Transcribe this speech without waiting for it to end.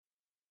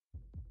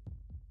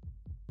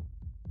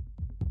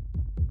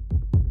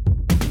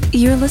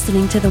You're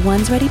listening to the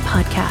Ones Ready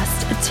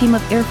podcast, a team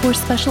of Air Force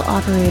Special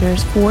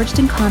Operators forged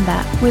in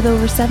combat with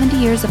over 70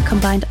 years of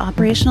combined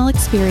operational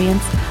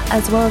experience,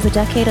 as well as a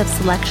decade of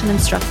selection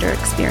instructor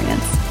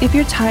experience. If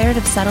you're tired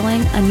of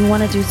settling and you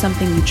want to do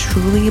something you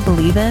truly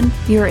believe in,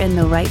 you're in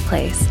the right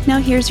place. Now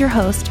here's your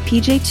host,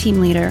 PJ Team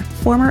Leader,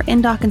 former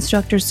INDOC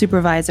instructor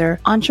supervisor,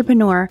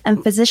 entrepreneur,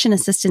 and physician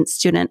assistant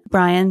student,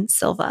 Brian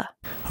Silva.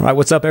 All right,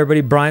 what's up,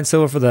 everybody? Brian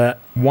Silva for the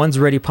Ones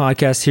Ready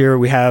podcast here.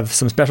 We have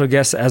some special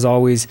guests, as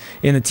always,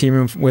 in the team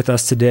room with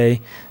us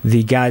today.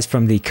 The guys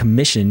from the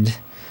Commissioned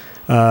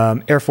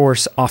Air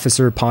Force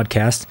Officer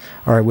podcast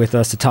are with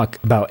us to talk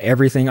about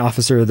everything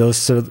officer.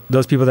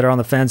 Those people that are on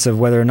the fence of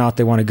whether or not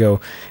they want to go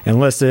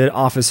enlisted,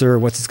 officer,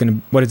 what is it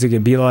going to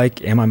be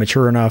like? Am I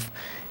mature enough?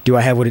 Do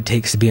I have what it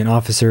takes to be an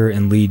officer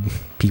and lead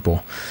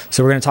people?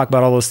 So we're going to talk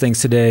about all those things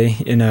today,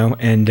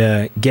 and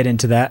get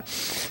into that.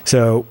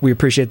 So we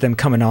appreciate them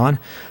coming on.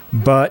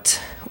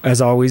 But as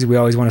always, we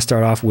always want to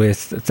start off with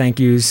thank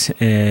yous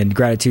and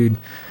gratitude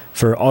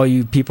for all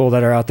you people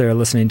that are out there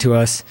listening to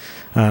us.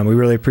 We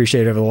really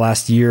appreciate it over the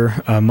last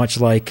year, much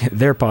like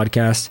their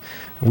podcast.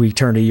 We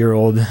turned a year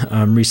old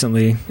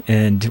recently,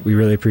 and we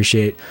really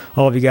appreciate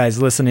all of you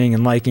guys listening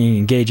and liking,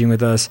 engaging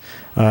with us.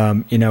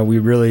 We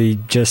really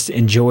just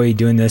enjoy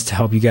doing this to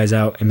help you guys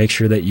out and make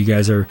sure that you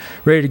guys are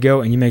ready to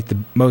go and you make the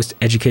most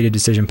educated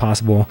decision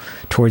possible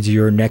towards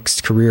your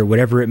next career,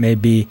 whatever it may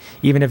be.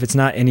 Even if it's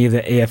not any of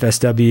the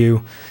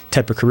AFSW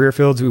type of career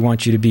fields, we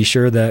want you to be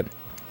sure that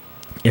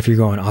if you're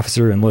going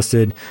officer,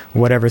 enlisted,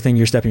 whatever thing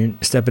you're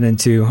stepping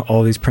into,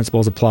 all these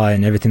principles apply,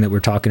 and everything that we're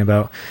talking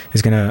about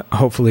is going to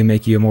hopefully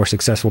make you a more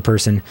successful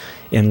person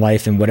in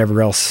life and whatever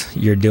else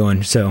you're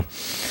doing. So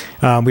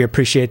we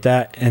appreciate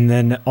that. And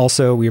then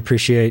also we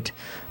appreciate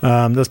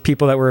those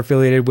people that we're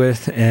affiliated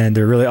with, and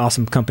they're really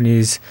awesome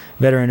companies,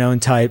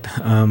 veteran-owned type.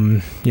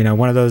 One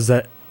of those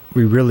that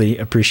we really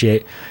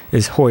appreciate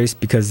is Hoist,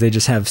 because they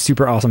just have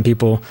super awesome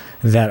people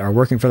that are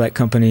working for that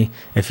company.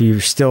 If you're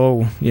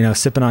still,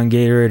 sipping on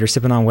Gatorade or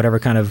sipping on whatever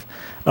kind of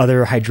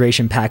other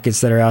hydration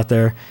packets that are out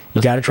there,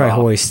 you got to try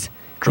Hoist.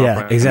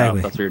 Yeah,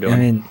 exactly. That's what you're doing. I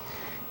mean,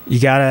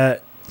 you got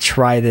to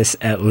try this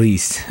at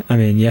least. I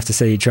mean, you have to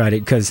say you tried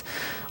it, because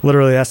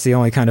literally that's the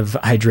only kind of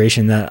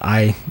hydration that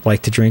I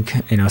like to drink,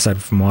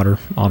 aside from water,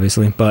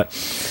 obviously. But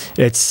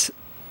it's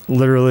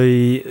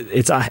literally,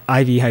 it's IV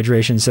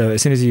hydration. So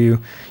as soon as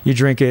you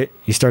drink it,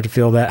 you start to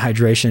feel that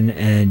hydration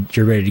and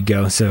you're ready to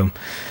go. So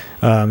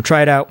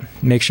try it out.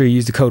 Make sure you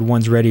use the code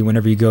ONESREADY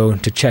whenever you go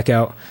to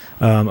checkout.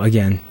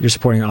 Again, you're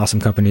supporting an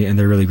awesome company, and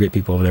they're really great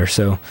people over there.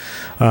 So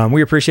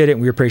we appreciate it.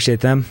 We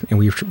appreciate them, and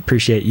we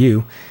appreciate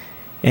you.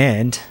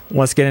 And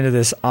let's get into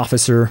this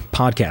officer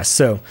podcast.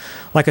 So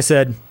like I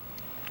said,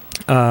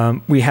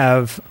 we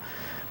have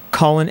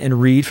Colin and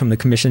Reed from the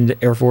Commissioned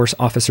Air Force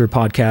Officer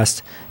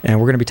podcast, and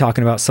we're going to be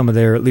talking about some of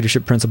their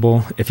leadership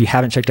principle. If you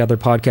haven't checked out their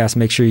podcast,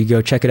 make sure you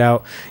go check it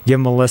out, give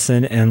them a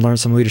listen, and learn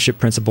some leadership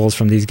principles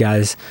from these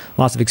guys.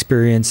 Lots of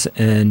experience,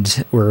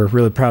 and we're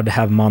really proud to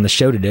have them on the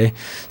show today.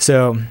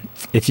 So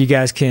if you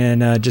guys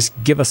can just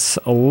give us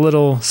a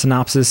little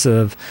synopsis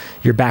of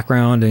your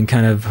background and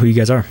kind of who you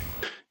guys are.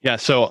 Yeah,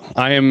 so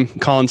I am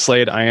Colin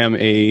Slade. I am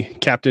a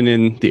captain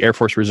in the Air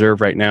Force Reserve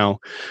right now.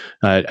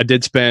 I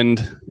did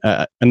spend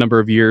a number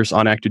of years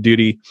on active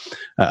duty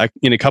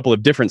in a couple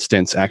of different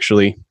stints,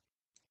 actually.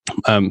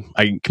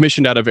 I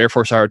commissioned out of Air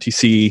Force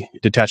ROTC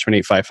Detachment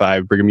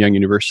 855, Brigham Young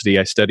University.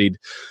 I studied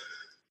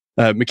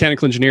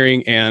mechanical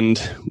engineering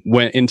and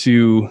went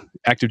into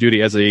active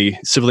duty as a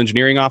civil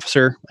engineering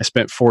officer. I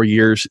spent 4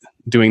 years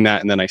doing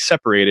that, and then I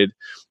separated,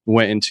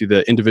 went into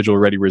the Individual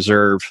Ready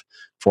Reserve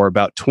for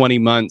about 20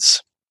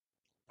 months.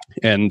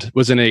 And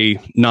was in a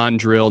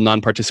non-drill,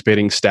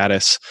 non-participating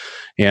status,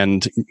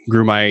 and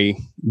grew my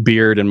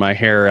beard and my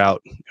hair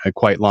out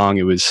quite long.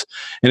 It was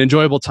an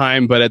enjoyable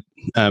time, but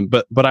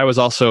I was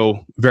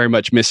also very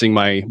much missing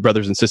my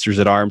brothers and sisters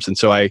at arms, and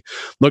so I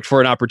looked for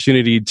an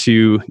opportunity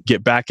to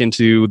get back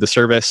into the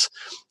service.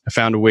 I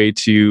found a way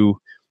to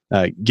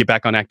get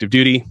back on active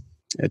duty,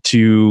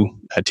 to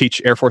teach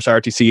Air Force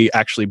ROTC,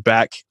 actually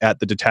back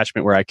at the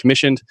detachment where I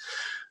commissioned.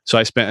 So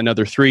I spent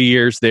another 3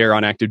 years there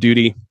on active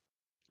duty.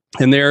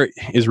 And there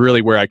is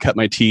really where I cut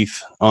my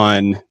teeth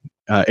on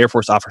Air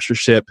Force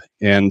officership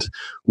and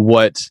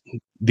what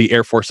the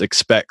Air Force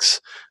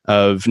expects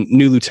of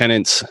new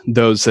lieutenants,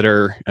 those that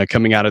are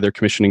coming out of their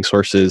commissioning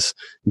sources,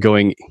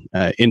 going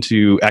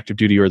into active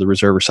duty or the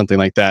reserve or something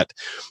like that.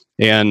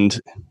 And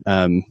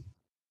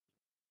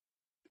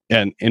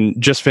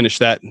just finished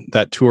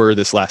that tour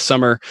this last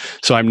summer.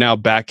 So I'm now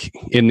back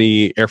in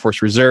the Air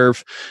Force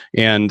Reserve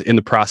and in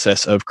the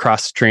process of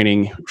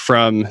cross-training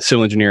from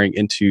civil engineering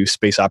into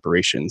space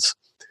operations.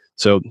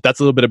 So that's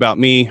a little bit about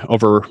me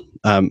over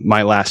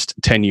my last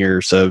 10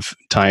 years of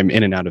time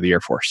in and out of the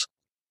Air Force.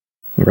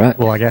 Right.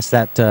 Well, I guess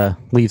that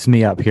leaves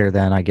me up here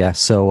then, I guess.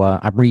 So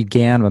I'm Reed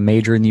Gann. I'm a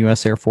major in the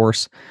U.S. Air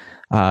Force.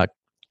 I'm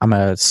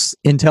a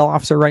intel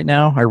officer right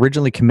now. I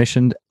originally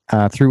commissioned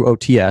through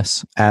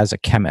OTS as a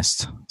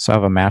chemist. So I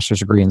have a master's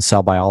degree in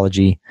cell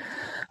biology.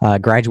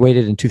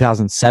 Graduated in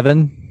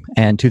 2007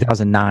 and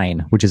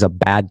 2009, which is a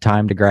bad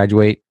time to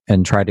graduate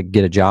and try to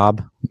get a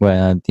job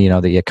when,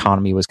 the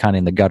economy was kind of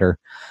in the gutter.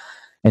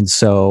 And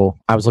so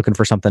I was looking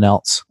for something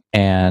else,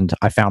 and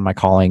I found my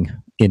calling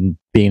in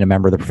being a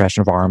member of the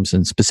profession of arms,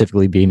 and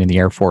specifically being in the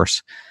Air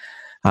Force.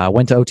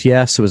 Went to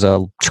OTS. It was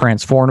a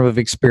transformative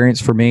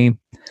experience for me.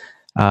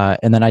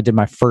 And then I did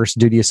my first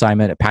duty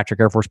assignment at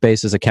Patrick Air Force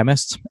Base as a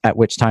chemist, at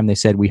which time they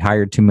said, we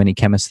hired too many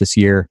chemists this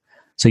year,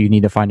 so you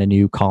need to find a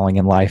new calling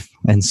in life.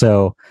 And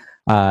so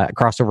I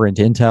crossed over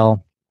into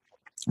Intel,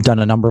 done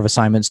a number of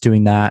assignments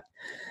doing that.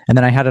 And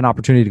then I had an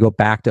opportunity to go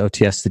back to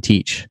OTS to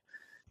teach.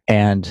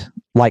 And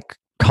like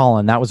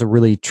Colin, that was a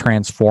really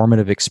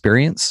transformative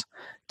experience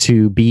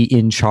to be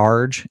in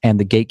charge and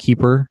the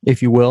gatekeeper,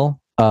 if you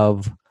will,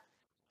 of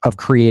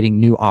creating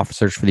new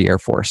officers for the Air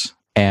Force.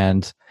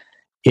 And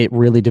it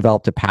really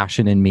developed a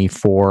passion in me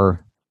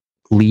for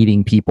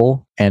leading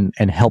people and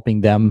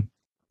helping them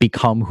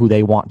become who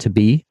they want to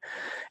be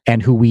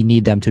and who we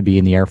need them to be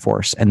in the Air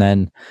Force. And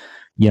then,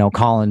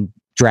 Colin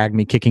dragged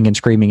me kicking and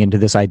screaming into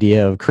this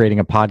idea of creating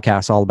a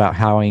podcast all about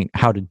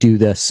how to do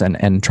this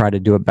and try to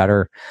do it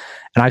better.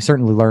 And I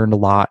certainly learned a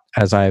lot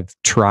as I've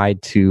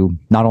tried to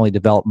not only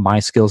develop my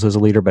skills as a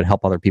leader, but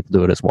help other people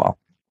do it as well.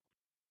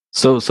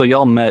 So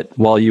y'all met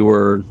while you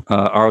were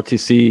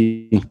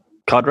ROTC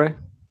cadre?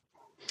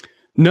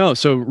 No,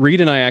 so Reed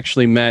and I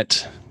actually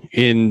met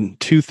in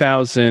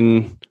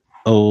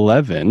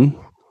 2011.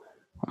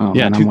 Oh,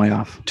 yeah, I'm way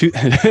off. In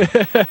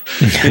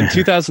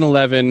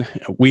 2011,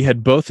 we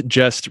had both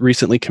just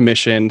recently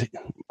commissioned.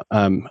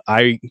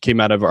 I came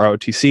out of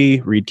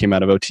ROTC, Reed came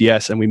out of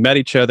OTS, and we met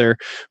each other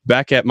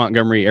back at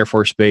Montgomery Air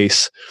Force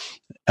Base.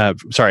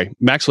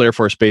 Maxwell Air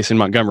Force Base in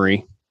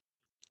Montgomery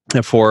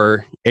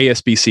for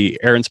ASBC,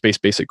 Air and Space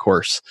Basic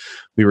Course.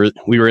 We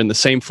were in the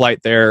same flight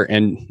there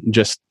and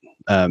just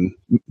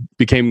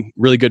became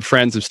really good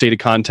friends, have stayed in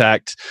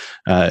contact.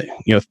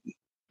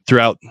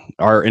 Throughout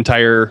our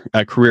entire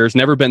careers,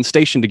 never been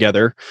stationed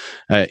together,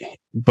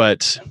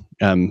 but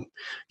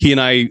he and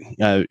I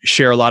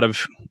share a lot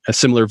of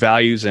similar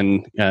values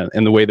and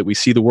the way that we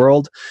see the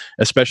world,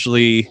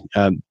 especially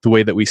the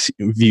way that we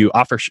view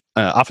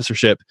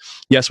officership.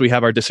 Yes, we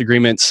have our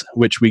disagreements,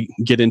 which we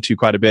get into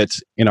quite a bit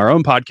in our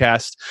own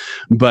podcast,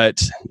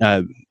 but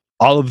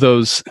all of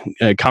those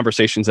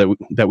conversations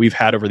that we've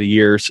had over the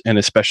years, and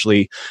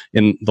especially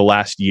in the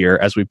last year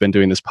as we've been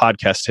doing this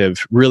podcast, have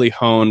really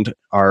honed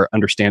our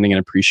understanding and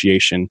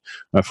appreciation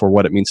for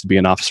what it means to be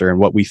an officer and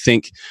what we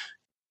think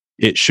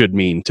it should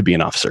mean to be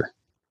an officer.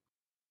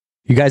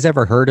 You guys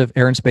ever heard of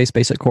Air and Space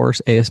Basic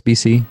Course,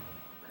 ASBC?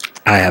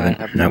 I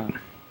haven't. Nope.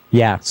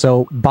 Yeah.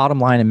 So bottom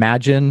line,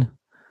 imagine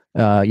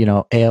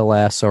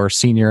ALS or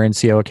Senior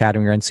NCO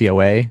Academy or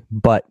NCOA,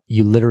 but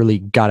you literally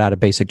got out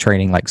of basic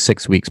training like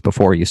 6 weeks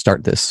before you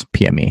start this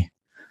PME. I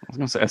was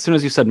going to say, as soon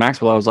as you said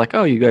Maxwell, I was like,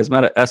 oh, you guys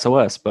met at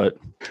SOS, but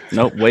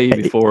nope, way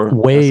before.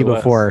 Way SOS.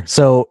 before.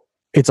 So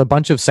it's a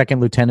bunch of second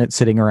lieutenants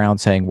sitting around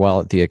saying,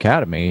 well, at the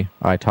academy,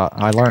 I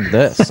learned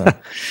this.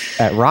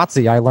 At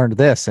ROTC, I learned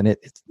this, and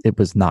it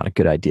was not a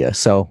good idea.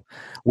 So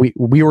we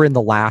were in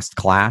the last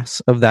class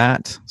of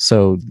that.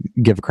 So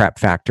give a crap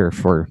factor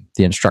for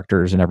the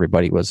instructors and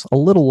everybody was a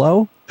little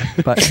low,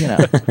 but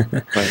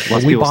Right. Lots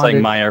of people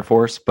saying my Air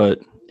Force, but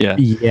yeah.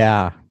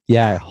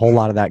 Yeah. A whole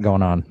lot of that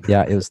going on.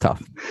 Yeah, it was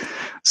tough.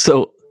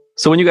 So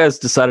when you guys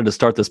decided to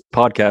start this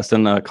podcast,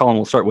 and Colin,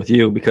 we'll start with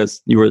you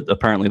because you were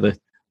apparently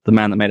the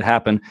man that made it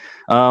happen.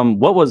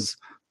 What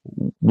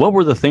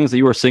were the things that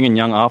you were seeing in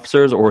young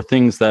officers, or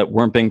things that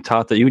weren't being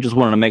taught that you just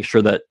wanted to make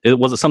sure that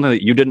was it something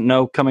that you didn't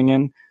know coming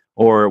in,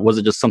 or was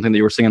it just something that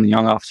you were seeing in the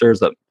young officers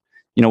that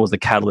was the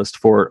catalyst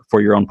for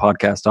your own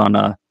podcast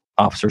on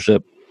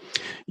officership?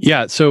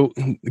 Yeah, so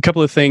a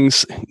couple of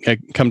things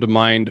come to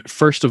mind.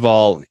 First of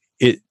all,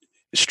 it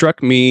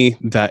struck me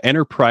that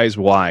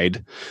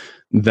enterprise-wide,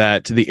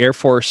 that the Air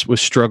Force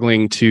was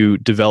struggling to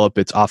develop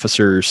its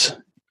officers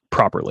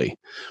properly.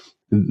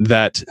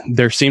 That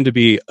there seemed to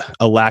be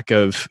a lack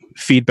of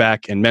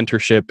feedback and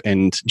mentorship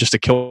and just a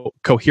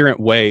coherent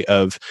way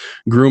of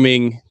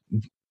grooming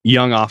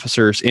young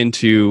officers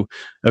into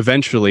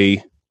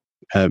eventually,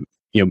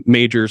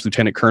 majors,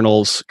 lieutenant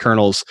colonels,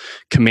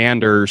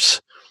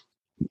 commanders,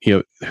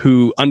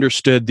 who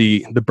understood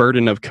the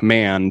burden of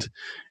command,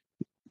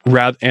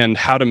 and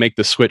how to make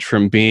the switch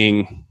from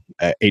being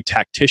a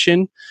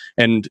tactician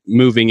and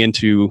moving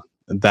into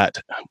that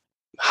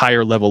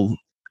higher level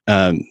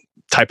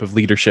type of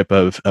leadership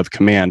of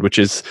command, which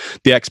is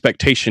the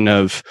expectation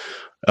of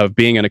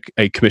being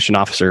a commissioned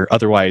officer.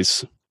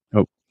 Otherwise,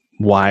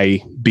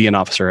 why be an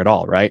officer at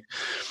all, right?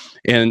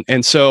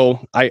 And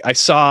so I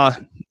saw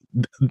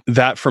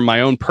that from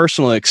my own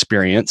personal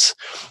experience.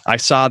 I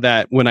saw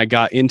that when I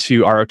got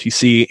into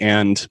ROTC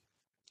and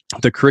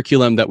the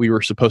curriculum that we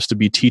were supposed to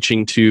be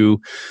teaching to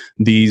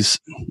these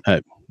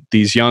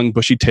young,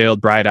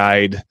 bushy-tailed,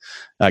 bright-eyed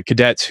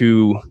cadets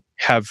who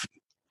have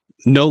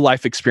no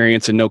life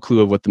experience and no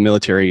clue of what the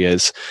military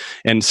is.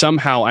 And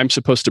somehow I'm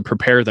supposed to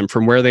prepare them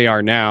from where they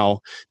are now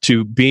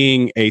to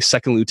being a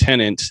second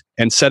lieutenant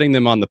and setting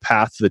them on the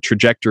path, the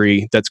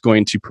trajectory that's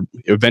going to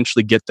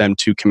eventually get them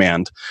to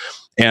command.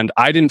 And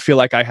I didn't feel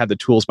like I had the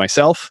tools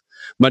myself,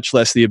 much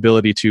less the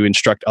ability to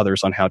instruct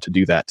others on how to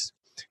do that.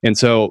 And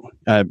so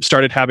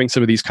started having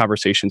some of these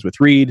conversations with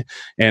Reed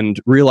and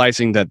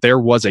realizing that there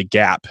was a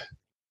gap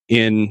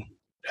in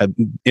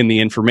the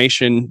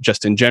information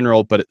just in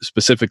general, but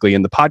specifically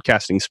in the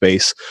podcasting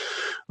space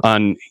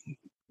on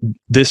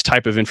this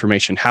type of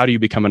information. How do you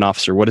become an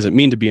officer? What does it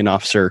mean to be an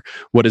officer?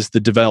 What does the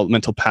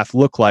developmental path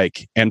look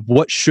like? And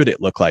what should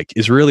it look like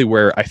is really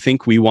where I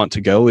think we want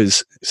to go,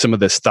 is some of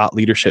this thought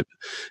leadership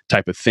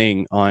type of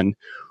thing on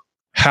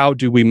how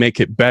do we make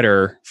it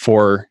better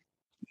for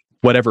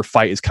whatever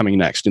fight is coming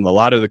next. And a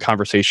lot of the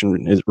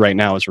conversation right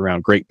now is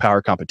around great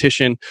power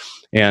competition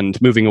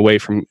and moving away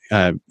from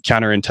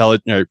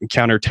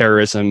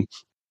counterterrorism,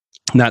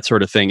 that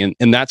sort of thing.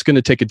 And that's going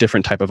to take a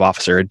different type of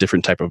officer, a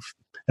different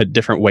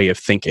way of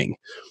thinking.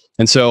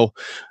 And so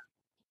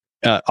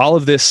all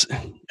of this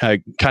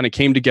kind of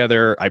came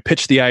together. I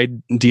pitched the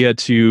idea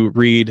to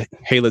Reed,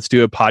 hey, let's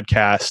do a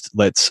podcast.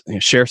 Let's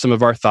share some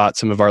of our thoughts,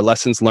 some of our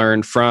lessons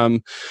learned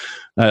from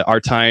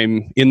our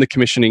time in the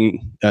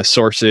commissioning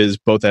sources,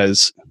 both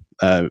as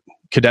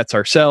cadets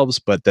ourselves,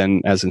 but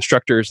then as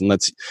instructors. And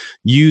let's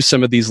use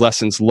some of these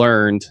lessons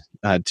learned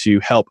to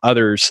help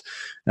others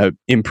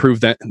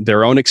improve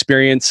their own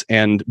experience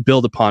and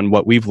build upon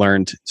what we've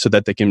learned so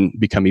that they can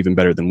become even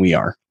better than we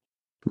are.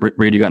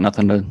 Reed, you got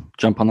nothing to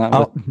jump on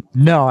that?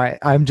 No,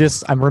 I'm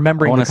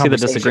remembering. I want to see the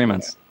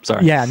disagreements.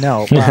 Sorry. Yeah,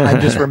 no,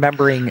 I'm just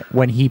remembering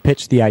when he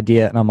pitched the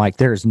idea, and I'm like,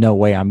 there's no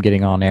way I'm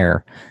getting on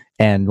air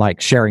and like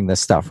sharing this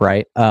stuff,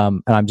 right?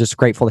 And I'm just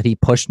grateful that he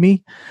pushed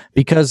me,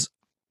 because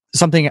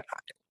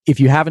if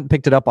you haven't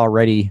picked it up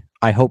already,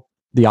 I hope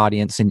the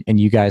audience and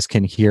you guys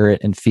can hear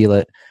it and feel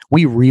it.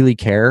 We really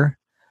care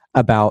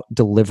about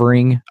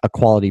delivering a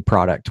quality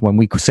product. When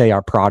we say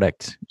our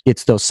product,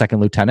 it's those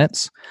second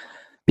lieutenants,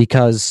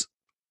 because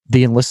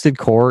the enlisted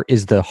corps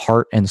is the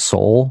heart and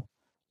soul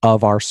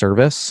of our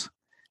service,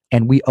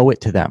 and we owe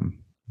it to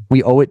them.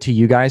 We owe it to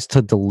you guys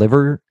to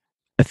deliver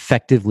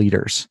effective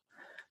leaders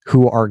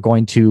who are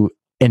going to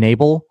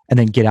enable and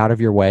then get out of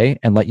your way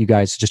and let you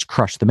guys just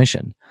crush the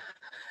mission.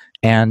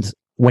 And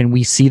when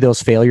we see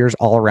those failures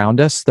all around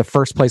us, the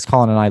first place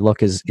Colin and I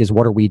look is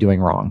what are we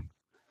doing wrong?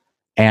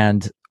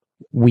 And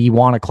we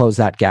want to close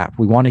that gap.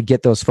 We want to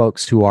get those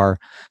folks who are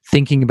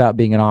thinking about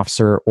being an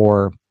officer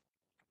or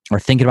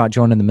thinking about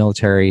joining the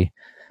military,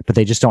 but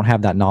they just don't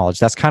have that knowledge.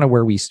 That's kind of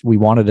where we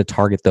wanted to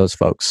target those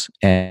folks.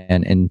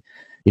 And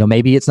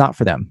maybe it's not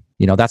for them.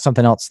 That's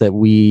something else that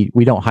we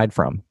don't hide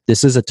from.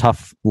 This is a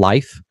tough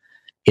life.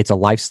 It's a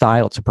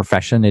lifestyle. It's a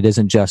profession. It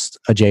isn't just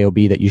a job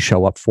that you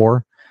show up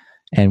for.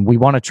 And we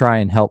want to try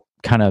and help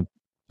kind of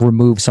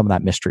remove some of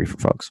that mystery for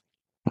folks.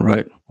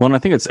 Right. Well, and I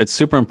think it's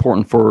super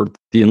important for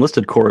the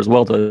enlisted corps as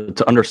well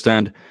to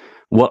understand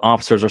what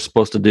officers are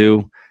supposed to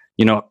do,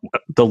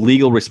 the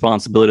legal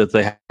responsibility that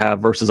they have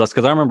versus us.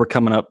 Because I remember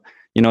coming up,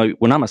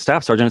 when I'm a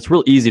staff sergeant, it's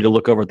real easy to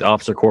look over at the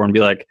officer corps and be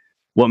like,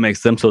 what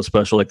makes them so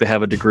special? Like they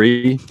have a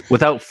degree,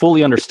 without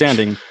fully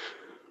understanding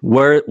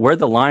where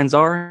the lines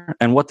are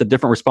and what the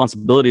different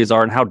responsibilities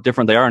are and how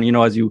different they are.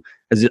 And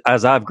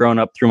as I've grown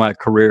up through my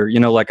career,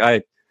 like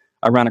I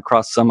ran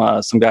across some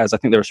guys, I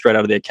think they were straight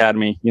out of the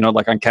academy,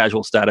 like on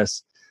casual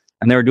status,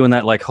 and they were doing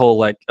that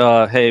whole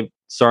hey,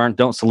 Sergeant,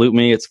 don't salute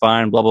me, it's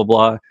fine, blah blah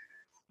blah.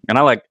 And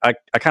I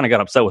kind of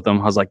got upset with them.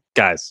 I was like,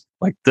 guys,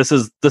 this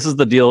is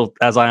the deal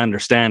as I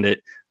understand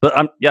it. But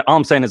all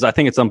I'm saying is I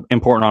think it's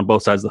important on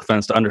both sides of the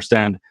fence to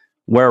understand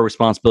where our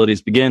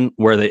responsibilities begin,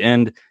 where they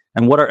end,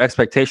 and what our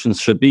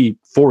expectations should be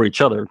for each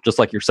other, just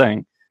like you're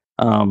saying.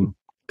 Because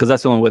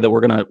that's the only way that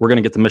we're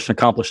gonna get the mission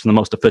accomplished in the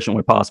most efficient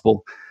way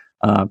possible.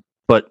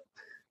 But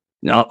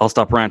I'll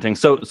stop ranting.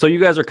 So you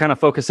guys are kind of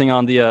focusing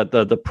on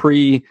the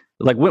pre,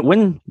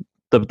 when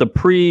the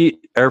pre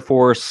Air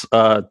Force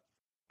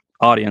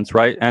audience,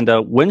 right? And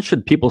when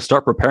should people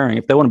start preparing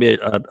if they want to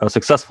be a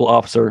successful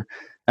officer?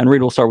 And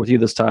Reed, we'll start with you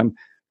this time.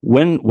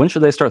 When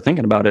should they start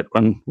thinking about it?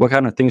 And what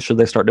kind of things should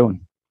they start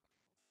doing?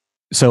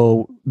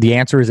 So the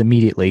answer is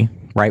immediately,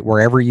 right?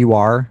 Wherever you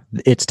are,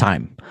 it's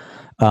time.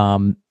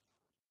 The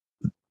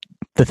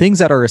things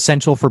that are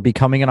essential for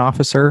becoming an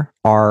officer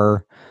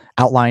are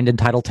outlined in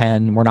Title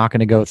 10. We're not going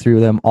to go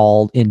through them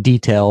all in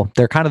detail.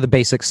 They're kind of the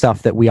basic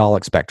stuff that we all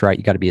expect, right?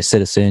 You got to be a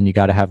citizen. You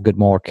got to have good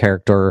moral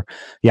character.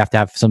 You have to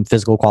have some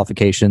physical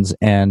qualifications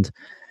and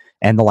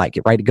the like,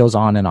 right? It goes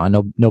on and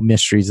on. No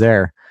mysteries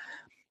there.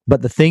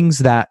 But the things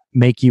that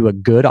make you a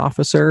good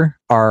officer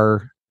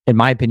are, in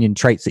my opinion,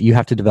 traits that you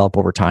have to develop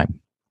over time.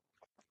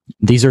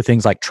 These are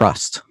things like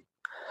trust.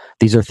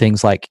 These are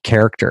things like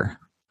character.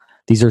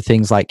 These are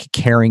things like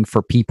caring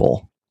for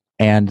people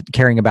and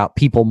caring about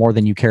people more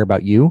than you care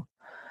about you.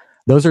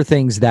 Those are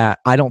things that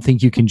I don't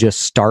think you can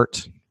just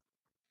start,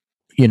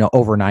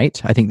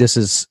 overnight. I think this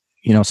is,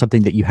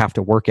 something that you have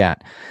to work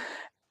at.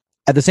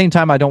 At the same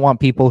time, I don't want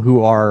people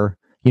who are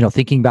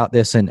thinking about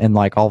this and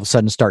like all of a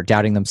sudden start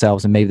doubting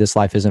themselves and maybe this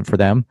life isn't for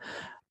them.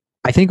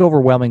 I think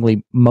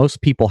overwhelmingly,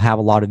 most people have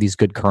a lot of these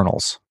good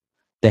kernels.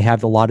 They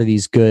have a lot of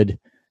these good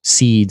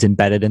seeds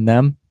embedded in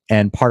them.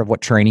 And part of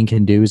what training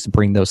can do is to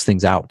bring those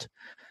things out.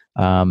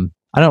 I don't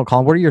know,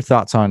 Colin, what are your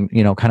thoughts on,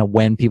 kind of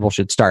when people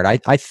should start?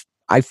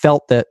 I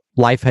felt that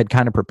life had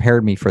kind of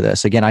prepared me for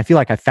this. Again, I feel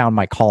like I found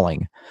my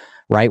calling,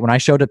 right? When I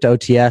showed up to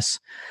OTS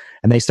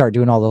and they start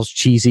doing all those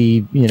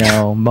cheesy,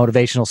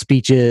 motivational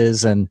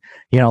speeches and,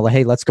 like,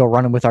 hey, let's go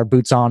running with our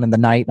boots on in the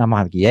night. And I'm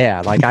like,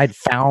 yeah, like I'd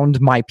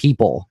found my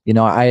people,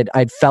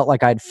 I'd felt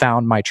like I'd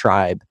found my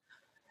tribe.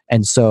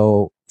 And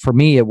so for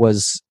me, it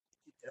was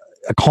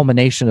a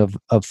culmination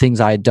of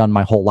things I had done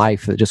my whole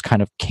life that just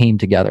kind of came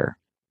together.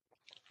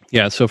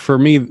 Yeah. So for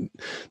me,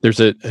 there's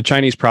a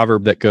Chinese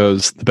proverb that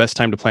goes, the best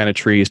time to plant a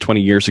tree is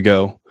 20 years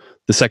ago.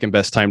 The second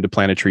best time to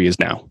plant a tree is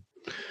now.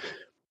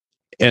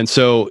 And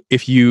so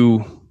if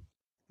you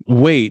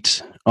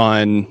wait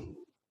on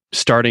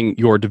starting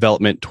your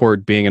development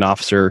toward being an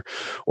officer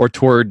or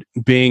toward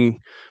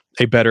being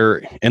a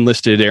better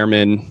enlisted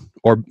airman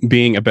or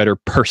being a better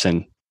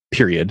person,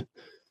 period,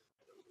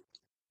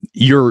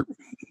 you're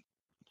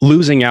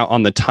losing out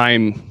on the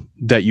time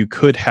that you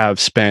could have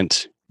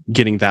spent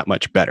getting that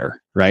much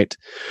better, right?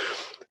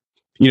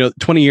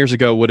 20 years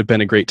ago would have been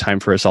a great time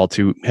for us all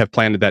to have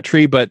planted that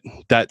tree, but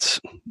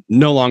that's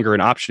no longer an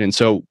option. And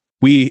so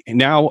we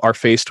now are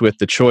faced with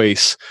the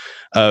choice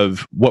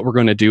of what we're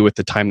going to do with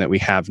the time that we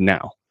have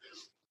now.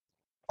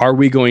 Are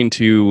we going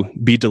to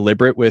be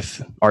deliberate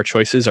with our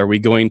choices? Are we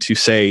going to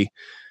say,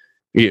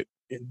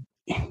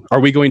 are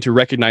we going to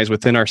recognize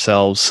within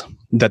ourselves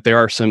that there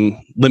are some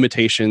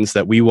limitations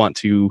that we want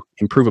to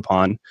improve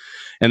upon?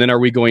 And then are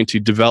we going to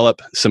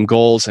develop some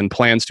goals and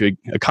plans to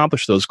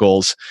accomplish those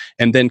goals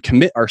and then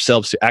commit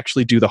ourselves to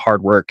actually do the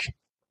hard work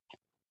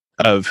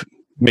of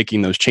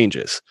making those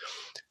changes?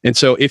 And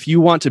so if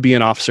you want to be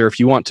an officer, if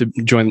you want to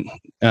join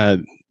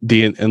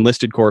the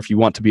enlisted corps, if you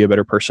want to be a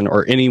better person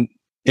or any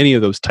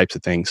of those types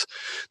of things,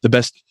 the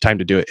best time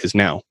to do it is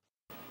now.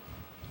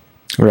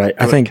 Right.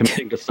 I think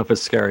committing to stuff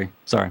is scary.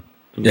 Sorry.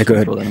 Yeah, go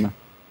ahead. No,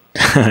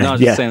 I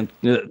was just saying,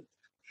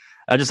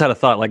 I just had a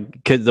thought,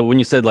 like, 'cause when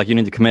you said, like, you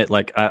need to commit,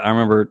 like, I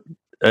remember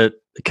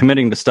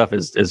committing to stuff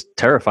is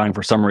terrifying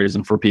for some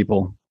reason for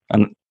people.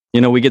 And,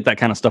 we get that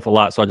kind of stuff a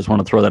lot. So I just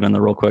want to throw that in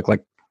there real quick.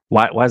 Like,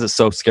 why is it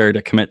so scary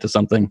to commit to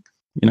something?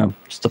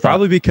 Just a thought.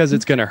 Probably because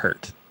it's going to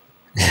hurt.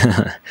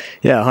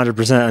 Yeah,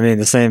 100%. I mean,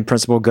 the same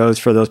principle goes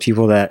for those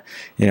people that,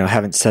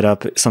 haven't set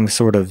up some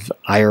sort of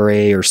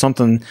IRA or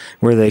something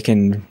where they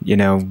can,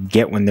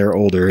 get when they're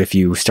older. If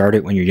you start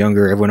it when you're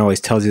younger, everyone always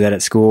tells you that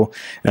at school.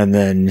 And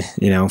then,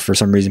 for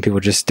some reason, people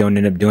just don't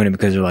end up doing it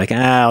because they're like,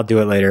 I'll do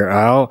it later.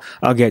 I'll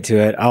get to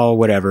it. I'll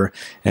whatever.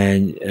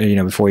 And,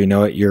 before you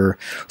know it, you're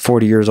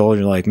 40 years old.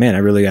 And you're like, man, I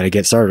really got to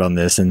get started on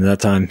this. And that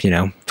time,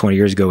 20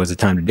 years ago was the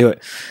time to do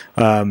it.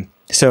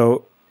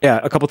 So yeah,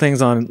 a couple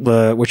things on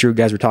what you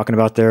guys were talking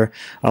about there.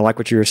 I like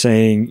what you were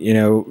saying,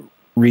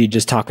 Reed,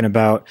 just talking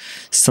about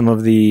some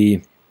of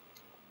the,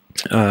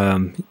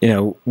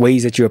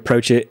 ways that you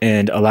approach it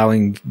and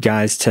allowing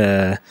guys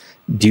to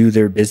do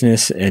their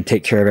business and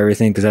take care of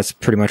everything. Cause that's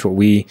pretty much what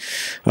we,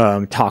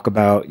 talk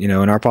about, in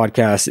our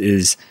podcast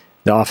is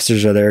the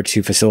officers are there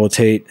to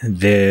facilitate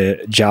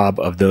the job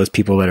of those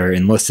people that are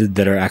enlisted,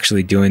 that are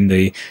actually doing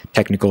the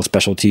technical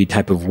specialty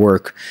type of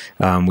work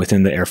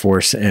within the Air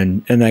Force.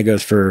 And that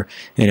goes for,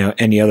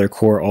 any other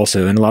corps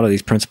also. And a lot of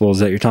these principles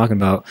that you're talking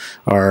about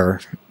are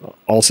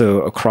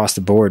also across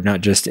the board, not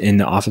just in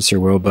the officer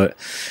world, but,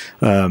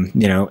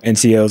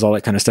 NCOs, all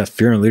that kind of stuff. If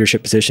you're in a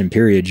leadership position,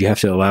 period, you have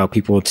to allow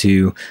people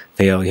to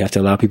fail. You have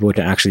to allow people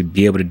to actually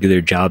be able to do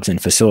their jobs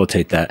and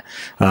facilitate that.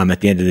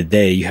 At the end of the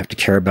day, you have to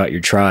care about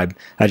your tribe.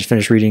 I just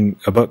finished reading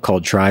a book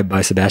called Tribe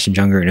by Sebastian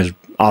Junger, and it's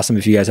awesome.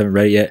 If you guys haven't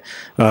read it yet,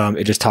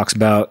 it just talks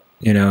about,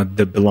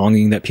 the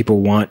belonging that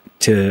people want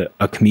to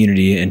a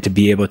community and to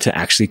be able to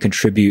actually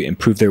contribute and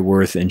prove their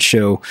worth and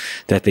show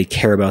that they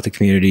care about the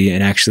community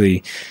and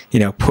actually,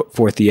 put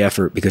forth the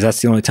effort, because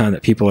that's the only time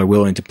that people are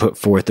willing to put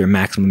forth their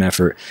maximum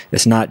effort.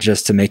 It's not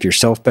just to make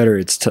yourself better.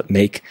 It's to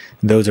make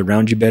those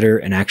around you better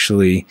and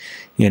actually,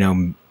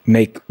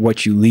 make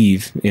what you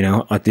leave,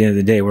 at the end of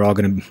the day, we're all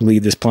going to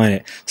leave this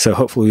planet. So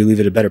hopefully we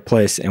leave it a better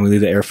place, and we leave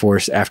the Air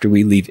Force after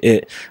we leave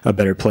it a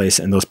better place.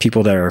 And those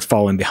people that are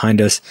following behind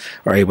us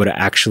are able to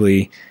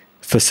actually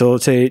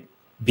facilitate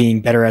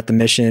being better at the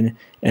mission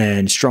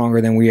and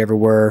stronger than we ever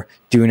were,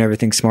 doing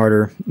everything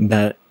smarter.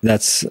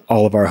 That's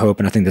all of our hope.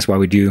 And I think that's why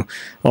we do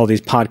all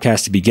these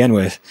podcasts to begin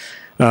with.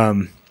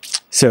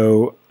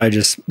 So I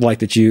just like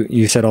that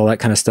you said all that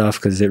kind of stuff,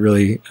 because it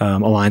really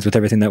aligns with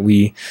everything that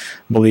we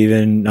believe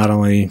in, not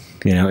only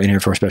in Air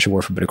Force Special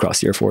Warfare, but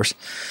across the Air Force.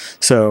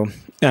 So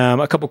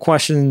a couple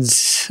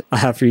questions I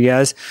have for you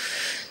guys.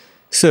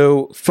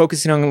 So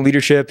focusing on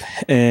leadership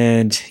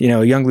and,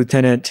 a young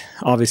lieutenant,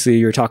 obviously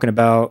you're talking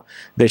about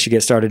they should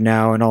get started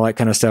now and all that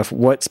kind of stuff.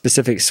 What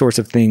specific sorts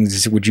of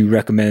things would you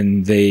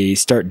recommend they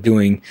start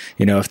doing,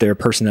 if they're a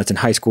person that's in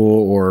high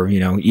school or,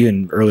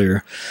 even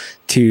earlier,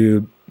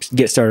 to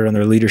get started on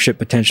their leadership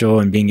potential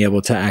and being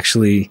able to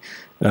actually,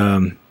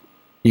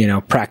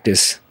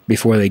 practice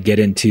before they get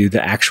into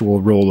the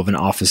actual role of an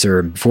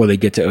officer, before they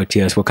get to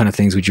OTS? What kind of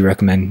things would you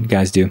recommend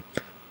guys do?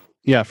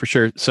 Yeah, for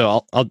sure.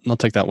 So I'll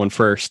take that one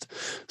first.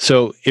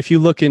 So if you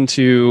look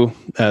into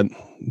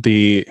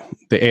the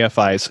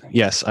AFIs,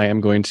 yes, I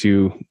am going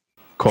to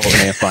quote an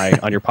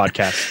AFI on your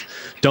podcast.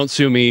 Don't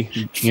sue me.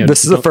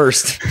 This is the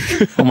first.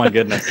 Oh my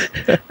goodness.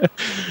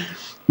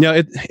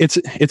 No,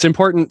 it's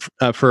important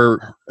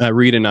for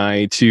Reed and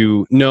I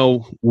to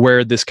know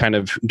where this kind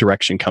of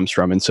direction comes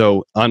from. And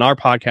so on our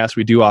podcast,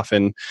 we do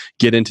often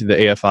get into the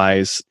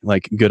AFIs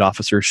like good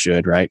officers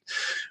should, right?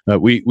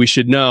 We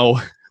should know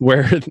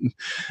where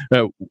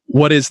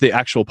what is the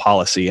actual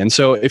policy. And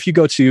so if you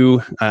go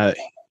to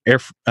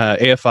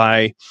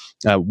AFI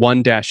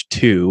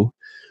 1-2,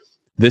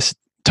 this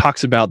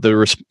talks about the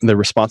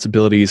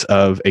responsibilities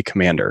of a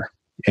commander.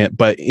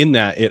 But in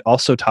that, it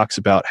also talks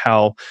about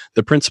how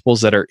the principles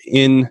that are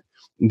in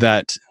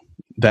that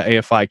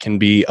AFI can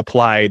be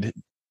applied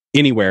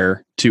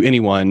anywhere to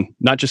anyone,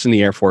 not just in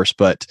the Air Force,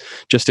 but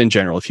just in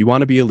general. If you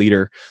want to be a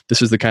leader,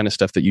 this is the kind of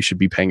stuff that you should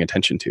be paying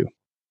attention to.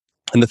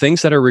 And the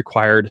things that are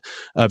required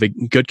of a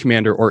good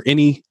commander or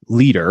any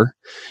leader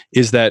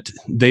is that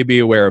they be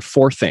aware of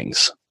 4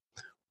 things.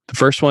 The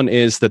first one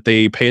is that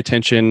they pay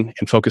attention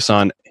and focus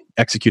on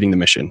executing the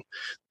mission.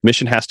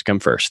 Mission has to come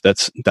first.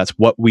 That's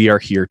what we are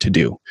here to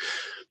do.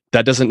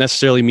 That doesn't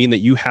necessarily mean that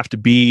you have to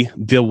be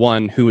the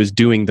one who is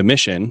doing the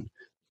mission.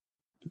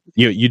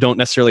 You don't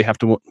necessarily have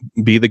to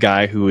be the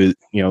guy who is,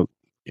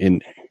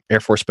 in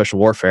Air Force Special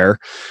Warfare,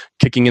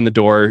 kicking in the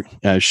door,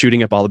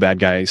 shooting up all the bad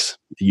guys.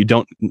 You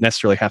don't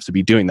necessarily have to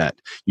be doing that.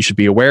 You should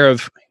be aware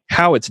of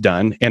how it's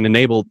done and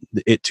enable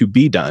it to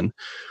be done.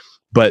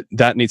 But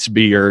that needs to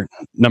be your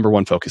number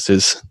one focus,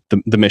 is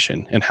the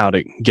mission and how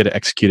to get it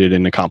executed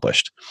and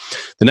accomplished.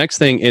 The next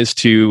thing is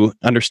to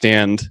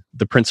understand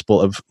the principle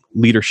of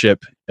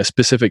leadership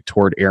specific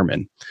toward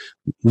airmen.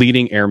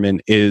 Leading airmen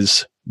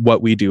is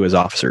what we do as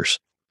officers.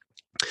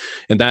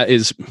 And that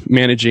is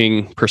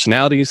managing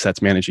personalities,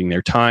 that's managing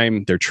their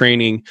time, their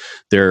training,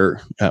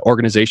 their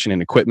organization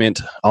and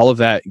equipment. All of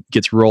that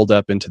gets rolled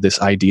up into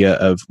this idea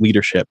of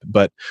leadership.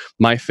 But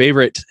my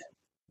favorite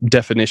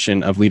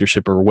definition of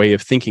leadership, or way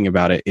of thinking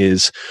about it,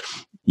 is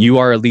you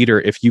are a leader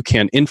if you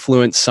can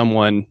influence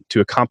someone to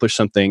accomplish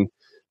something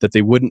that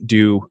they wouldn't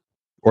do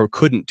or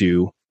couldn't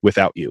do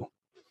without you.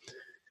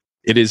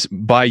 It is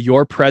by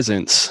your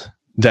presence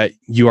that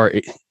you are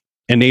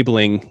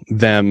enabling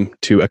them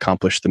to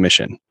accomplish the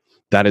mission.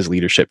 That is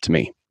leadership to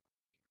me.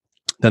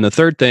 Then the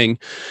third thing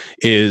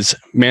is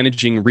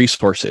managing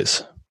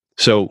resources.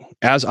 So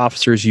as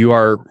officers, you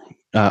are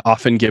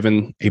often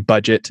given a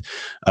budget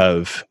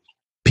of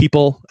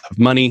people, of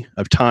money,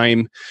 of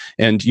time,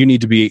 and you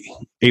need to be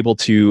able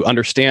to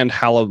understand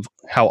how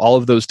all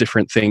of those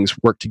different things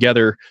work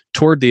together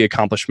toward the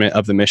accomplishment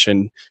of the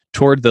mission,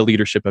 toward the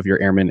leadership of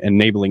your airmen,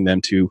 enabling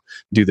them to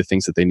do the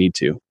things that they need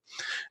to.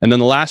 And then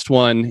the last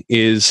one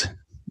is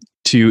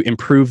to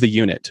improve the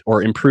unit,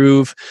 or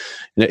improve,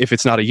 if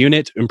it's not a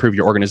unit, improve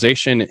your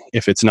organization.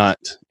 If it's not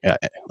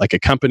like a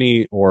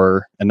company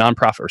or a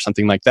nonprofit or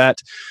something like that,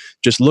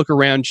 just look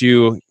around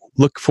you,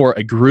 look for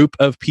a group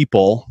of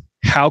people.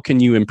 How can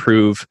you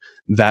improve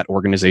that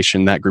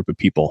organization, that group of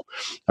people?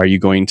 Are you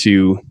going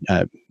to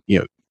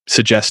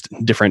suggest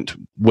different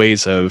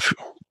ways of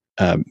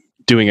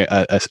doing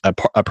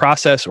a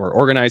process, or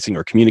organizing,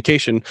 or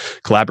communication,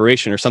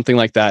 collaboration, or something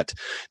like that?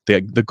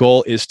 The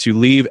goal is to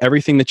leave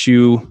everything that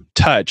you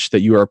touch, that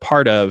you are a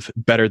part of,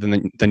 better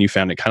than you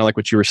found it. Kind of like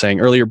what you were saying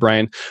earlier,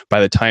 Brian.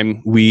 By the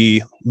time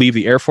we leave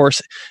the Air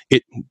Force,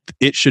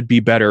 it should be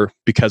better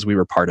because we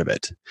were part of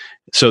it.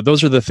 So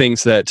those are the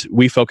things that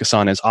we focus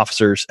on as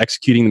officers: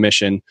 executing the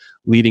mission,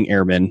 leading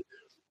airmen,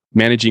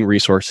 managing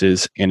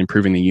resources, and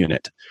improving the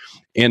unit.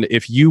 And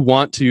if you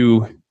want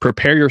to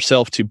prepare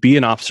yourself to be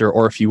an officer,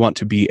 or if you want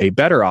to be a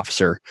better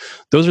officer,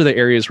 those are the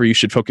areas where you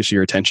should focus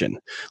your attention.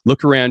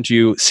 Look around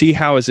you, see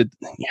how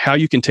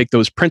you can take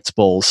those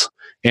principles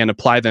and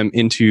apply them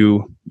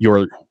into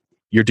your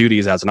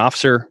duties as an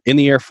officer in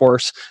the Air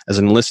Force, as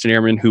an enlisted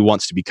airman who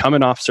wants to become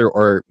an officer,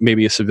 or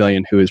maybe a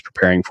civilian who is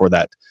preparing for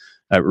that,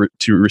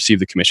 to receive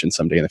the commission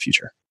someday in the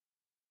future.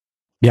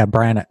 Yeah,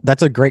 Brian,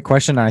 that's a great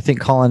question. And I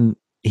think Colin,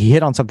 he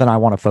hit on something I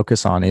want to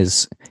focus on.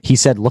 Is he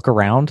said, look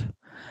around.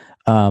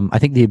 I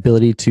think the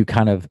ability to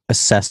kind of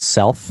assess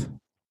self,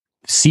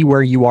 see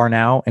where you are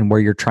now and where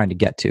you're trying to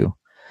get to.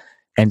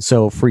 And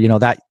so for,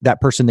 that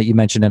person that you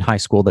mentioned in high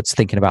school that's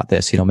thinking about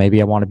this,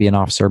 maybe I want to be an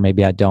officer,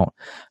 maybe I don't.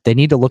 They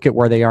need to look at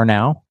where they are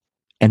now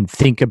and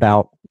think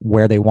about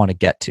where they want to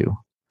get to.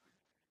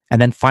 And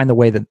then find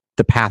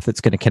the path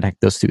that's going to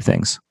connect those two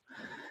things.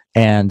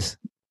 And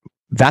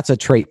that's a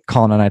trait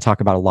Colin and I talk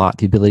about a lot,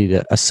 the ability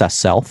to assess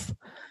self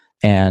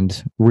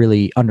and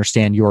really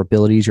understand your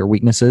abilities, your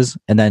weaknesses,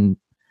 and then,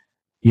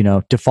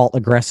 default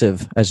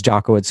aggressive, as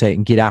Jocko would say,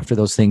 and get after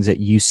those things that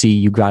you see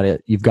you've got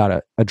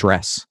to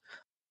address.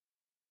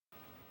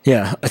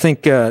 Yeah, I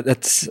think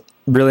that's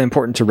really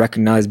important to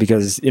recognize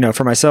because,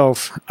 for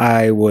myself,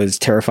 I was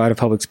terrified of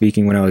public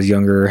speaking when I was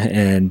younger.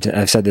 And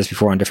I've said this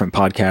before on different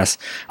podcasts.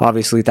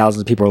 Obviously,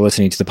 thousands of people are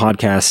listening to the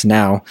podcast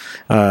now.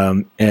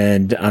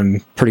 And I'm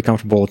pretty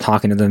comfortable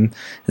talking to them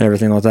and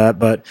everything like that.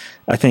 But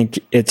I think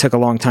it took a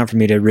long time for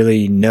me to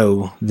really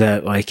know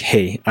that, like,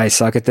 hey, I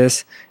suck at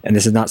this. And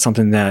this is not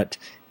something that,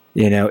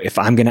 if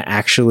I'm going to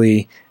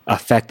actually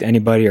affect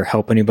anybody or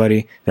help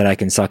anybody, that I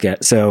can suck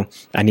at. So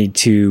I need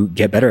to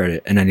get better at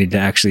it, and I need to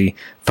actually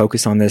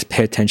focus on this,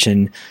 pay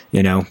attention,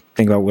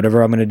 think about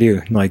whatever I'm going to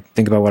do, like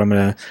think about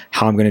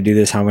how I'm going to do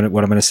this, what I'm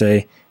going to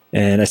say.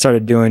 And I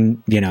started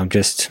doing,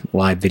 just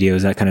live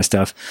videos, that kind of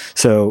stuff.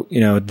 So,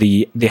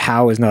 the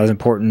how is not as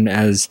important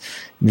as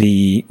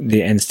the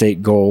end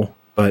state goal,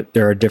 but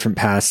there are different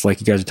paths, like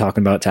you guys are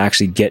talking about, to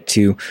actually get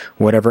to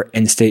whatever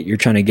end state you're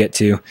trying to get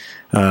to.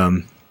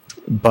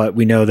 But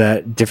we know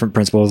that different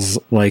principles,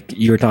 like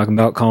you were talking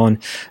about, Colin,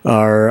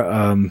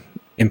 are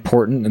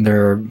important, and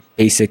there are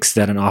basics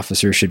that an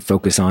officer should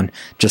focus on.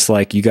 Just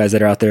like you guys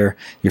that are out there,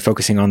 you're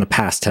focusing on the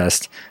PASS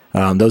test.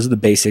 Those are the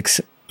basics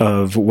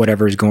of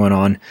whatever is going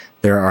on.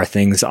 There are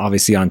things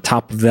obviously on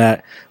top of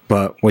that,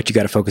 but what you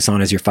got to focus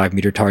on is your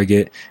 5-meter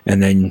target.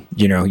 And then,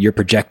 you're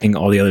projecting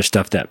all the other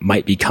stuff that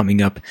might be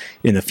coming up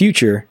in the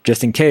future,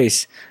 just in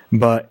case.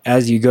 But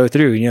as you go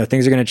through,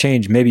 things are going to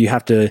change. Maybe you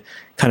have to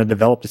kind of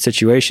develop the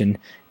situation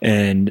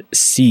and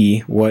see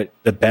what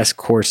the best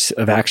course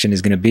of action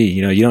is going to be.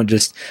 You don't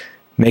just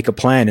make a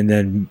plan and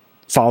then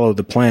follow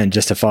the plan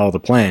just to follow the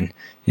plan.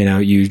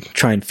 You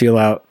try and feel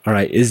out, all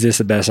right, is this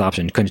the best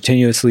option?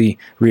 Continuously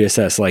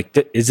reassess,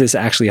 like, is this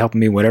actually helping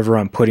me, whatever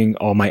I'm putting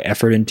all my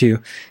effort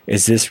into?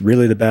 Is this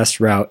really the best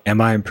route? Am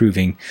I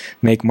improving?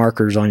 Make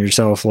markers on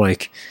yourself.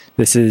 Like,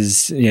 this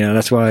is,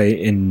 that's why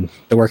in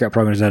the workout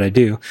programs that I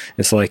do,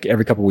 it's like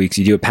every couple of weeks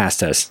you do a PASS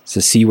test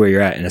to see where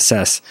you're at and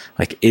assess,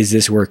 like, is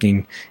this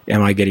working?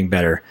 Am I getting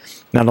better?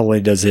 Not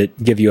only does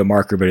it give you a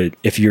marker, but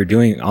if you're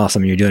doing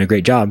awesome and you're doing a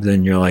great job,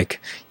 then you're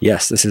like,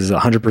 yes, this is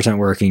 100%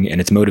 working,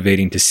 and it's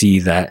motivating to see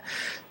that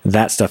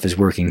stuff is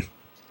working.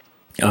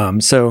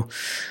 So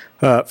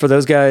for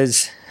those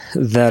guys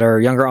that are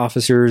younger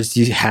officers,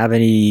 do you have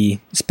any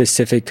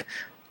specific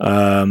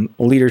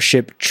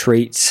leadership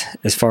traits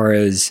as far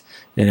as,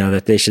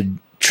 that they should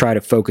try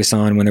to focus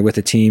on when they're with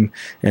a team?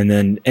 And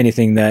then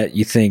anything that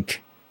you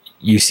think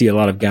you see a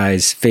lot of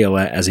guys fail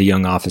at as a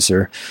young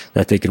officer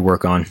that they could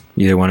work on?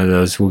 Either one of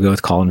those. We'll go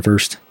with Colin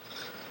first.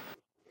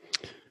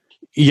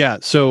 Yeah.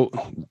 So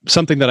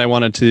something that I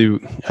wanted to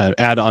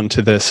add on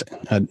to this,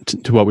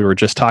 to what we were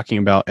just talking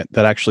about,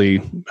 that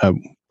actually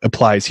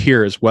applies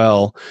here as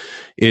well,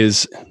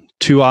 is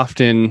too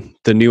often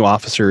the new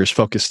officer is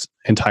focused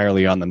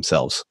entirely on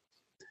themselves.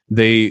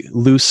 They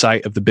lose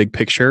sight of the big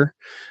picture.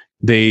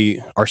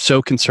 They are so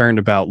concerned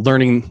about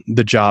learning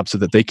the job so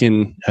that they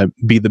can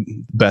be the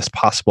best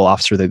possible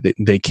officer that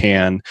they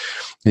can,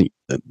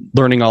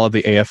 learning all of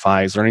the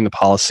AFIs, learning the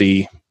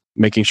policy,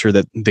 making sure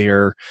that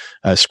they're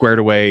squared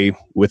away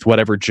with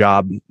whatever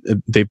job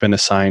they've been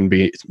assigned,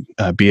 be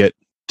it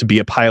to be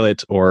a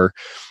pilot or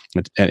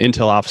an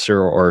intel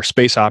officer or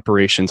space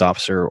operations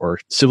officer or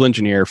civil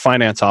engineer,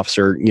 finance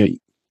officer,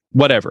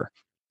 whatever.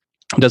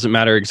 It doesn't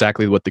matter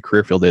exactly what the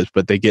career field is,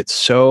 but they get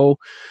so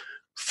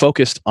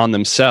focused on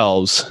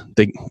themselves,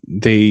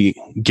 they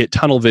get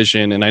tunnel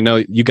vision. And I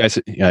know you guys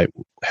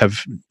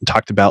have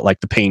talked about, like,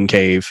 the pain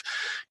cave.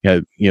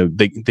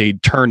 They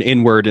turn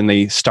inward and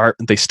they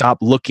stop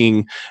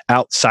looking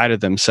outside of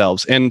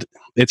themselves. And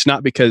it's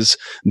not because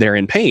they're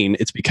in pain,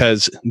 it's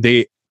because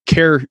they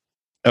care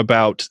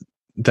about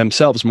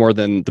themselves more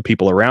than the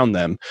people around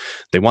them.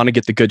 They want to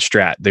get the good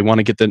strat. They want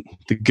to get the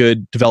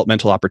good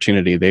developmental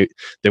opportunity.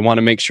 They want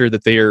to make sure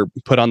that they are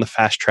put on the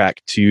fast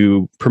track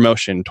to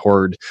promotion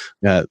toward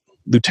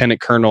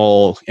lieutenant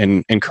colonel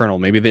and colonel.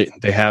 Maybe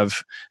they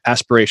have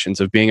aspirations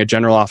of being a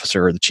general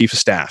officer or the chief of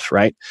staff,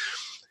 right?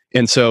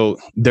 And so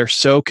they're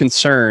so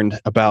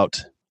concerned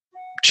about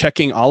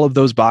checking all of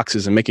those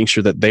boxes and making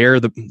sure that they're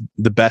the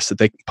best that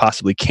they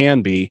possibly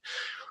can be,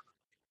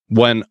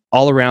 when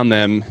all around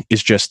them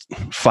is just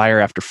fire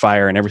after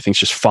fire and everything's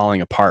just falling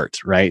apart,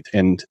 right?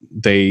 And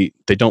they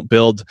don't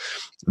build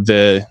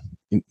the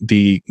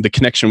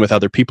connection with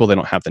other people. They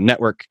don't have the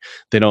network.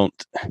 They don't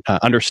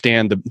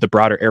understand the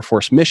broader Air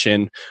Force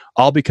mission,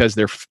 all because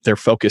their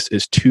focus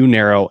is too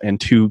narrow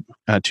and too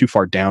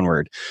far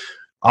downward.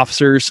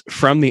 Officers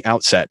from the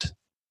outset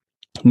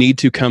need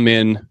to come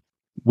in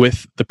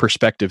with the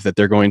perspective that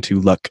they're going to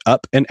look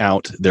up and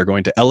out, they're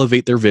going to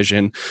elevate their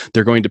vision,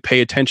 they're going to pay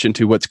attention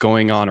to what's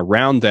going on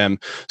around them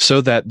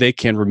so that they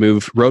can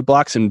remove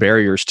roadblocks and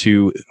barriers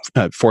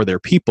for their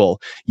people.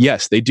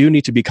 Yes, they do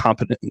need to be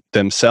competent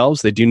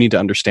themselves. They do need to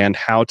understand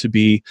how to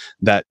be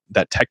that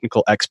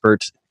technical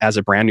expert as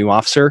a brand new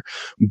officer,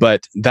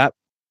 but that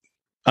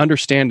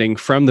understanding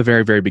from the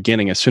very, very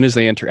beginning, as soon as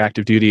they enter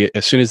active duty,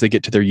 as soon as they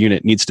get to their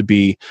unit, needs to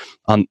be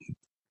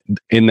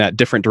in that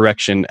different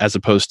direction, as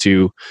opposed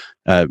to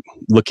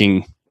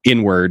looking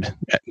inward.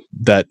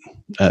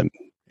 And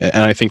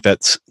I think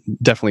that's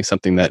definitely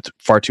something that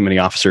far too many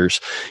officers,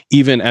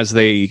 even as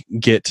they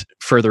get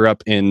further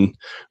up in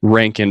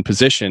rank and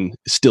position,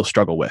 still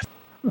struggle with.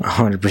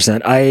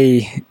 100%.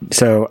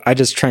 I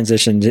just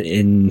transitioned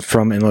in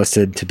from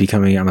enlisted to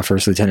becoming, I'm a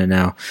first lieutenant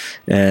now,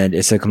 and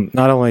it's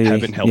not only,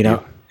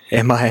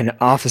 am I an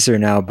officer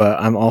now, but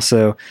I'm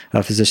also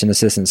a physician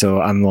assistant.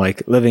 So I'm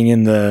like living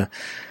in the,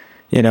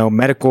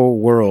 medical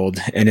world,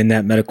 and in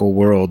that medical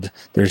world,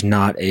 there's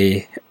not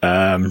a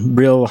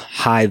real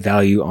high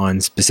value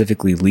on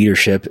specifically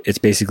leadership. It's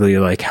basically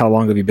like, how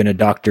long have you been a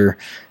doctor,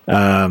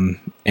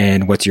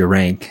 and what's your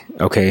rank?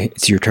 Okay,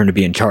 it's your turn to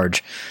be in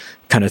charge,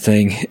 kind of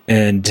thing.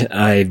 And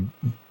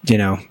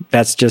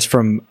that's just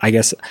from, I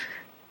guess,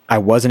 I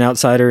was an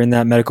outsider in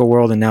that medical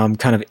world, and now I'm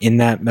kind of in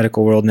that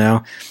medical world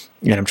now.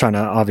 And I'm trying to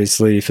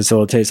obviously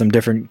facilitate some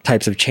different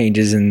types of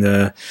changes in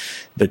the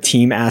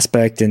team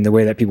aspect and the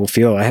way that people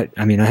feel. I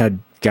had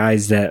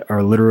guys that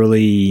are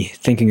literally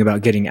thinking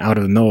about getting out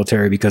of the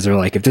military because they're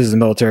like, if this is the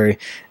military,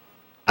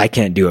 I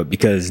can't do it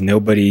because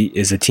nobody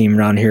is a team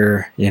around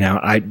here.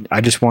 I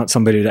just want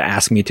somebody to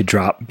ask me to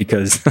drop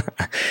because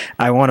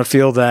I want to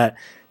feel that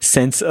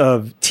sense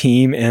of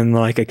team and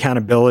like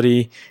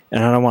accountability.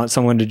 And I don't want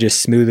someone to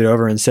just smooth it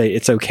over and say,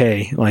 it's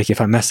okay. Like if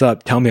I mess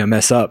up, tell me I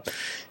mess up.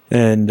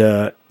 And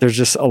there's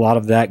just a lot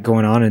of that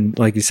going on. And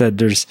like you said,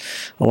 there's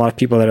a lot of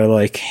people that are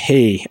like,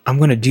 hey, I'm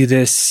going to do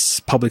this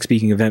public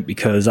speaking event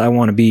because I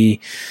want to be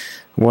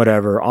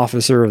whatever,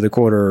 officer of the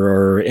quarter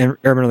or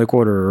airman of the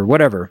quarter or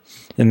whatever.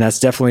 And that's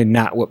definitely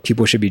not what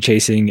people should be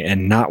chasing,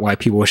 and not why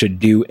people should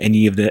do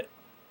any of the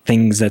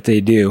things that they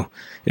do,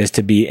 is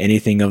to be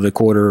anything of the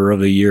quarter or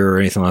of the year or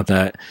anything like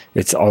that.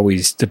 It's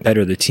always to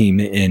better the team.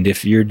 And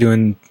if you're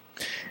doing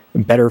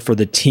better for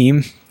the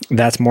team,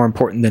 that's more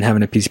important than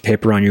having a piece of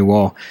paper on your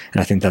wall.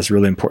 And I think that's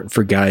really important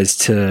for guys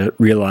to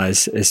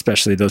realize,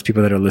 especially those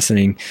people that are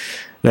listening,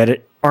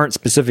 that aren't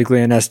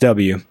specifically an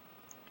SW,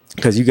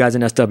 because you guys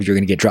in SW, you're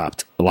going to get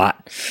dropped a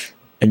lot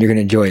and you're going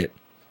to enjoy it.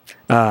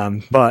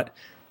 But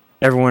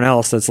everyone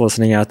else that's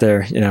listening out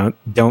there,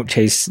 don't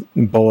chase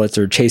bullets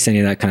or chase any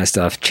of that kind of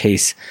stuff.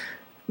 Chase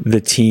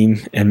the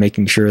team and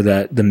making sure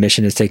that the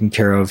mission is taken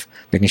care of,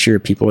 making sure your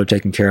people are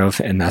taken care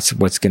of. And that's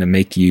what's going to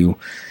make you,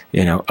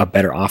 a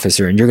better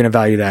officer. And you're going to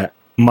value that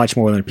much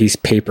more than a piece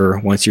of paper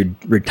once you're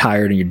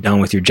retired and you're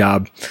done with your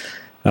job,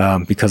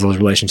 because those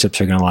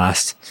relationships are going to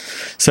last.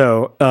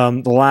 So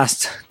the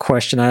last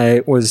question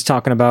I was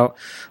talking about,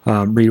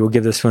 Reed, we'll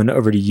give this one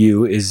over to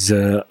you, is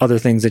other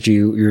things that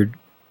you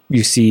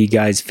see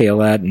guys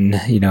fail at and,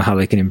 how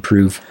they can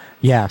improve.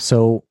 Yeah.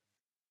 So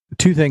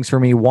two things for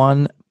me.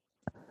 One,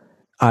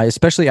 I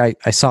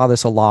saw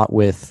this a lot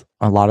with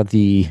a lot of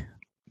the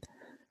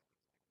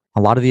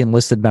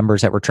enlisted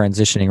members that were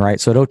transitioning, right?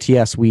 So at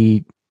OTS,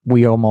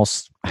 we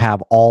almost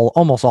have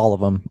almost all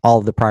of them, all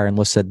of the prior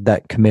enlisted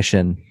that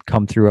commission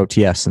come through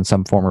OTS in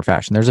some form or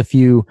fashion. There's a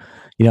few,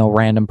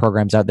 random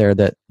programs out there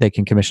that they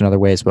can commission other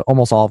ways, but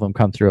almost all of them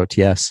come through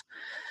OTS.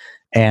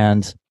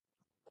 And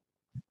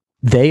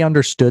they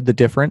understood the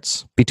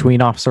difference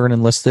between officer and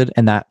enlisted,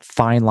 and that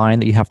fine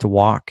line that you have to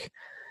walk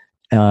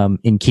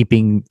in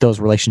keeping those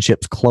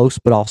relationships close,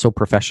 but also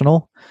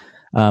professional.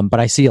 But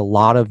I see a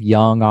lot of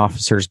young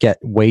officers get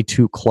way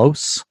too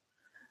close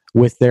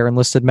with their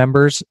enlisted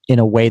members in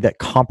a way that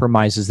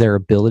compromises their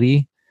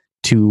ability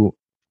to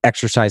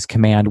exercise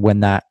command when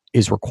that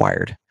is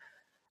required.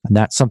 And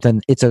that's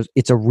something, it's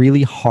a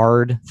really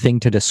hard thing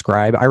to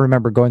describe. I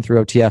remember going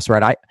through OTS,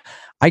 right?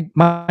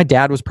 My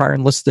dad was prior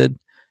enlisted.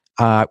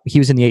 He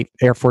was in the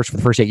Air Force for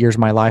the first 8 years of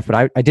my life,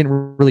 but I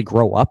didn't really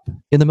grow up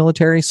in the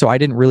military. So I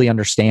didn't really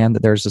understand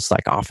that there's this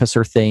like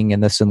officer thing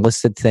and this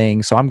enlisted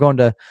thing. So I'm going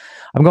to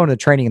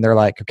training and they're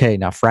like, okay,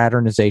 now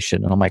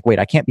fraternization. And I'm like, wait,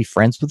 I can't be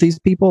friends with these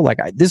people. Like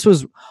this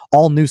was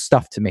all new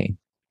stuff to me.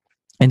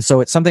 And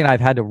so it's something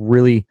I've had to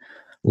really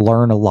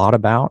learn a lot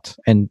about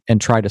and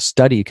try to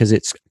study, because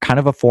it's kind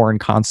of a foreign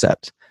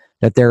concept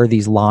that there are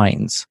these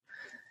lines.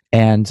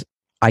 And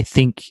I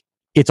think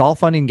it's all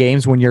fun and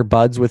games when you're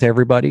buds with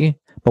everybody,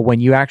 but when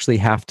you actually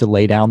have to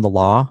lay down the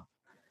law,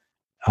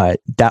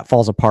 that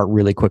falls apart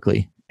really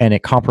quickly, and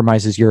it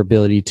compromises your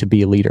ability to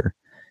be a leader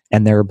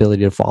and their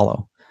ability to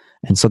follow.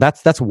 And so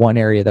that's one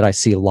area that I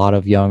see a lot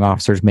of young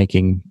officers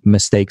making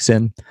mistakes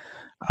in.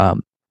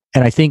 And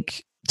I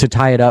think to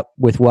tie it up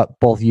with what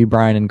both you,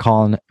 Brian, and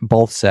Colin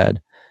both said,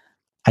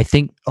 I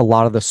think a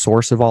lot of the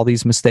source of all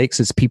these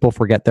mistakes is people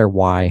forget their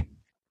why.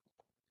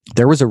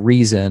 There was a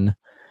reason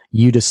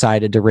you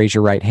decided to raise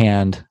your right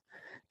hand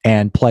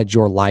and pledge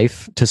your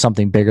life to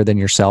something bigger than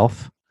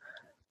yourself.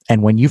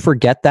 And when you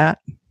forget that,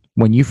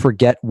 when you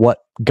forget what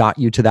got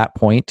you to that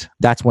point,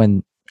 that's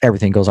when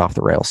everything goes off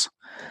the rails.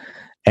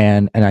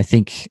 And I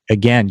think,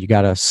 again, you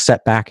got to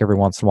set back every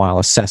once in a while,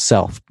 assess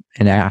self,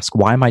 and ask,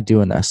 why am I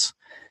doing this?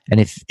 And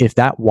if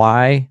that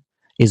why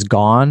is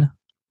gone,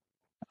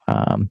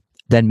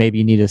 then maybe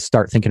you need to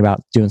start thinking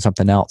about doing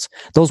something else.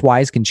 Those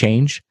whys can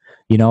change.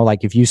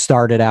 Like if you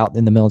started out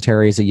in the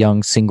military as a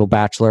young single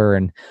bachelor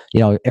and,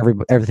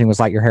 everything was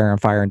light your hair on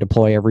fire and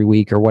deploy every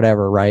week or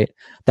whatever, right?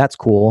 That's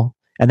cool.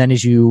 And then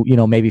as you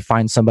maybe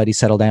find somebody,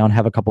 settle down,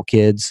 have a couple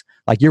kids,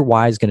 like your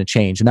why is going to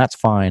change, and that's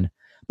fine.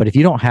 But if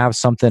you don't have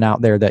something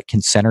out there that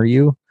can center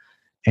you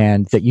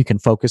and that you can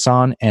focus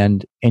on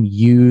and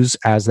use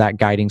as that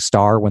guiding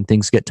star when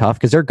things get tough,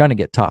 because they're going to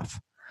get tough.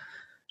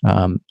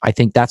 I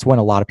think that's when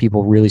a lot of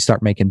people really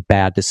start making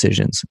bad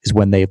decisions, is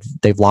when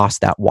they've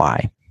lost that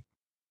why.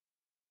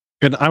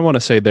 And I want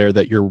to say there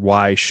that your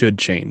why should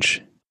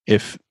change.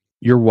 If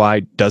your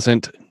why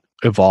doesn't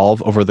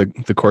evolve over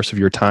the course of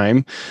your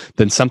time,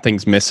 then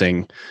something's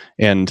missing,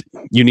 and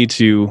you need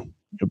to,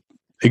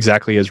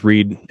 exactly as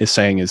Reed is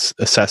saying, is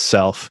assess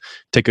self,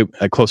 take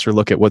a closer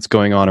look at what's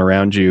going on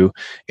around you,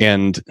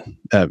 and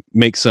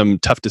make some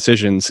tough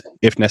decisions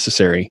if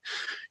necessary.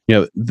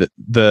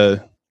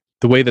 The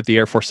way that the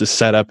Air Force is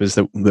set up is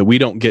that we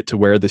don't get to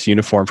wear this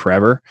uniform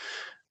forever.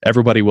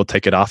 Everybody will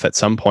take it off at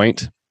some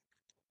point,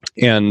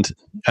 and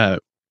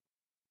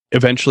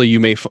eventually you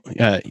may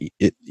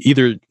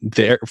either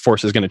the Air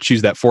Force is going to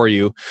choose that for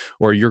you,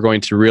 or you're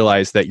going to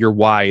realize that your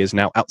why is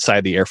now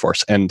outside the Air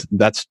Force, and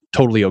that's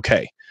totally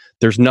okay.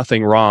 There's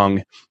nothing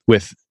wrong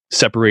with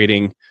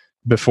separating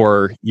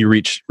before you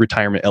reach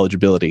retirement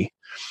eligibility.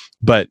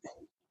 But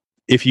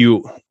if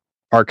you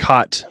are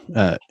caught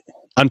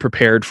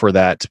unprepared for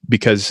that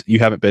because you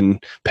haven't been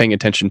paying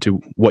attention to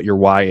what your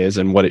why is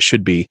and what it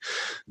should be,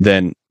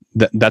 then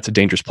that's a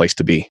dangerous place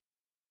to be.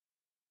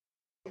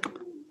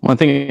 Well, I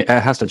think it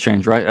has to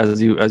change, right? As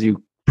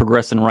you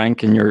progress in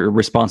rank and your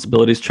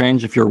responsibilities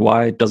change, if your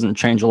why doesn't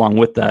change along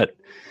with that,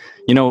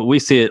 we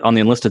see it on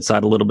the enlisted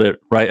side a little bit,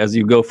 right? As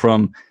you go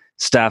from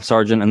staff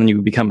sergeant and then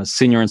you become a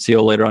senior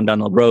NCO later on down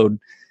the road,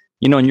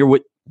 and you're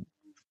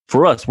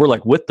for us, we're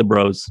like with the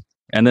bros.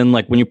 And then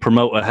like when you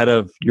promote ahead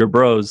of your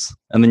bros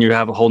and then you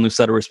have a whole new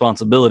set of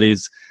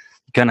responsibilities,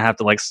 you kind of have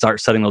to like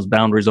start setting those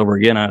boundaries over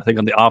again. I think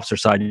on the officer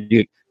side,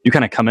 you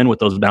kind of come in with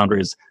those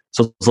boundaries.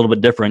 So it's a little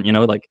bit different,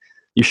 like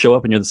you show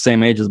up and you're the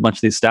same age as a bunch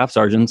of these staff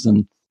sergeants,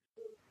 and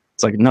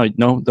it's like,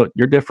 no,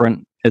 you're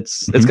different.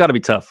 It's got to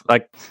be tough.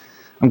 Like,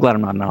 I'm glad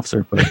I'm not an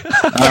officer, but,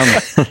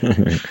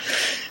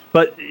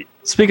 but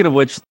speaking of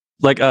which,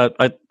 like,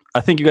 I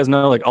think you guys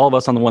know, like all of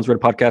us on the Ones Ready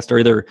podcast are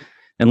either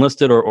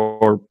enlisted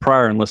or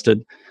prior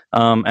enlisted.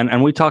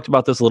 And we talked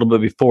about this a little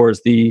bit before,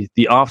 is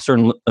the officer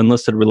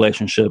enlisted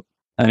relationship.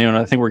 And,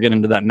 I think we're getting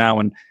into that now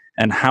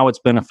and how it's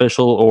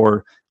beneficial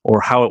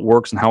or how it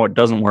works and how it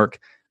doesn't work.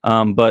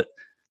 But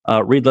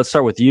Reed, let's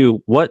start with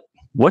you. What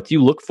do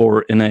you look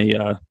for in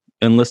a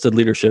enlisted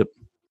leadership?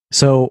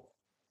 So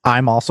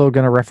I'm also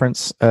going to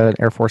reference an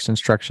Air Force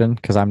instruction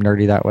because I'm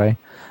nerdy that way.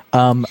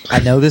 I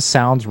know this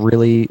sounds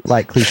really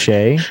like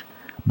cliche,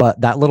 but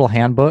that little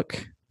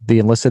handbook, the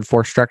enlisted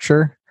force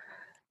structure,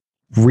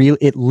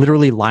 it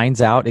literally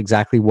lines out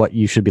exactly what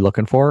you should be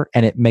looking for,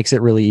 and it makes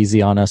it really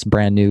easy on us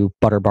brand new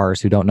butter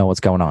bars who don't know what's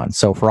going on.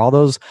 So for all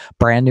those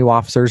brand new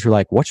officers who are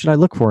like, what should I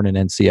look for in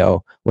an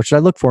NCO? What should I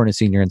look for in a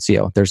senior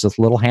NCO? There's this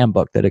little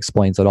handbook that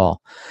explains it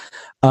all.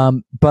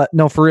 But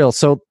no, for real.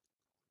 So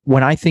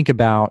when I think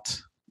about,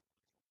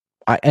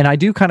 and I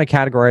do kind of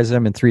categorize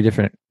them in three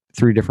different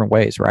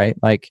ways, right?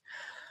 Like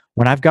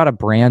when I've got a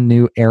brand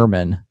new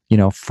airman,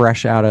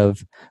 fresh out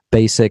of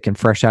basic and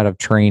fresh out of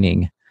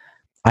training,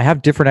 I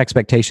have different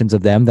expectations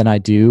of them than I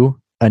do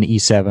an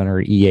E7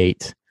 or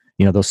E8,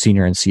 those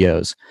senior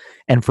NCOs.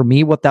 And for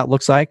me, what that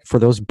looks like for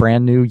those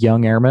brand new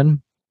young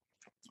airmen,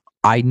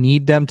 I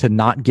need them to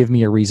not give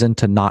me a reason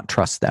to not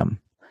trust them.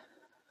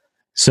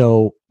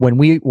 So when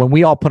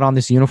we all put on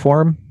this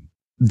uniform,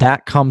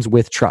 that comes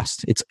with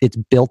trust. It's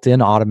built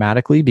in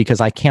automatically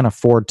because I can't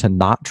afford to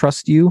not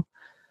trust you.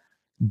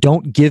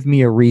 Don't give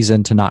me a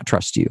reason to not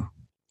trust you.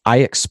 I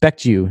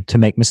expect you to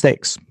make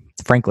mistakes,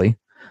 frankly.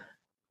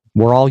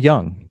 We're all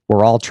young.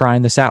 We're all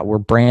trying this out. We're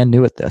brand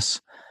new at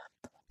this.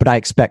 But I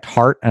expect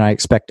heart and I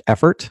expect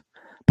effort,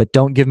 but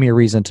don't give me a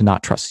reason to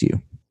not trust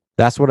you.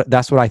 That's what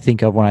I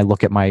think of when I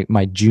look at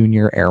my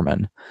junior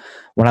airmen.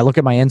 When I look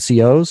at my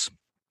NCOs,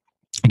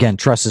 again,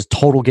 trust is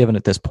total given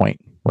at this point,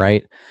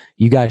 right?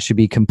 You guys should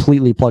be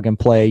completely plug and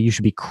play. You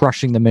should be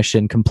crushing the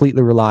mission,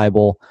 completely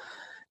reliable.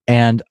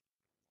 And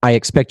I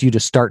expect you to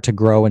start to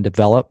grow and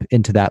develop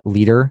into that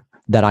leader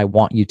that I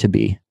want you to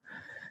be.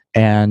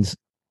 And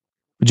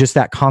just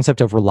that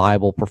concept of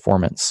reliable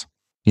performance.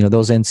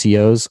 Those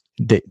NCOs,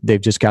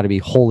 they've just got to be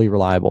wholly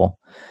reliable.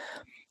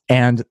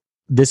 And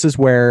this is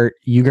where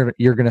you're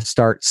going to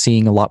start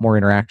seeing a lot more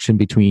interaction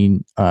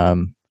between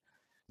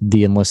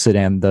the enlisted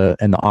and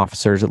the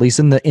officers, at least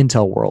in the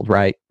intel world,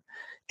 right?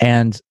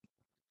 And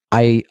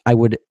I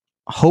would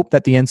hope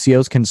that the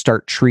NCOs can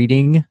start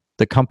treating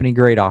the company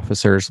grade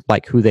officers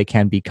like who they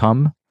can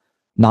become,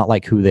 not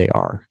like who they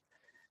are.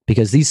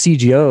 Because these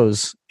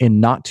CGOs in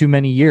not too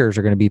many years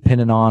are going to be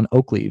pinning on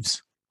oak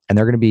leaves, and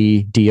they're going to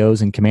be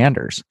DOs and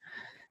commanders.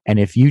 And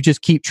if you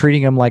just keep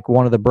treating them like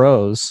one of the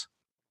bros,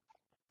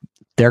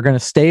 they're going to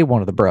stay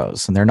one of the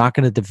bros, and they're not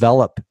going to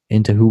develop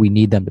into who we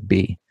need them to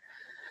be.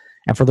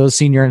 And for those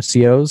senior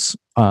NCOs,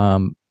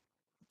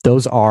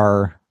 those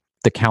are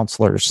the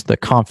counselors, the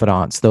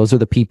confidants. Those are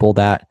the people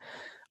that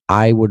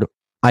I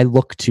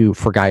look to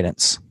for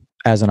guidance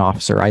as an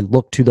officer. I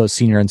look to those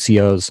senior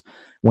NCOs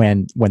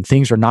when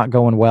things are not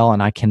going well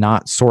and I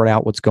cannot sort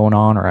out what's going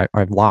on, or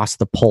I've lost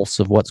the pulse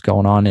of what's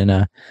going on in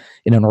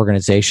an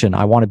organization,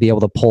 I want to be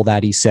able to pull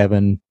that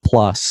E7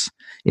 plus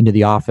into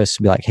the office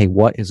and be like, hey,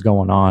 what is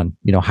going on?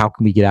 How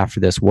can we get after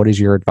this? What is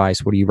your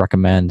advice? What do you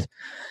recommend?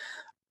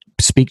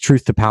 Speak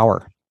truth to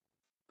power.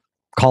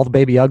 Call the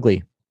baby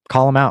ugly.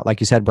 Call them out.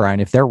 Like you said, Brian,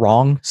 if they're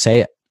wrong,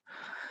 say it.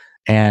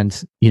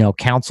 And,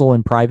 counsel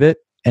in private,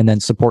 and then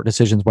support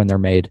decisions when they're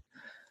made.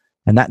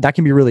 And that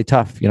can be really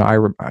tough.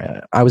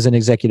 I was an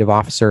executive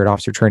officer at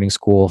officer training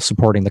school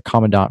supporting the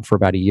commandant for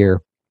about a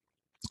year.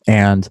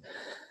 And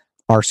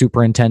our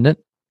superintendent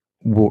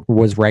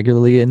was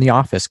regularly in the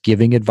office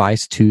giving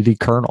advice to the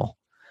colonel.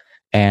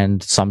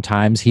 And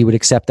sometimes he would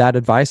accept that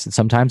advice and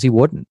sometimes he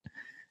wouldn't.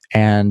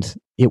 And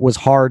it was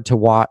hard to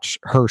watch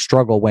her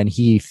struggle when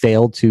he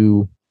failed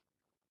to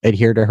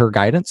adhere to her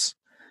guidance.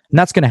 And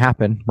that's going to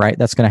happen, right?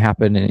 That's going to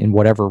happen in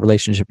whatever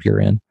relationship you're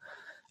in.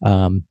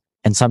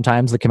 And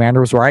sometimes the commander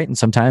was right and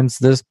sometimes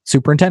the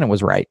superintendent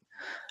was right.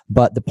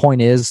 But the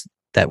point is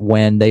that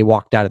when they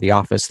walked out of the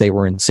office, they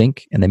were in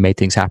sync and they made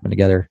things happen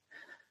together.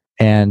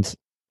 And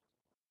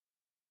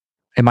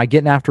am I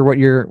getting after what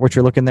you're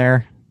looking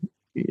there?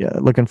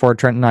 Looking for,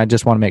 Trenton? I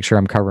just want to make sure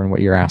I'm covering what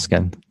you're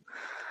asking.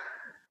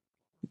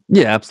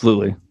 Yeah,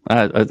 absolutely.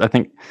 I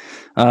think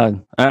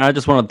I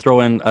just want to throw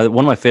in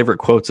one of my favorite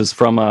quotes is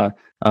from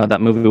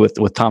that movie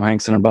with Tom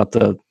Hanks and about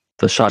the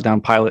shot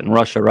down pilot in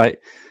Russia, right?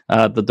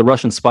 The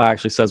Russian spy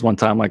actually says one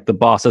time, like, the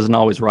boss isn't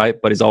always right,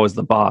 but he's always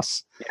the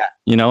boss.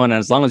 Yeah. And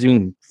as long as you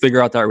can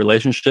figure out that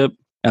relationship,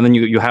 and then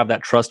you have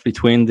that trust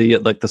between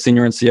the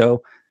senior NCO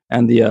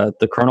and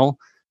the colonel,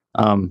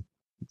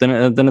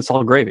 then it's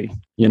all gravy.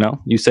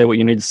 You say what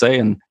you need to say,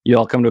 and you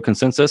all come to a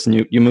consensus,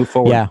 and you move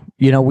forward. Yeah.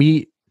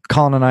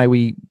 Colin and I,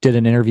 we did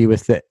an interview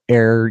with the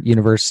Air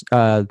Universe.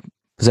 Was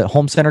it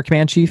Home Center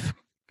Command Chief?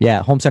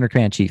 Yeah, Home Center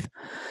Command Chief.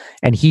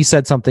 And he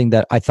said something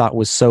that I thought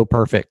was so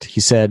perfect. He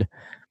said,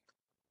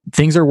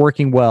 things are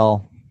working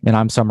well, and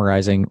I'm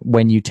summarizing,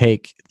 when you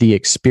take the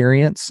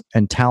experience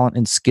and talent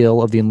and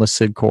skill of the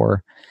enlisted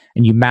corps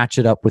and you match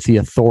it up with the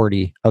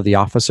authority of the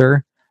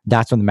officer,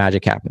 that's when the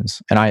magic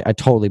happens. And I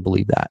totally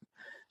believe that.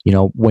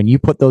 When you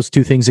put those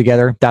two things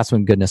together, that's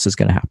when goodness is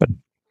going to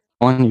happen.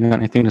 Colin, you got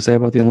anything to say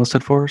about the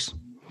enlisted force?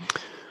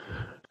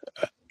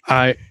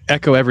 I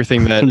echo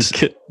everything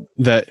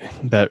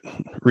that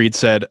Reed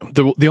said.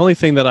 The only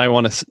thing that I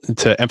want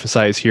to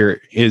emphasize here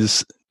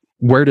is,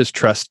 where does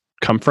trust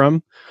come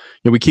from?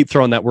 We keep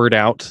throwing that word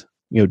out.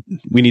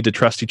 We need to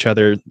trust each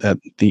other. That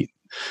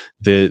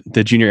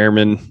the junior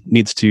airman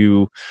needs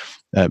to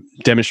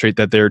demonstrate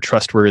that they're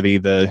trustworthy.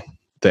 The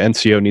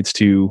NCO needs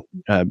to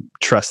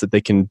trust that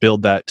they can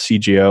build that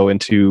CGO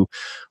into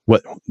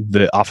what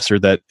the officer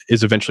that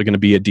is eventually going to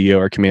be a DO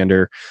or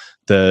commander.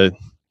 The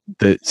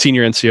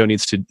senior NCO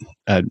needs to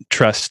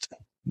trust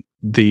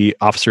the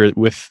officer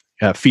with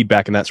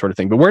feedback and that sort of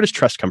thing. But where does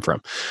trust come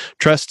from?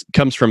 Trust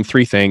comes from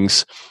three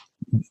things.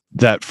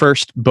 That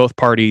first, both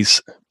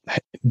parties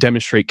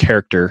demonstrate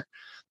character,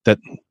 that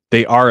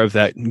they are of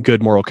that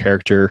good moral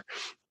character,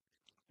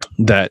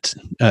 that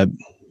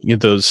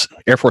those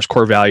Air Force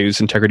core values: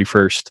 integrity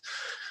first,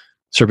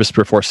 service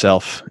before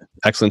self,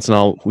 excellence in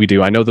all we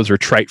do. I know those are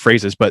trite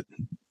phrases, but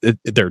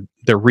they're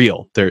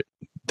real.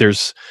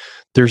 There's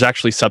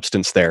actually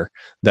substance there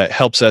that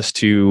helps us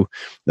to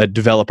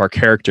develop our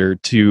character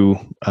to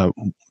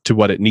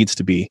what it needs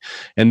to be.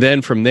 And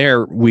then from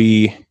there,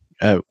 we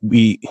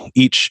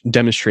each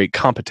demonstrate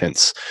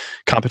competence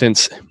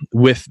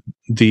with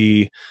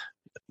the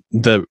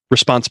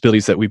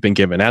responsibilities that we've been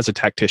given as a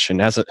tactician,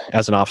 as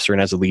an officer,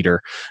 and as a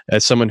leader,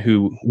 as someone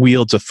who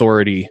wields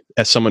authority,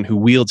 as someone who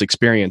wields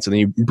experience. And then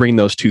you bring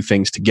those two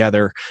things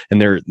together,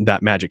 and that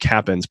magic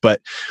happens.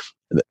 But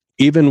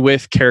even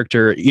with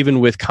character, even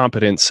with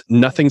competence,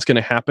 nothing's going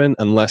to happen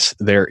unless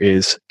there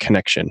is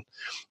connection.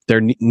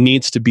 There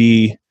needs to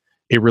be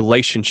a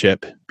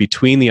relationship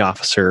between the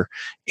officer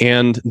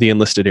and the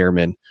enlisted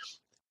airman.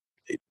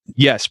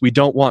 Yes, we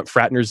don't want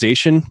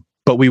fraternization,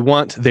 but we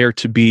want there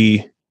to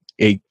be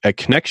a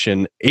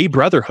connection, a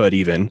brotherhood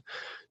even,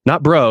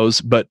 not bros,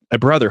 but a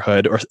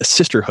brotherhood or a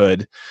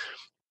sisterhood,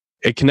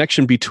 a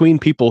connection between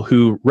people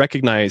who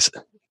recognize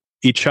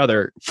each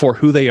other for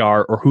who they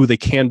are or who they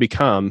can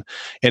become.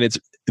 And it's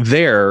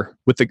there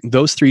with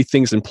those three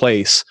things in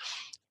place: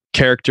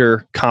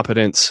 character,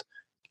 competence,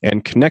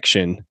 and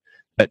connection,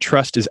 that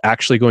trust is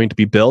actually going to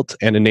be built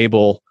and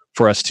enable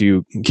for us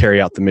to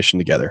carry out the mission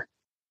together.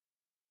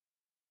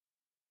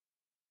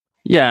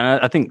 Yeah,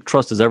 and I think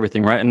trust is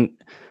everything, right? And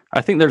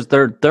I think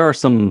there are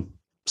some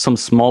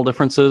small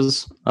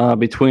differences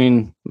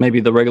between maybe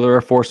the regular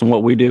Air Force and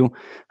what we do.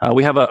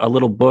 We have a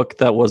little book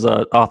that was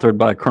authored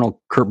by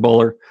Colonel Kurt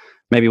Bowler,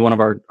 maybe one of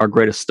our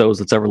greatest stows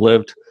that's ever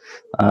lived.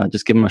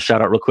 Just give him a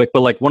shout out real quick. But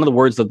like, one of the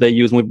words that they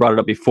use, and we brought it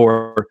up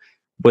before,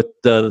 with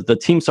the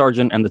team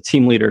sergeant and the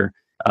team leader,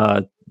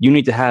 you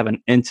need to have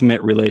an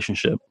intimate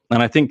relationship.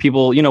 And I think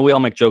people, we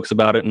all make jokes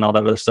about it and all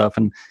that other stuff.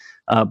 And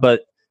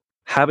but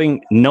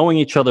knowing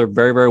each other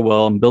very, very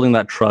well and building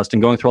that trust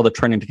and going through all the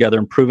training together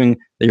and proving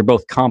that you're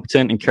both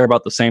competent and care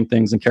about the same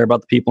things and care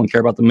about the people and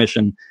care about the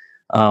mission.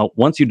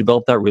 Once you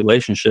develop that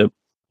relationship,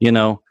 you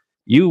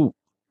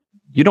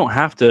don't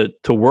have to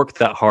work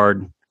that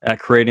hard at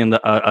creating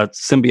a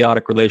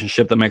symbiotic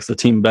relationship that makes the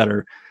team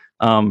better.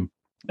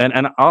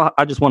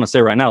 I just want to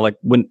say right now, like,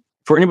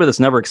 for anybody that's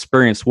never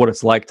experienced what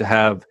it's like to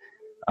have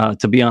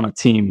to be on a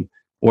team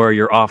where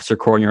your officer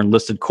corps and your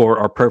enlisted corps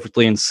are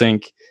perfectly in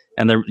sync,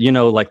 and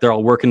they're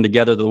all working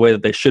together the way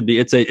that they should be.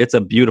 It's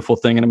a beautiful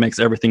thing, and it makes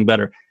everything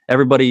better.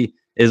 Everybody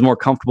is more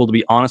comfortable to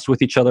be honest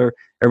with each other.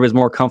 Everybody's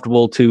more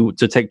comfortable to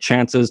take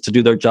chances to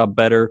do their job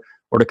better,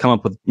 or to come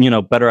up with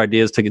better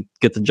ideas to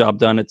get the job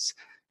done.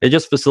 It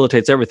just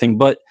facilitates everything.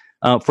 But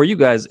for you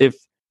guys, if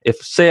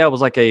say I was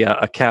like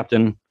a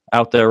captain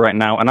out there right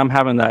now, and I'm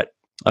having that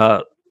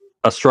a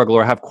struggle,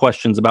 or have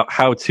questions about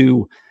how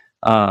to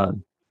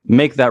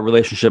make that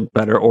relationship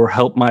better, or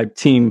help my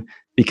team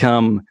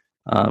become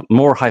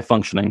more high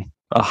functioning,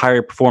 a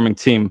higher performing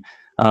team.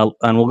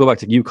 And we'll go back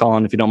to you,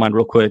 Colin, if you don't mind,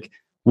 real quick.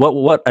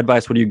 What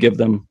advice would you give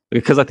them?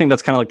 Because I think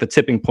that's kind of like the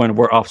tipping point of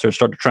where officers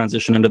start to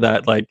transition into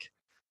that, like,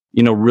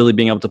 really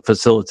being able to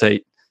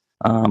facilitate,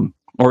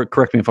 or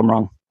correct me if I'm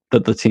wrong,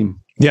 the team.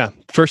 Yeah.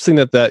 First thing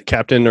that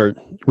captain, or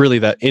really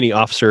that any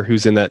officer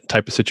who's in that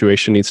type of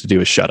situation, needs to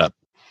do is shut up.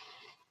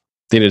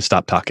 They need to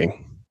stop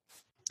talking.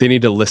 They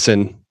need to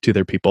listen to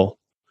their people,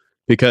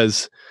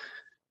 because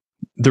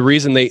the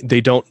reason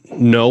they don't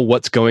know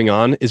what's going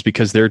on is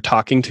because they're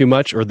talking too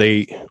much, or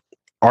they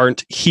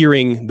aren't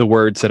hearing the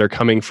words that are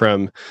coming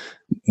from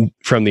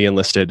the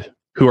enlisted,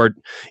 who are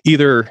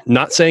either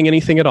not saying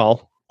anything at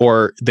all,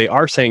 or they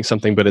are saying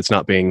something, but it's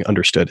not being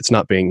understood. It's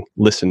not being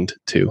listened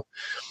to.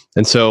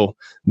 And so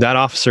that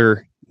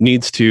officer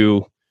needs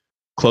to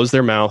close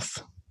their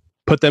mouth,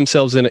 put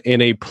themselves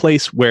in a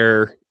place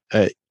where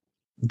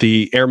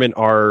the airmen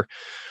are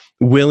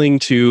willing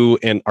to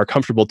and are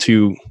comfortable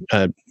to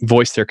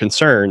voice their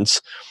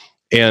concerns,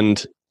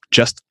 and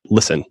just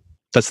listen.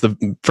 That's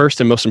the first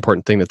and most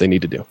important thing that they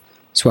need to do.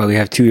 That's why we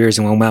have 2 ears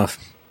and one mouth.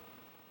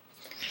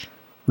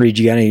 Reed,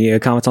 you got any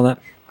comments on that?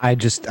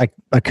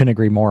 I couldn't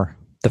agree more.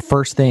 The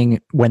first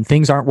thing, when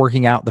things aren't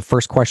working out, the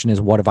first question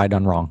is, what have I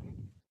done wrong?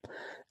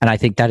 And I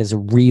think that is a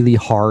really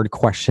hard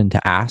question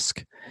to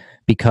ask,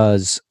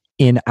 because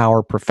in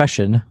our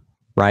profession,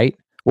 right,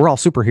 we're all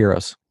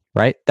superheroes,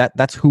 right?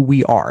 That's who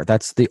we are.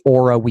 That's the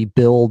aura we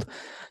build.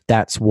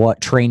 That's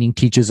what training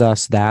teaches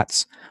us.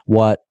 That's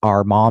what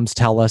our moms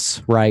tell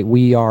us, right?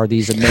 We are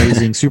these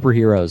amazing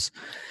superheroes.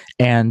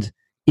 And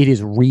it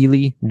is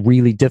really,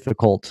 really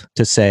difficult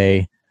to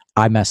say,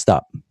 I messed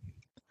up.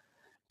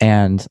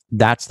 And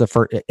that's the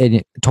first, and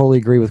I totally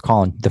agree with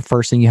Colin. The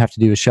first thing you have to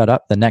do is shut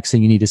up. The next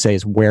thing you need to say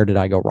is, where did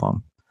I go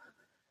wrong?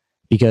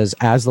 Because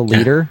as the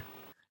leader,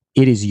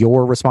 it is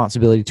your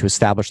responsibility to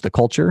establish the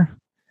culture.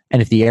 And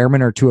if the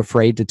airmen are too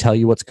afraid to tell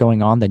you what's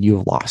going on, then you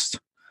have lost.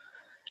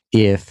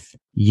 If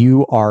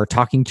you are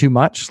talking too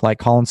much, like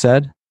Colin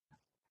said,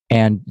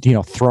 and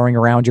throwing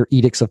around your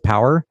edicts of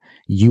power,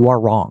 you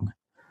are wrong.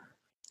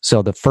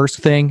 So the first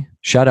thing,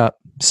 shut up.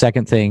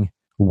 Second thing,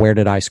 where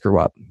did I screw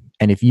up?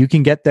 And if you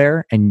can get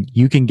there, and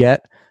you can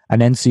get an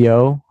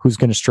NCO who's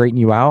going to straighten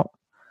you out,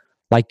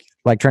 like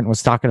Trent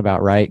was talking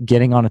about, right?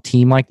 Getting on a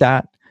team like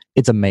that,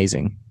 it's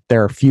amazing.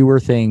 There are fewer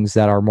things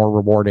that are more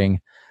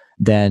rewarding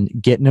than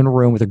getting in a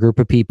room with a group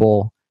of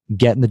people,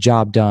 getting the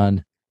job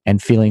done,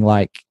 and feeling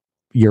like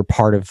you're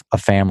part of a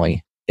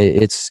family.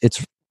 It's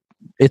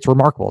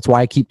remarkable. It's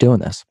why I keep doing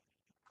this.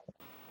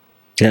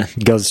 Yeah,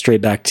 it goes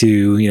straight back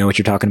to, what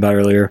you're talking about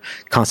earlier,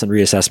 constant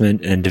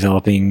reassessment and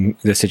developing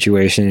the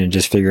situation and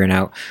just figuring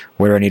out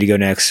where do I need to go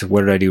next?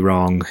 What did I do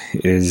wrong?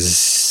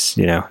 Is,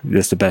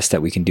 that's the best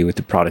that we can do with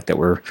the product that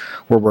we're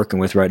working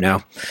with right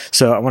now.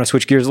 So I want to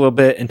switch gears a little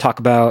bit and talk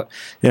about,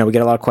 we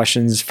get a lot of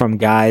questions from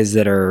guys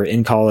that are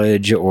in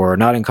college or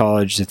not in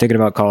college. They're thinking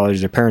about college.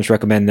 Their parents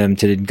recommend them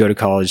to go to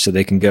college so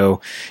they can go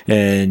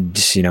and,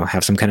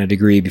 have some kind of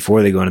degree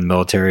before they go into the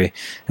military.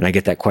 And I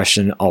get that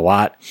question a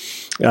lot.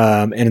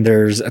 And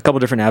there's a couple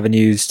different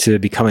avenues to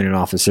becoming an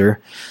officer.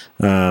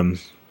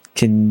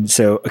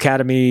 So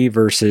academy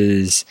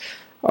versus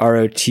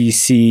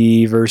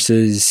ROTC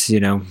versus,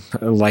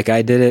 like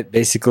I did it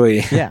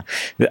basically. Yeah.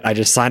 I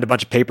just signed a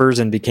bunch of papers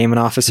and became an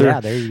officer. Yeah,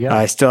 there you go.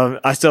 I still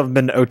haven't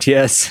been to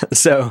OTS.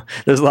 So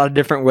there's a lot of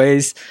different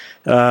ways.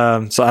 So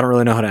I don't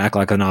really know how to act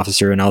like an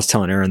officer. And I was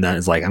telling Aaron that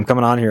it's like, I'm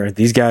coming on here.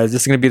 These guys,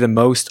 this is going to be the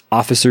most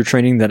officer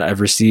training that I've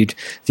received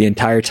the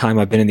entire time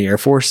I've been in the Air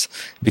Force,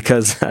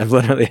 because I've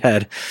literally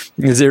had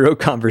 0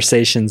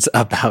 conversations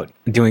about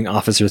doing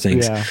officer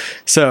things. Yeah.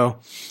 So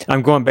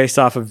I'm going based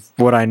off of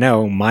what I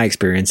know, my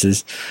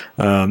experiences.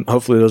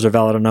 Hopefully those are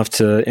valid enough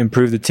to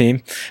improve the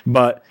team.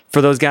 But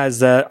for those guys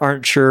that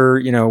aren't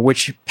sure,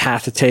 which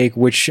path to take,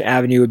 which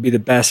avenue would be the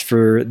best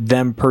for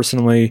them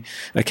personally,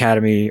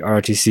 academy,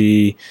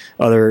 ROTC,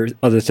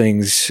 other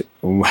things,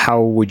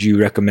 how would you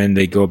recommend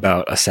they go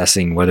about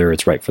assessing whether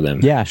it's right for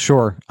them? Yeah,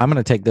 sure. I'm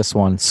going to take this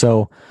one.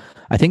 So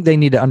I think they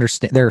need to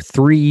understand there are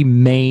 3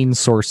 main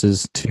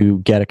sources to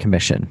get a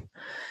commission.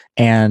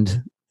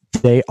 and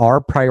they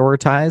are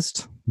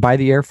prioritized by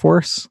the Air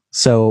Force.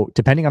 So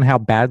depending on how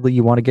badly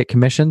you want to get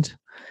commissioned,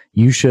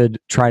 you should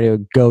try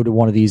to go to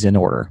one of these in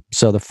order.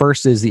 So the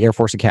first is the Air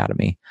Force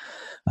Academy.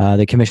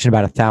 They commission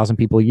about 1,000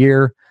 people a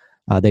year.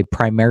 They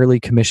primarily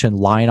commission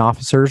line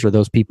officers, or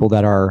those people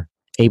that are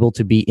able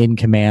to be in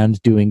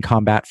command doing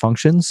combat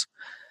functions.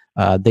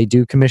 They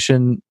do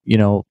commission,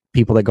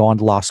 people that go on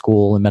to law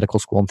school and medical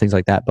school and things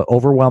like that. But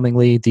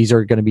overwhelmingly, these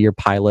are going to be your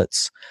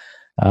pilots.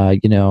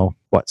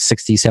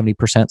 60,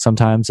 70%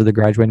 sometimes of the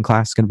graduating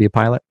class is going to be a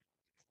pilot.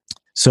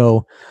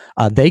 So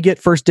they get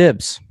first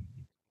dibs.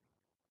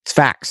 It's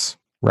facts,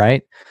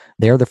 right?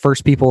 They're the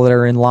first people that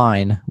are in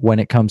line when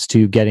it comes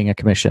to getting a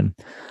commission.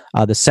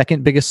 The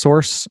second biggest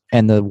source,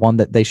 and the one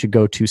that they should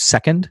go to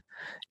second,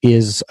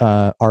 is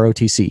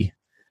ROTC.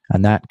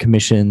 And that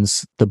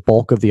commissions the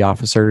bulk of the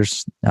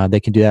officers.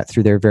 They can do that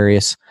through their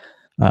various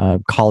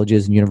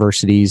colleges and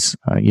universities.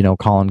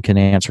 Colin can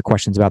answer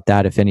questions about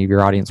that if any of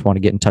your audience want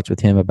to get in touch with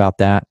him about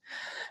that.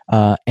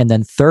 And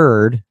then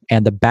third,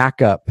 and the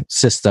backup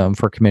system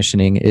for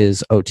commissioning,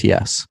 is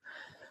OTS.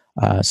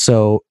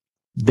 So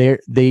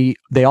they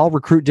all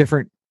recruit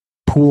different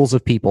pools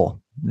of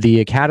people. The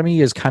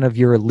academy is kind of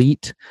your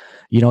elite,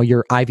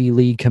 your Ivy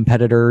League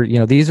competitor.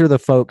 These are the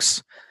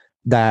folks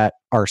that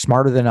are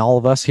smarter than all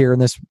of us here in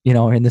this,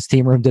 in this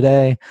team room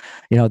today.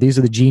 These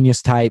are the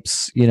genius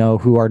types,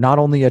 who are not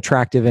only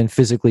attractive and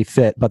physically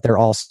fit, but they're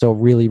also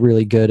really,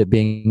 really good at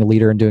being a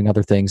leader and doing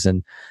other things.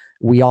 And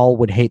we all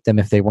would hate them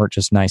if they weren't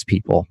just nice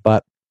people.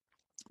 But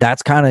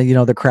that's kind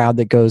of, the crowd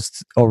that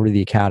goes over to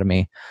the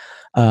academy.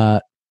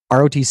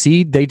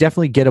 ROTC, they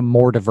definitely get a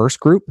more diverse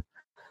group.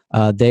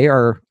 They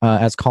are,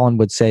 as Colin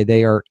would say,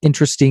 they are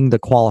interesting the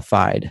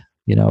qualified.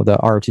 The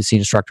ROTC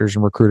instructors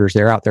and recruiters,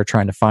 they're out there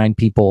trying to find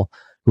people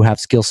who have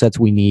skill sets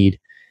we need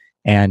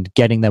and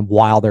getting them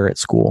while they're at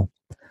school.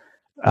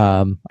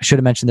 I should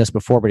have mentioned this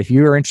before, but if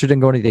you are interested in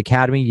going to the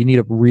academy, you need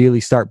to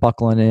really start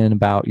buckling in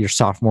about your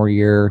sophomore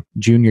year.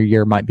 Junior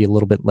year might be a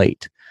little bit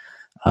late,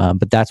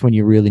 but that's when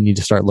you really need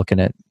to start looking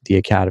at the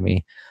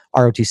academy.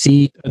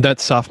 ROTC.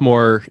 That's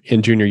sophomore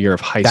and junior year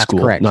of high school,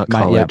 correct. Not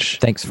college.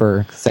 Thanks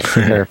for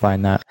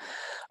clarifying that.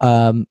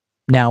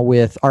 Now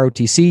with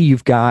ROTC,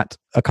 you've got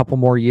a couple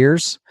more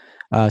years.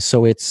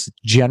 So it's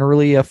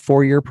generally a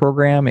 4-year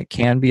program. It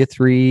can be a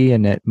 3,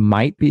 and it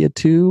might be a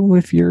 2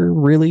 if you're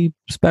really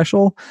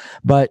special.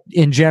 But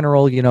in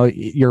general,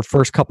 your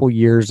first couple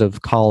years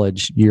of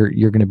college, you're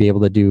going to be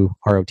able to do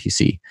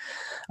ROTC.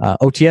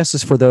 OTS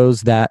is for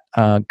those that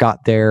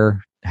have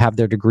their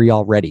degree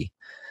already.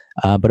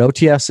 But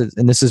OTS,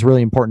 and this is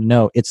really important to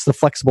know, it's the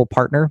flexible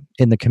partner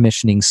in the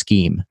commissioning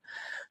scheme.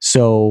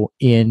 So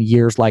in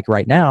years like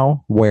right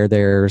now, where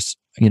there's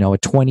a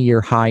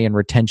 20-year high in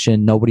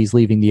retention, nobody's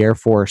leaving the Air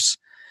Force,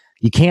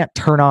 you can't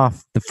turn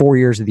off the 4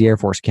 years of the Air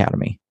Force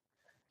Academy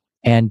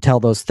and tell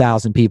those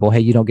 1,000 people, hey,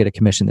 you don't get a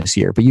commission this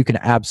year. But you can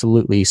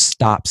absolutely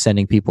stop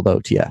sending people to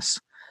OTS.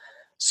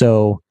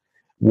 So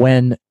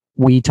when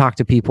we talk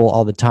to people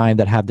all the time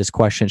that have this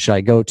question, should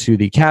I go to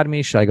the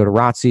academy? Should I go to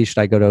ROTC? Should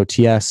I go to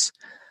OTS?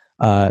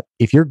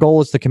 If your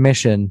goal is to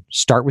commission,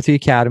 start with the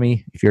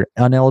academy. If you're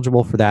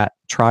ineligible for that,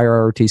 try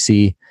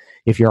ROTC.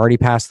 If you're already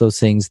past those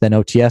things, then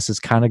OTS is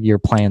kind of your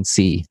plan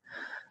C,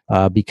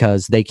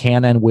 because they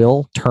can and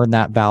will turn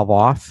that valve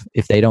off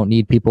if they don't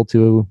need people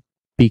to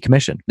be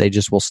commissioned. They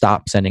just will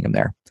stop sending them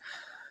there.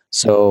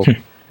 So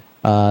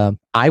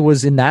I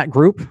was in that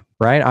group,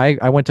 right?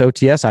 I went to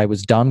OTS. I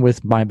was done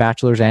with my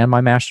bachelor's and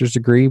my master's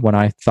degree when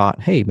I thought,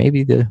 hey,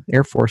 maybe the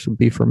Air Force would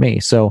be for me.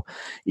 So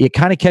it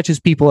kind of catches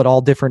people at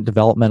all different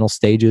developmental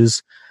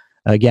stages.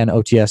 Again,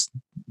 OTS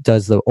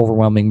does the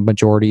overwhelming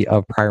majority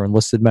of prior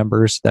enlisted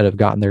members that have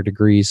gotten their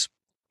degrees.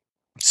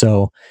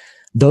 So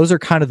those are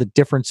kind of the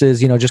differences,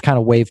 just kind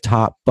of wave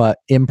top, but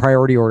in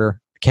priority order: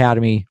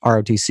 academy,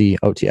 ROTC,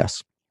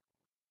 OTS.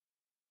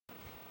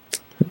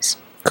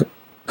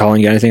 Colin,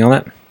 you got anything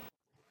on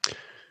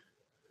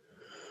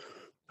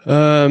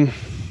that?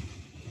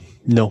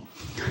 No.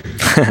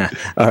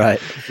 All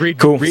right. Reed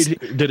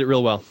did it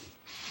real well.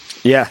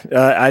 Yeah,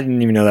 I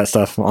didn't even know that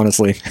stuff,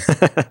 honestly,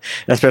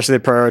 especially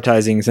the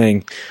prioritizing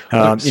thing.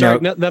 Sorry,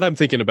 that I'm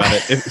thinking about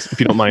it, if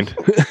you don't mind.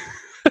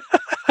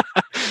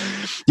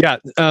 Yeah,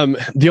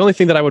 the only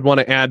thing that I would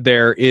want to add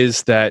there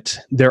is that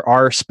there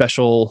are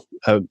special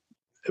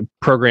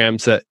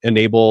programs that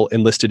enable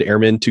enlisted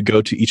airmen to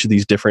go to each of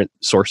these different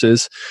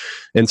sources.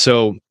 And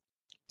so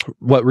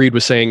what Reed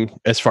was saying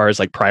as far as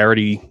like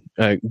priority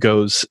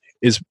goes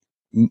is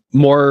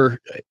more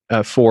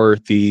for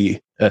the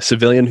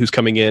civilian who's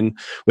coming in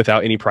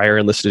without any prior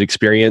enlisted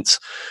experience.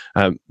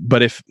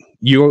 But if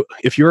you're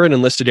an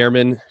enlisted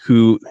airman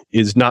who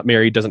is not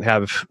married, doesn't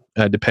have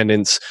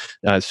dependents,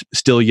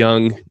 still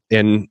young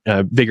and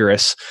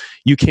vigorous,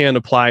 you can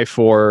apply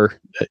for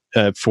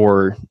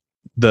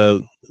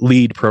the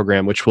LEAD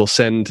program, which will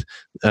send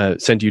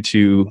you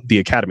to the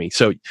academy.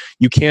 So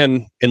you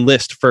can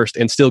enlist first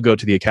and still go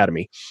to the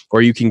academy,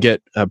 or you can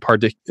get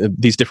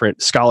these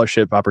different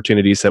scholarship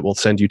opportunities that will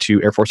send you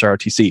to Air Force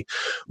ROTC.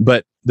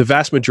 But the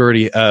vast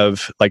majority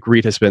of, like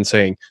Reed has been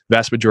saying,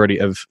 vast majority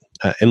of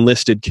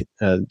enlisted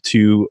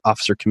to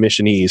officer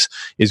commissionees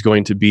is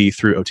going to be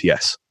through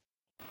OTS.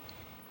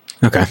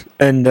 Okay.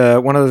 And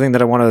one other thing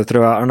that I wanted to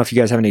throw out, I don't know if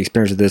you guys have any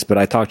experience with this, but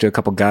I talked to a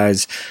couple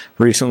guys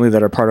recently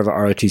that are part of an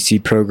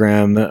ROTC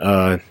program.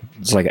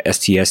 It's like a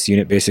STS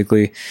unit,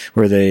 basically,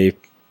 where they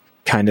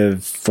kind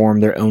of form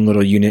their own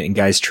little unit and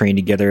guys train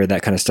together,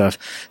 that kind of stuff.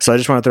 So I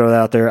just want to throw that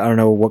out there. I don't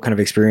know what kind of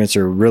experience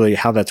or really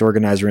how that's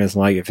organized or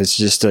anything like, if it's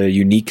just a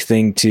unique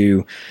thing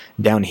to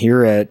down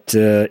here at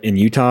in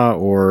Utah,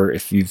 or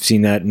if you've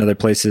seen that in other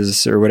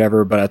places or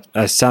whatever. But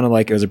I sounded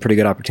like it was a pretty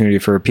good opportunity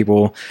for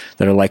people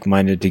that are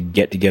like-minded to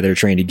get together,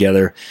 train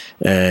together,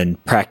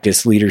 and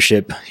practice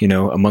leadership,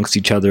 amongst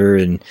each other,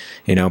 and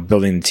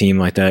building the team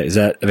like that. Is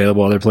that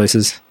available other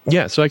places?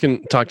 Yeah, so I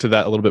can talk to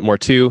that a little bit more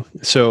too.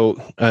 So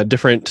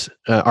different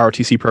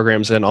ROTC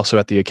programs, and also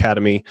at the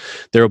academy,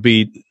 there will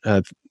be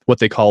what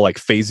they call like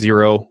phase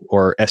 0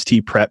 or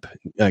ST prep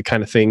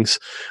kind of things,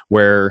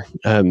 where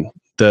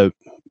the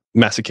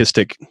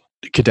masochistic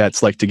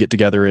cadets like to get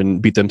together and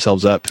beat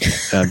themselves up,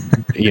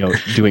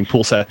 doing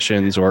pool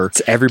sessions, or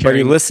it's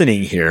everybody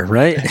listening here,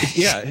 right?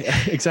 Yeah,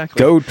 exactly.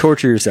 Go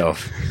torture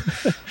yourself.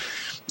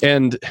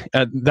 And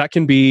that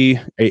can be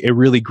a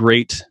really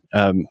great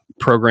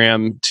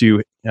program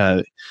to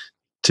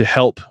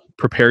help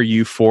prepare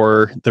you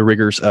for the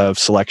rigors of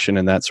selection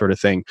and that sort of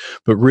thing.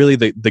 But really,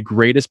 the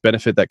greatest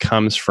benefit that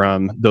comes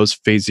from those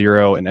phase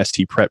 0 and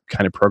ST prep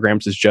kind of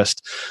programs is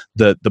just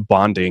the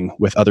bonding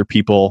with other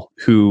people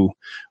who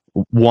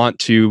want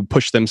to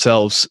push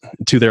themselves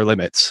to their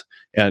limits.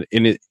 And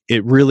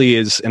it really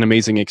is an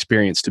amazing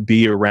experience to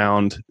be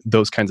around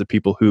those kinds of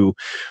people who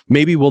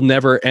maybe will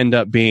never end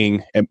up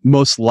being, and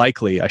most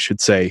likely, I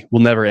should say, will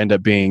never end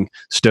up being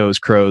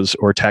STOs, CROs,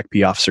 or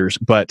TACP officers,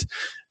 but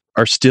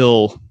are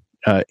still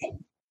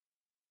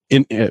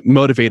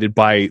motivated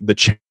by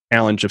the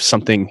challenge of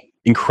something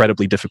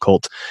incredibly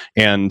difficult,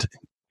 and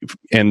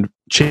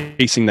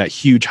chasing that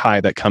huge high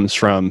that comes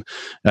from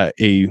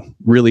a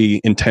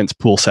really intense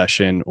pool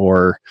session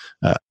or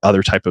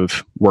other type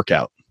of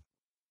workout.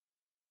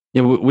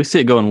 Yeah, we see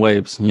it go in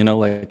waves.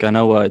 Like I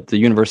know the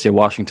University of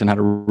Washington had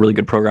a really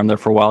good program there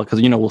for a while,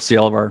 because we'll see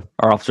all of our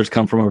officers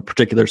come from a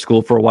particular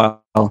school for a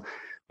while.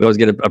 We always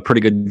get a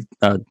pretty good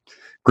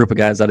group of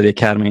guys out of the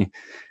academy.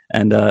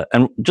 And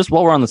just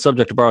while we're on the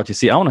subject of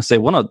ROTC, I want to say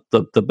one of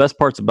the best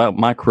parts about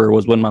my career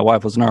was when my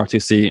wife was in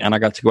ROTC and I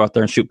got to go out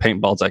there and shoot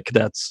paintballs at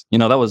cadets.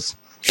 That was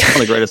one of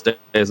the greatest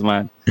days of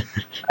mine.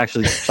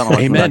 Actually,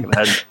 Amen.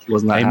 She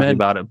wasn't that happy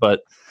about it, but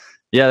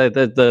yeah,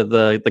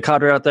 the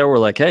cadre out there were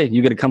like, "Hey,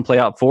 you get to come play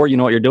out 4. You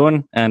know what you're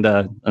doing," and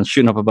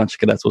shooting up a bunch of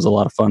cadets was a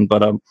lot of fun.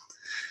 But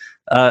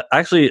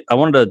actually, I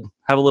wanted to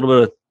have a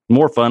little bit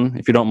more fun,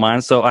 if you don't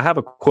mind. So I have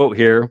a quote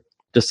here,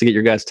 just to get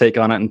your guys' take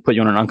on it and put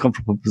you in an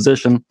uncomfortable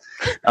position,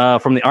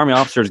 from the Army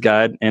Officer's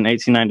Guide in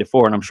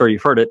 1894, and I'm sure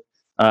you've heard it.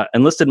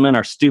 Enlisted men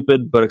are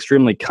stupid, but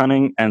extremely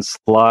cunning and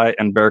sly,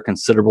 and bear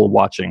considerable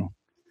watching.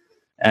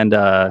 And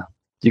do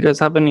you guys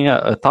have any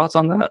thoughts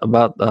on that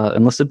about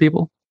enlisted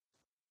people?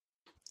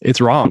 It's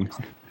wrong.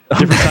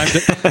 Different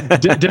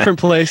time, different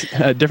place.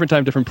 Different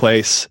time, different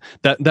place.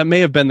 That may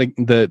have been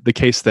the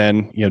case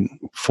then.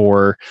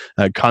 For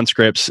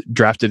conscripts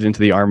drafted into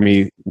the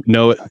Army,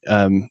 no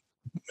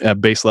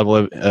base level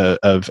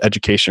of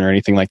education or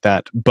anything like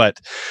that. But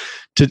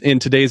in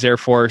today's Air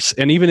Force,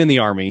 and even in the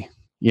Army,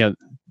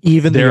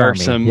 even there the are Army.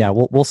 some. Yeah,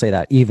 we'll say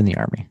that. Even the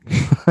Army.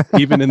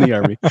 Even in the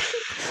Army,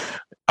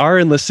 our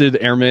enlisted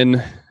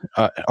airmen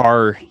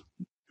are,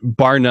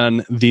 bar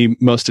none, the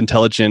most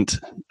intelligent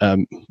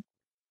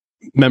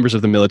members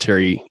of the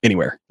military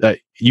anywhere.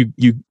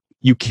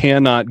 You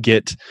cannot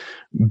get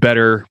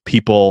better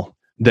people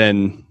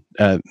than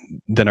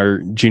our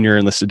junior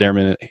enlisted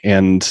airmen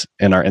and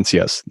our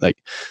NCOs. Like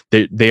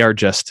they are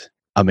just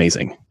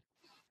amazing.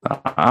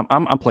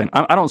 I'm playing.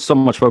 I don't so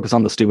much focus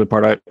on the stupid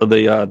part.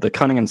 The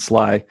cunning and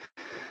sly.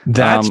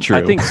 That's true.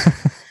 I think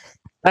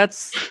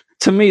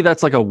to me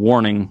that's like a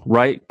warning,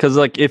 right? Because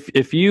like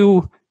if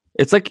you,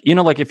 it's like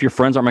like if your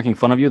friends aren't making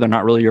fun of you, they're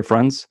not really your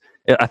friends.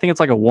 I think it's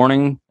like a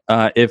warning.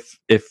 If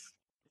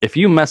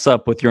you mess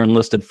up with your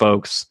enlisted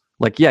folks,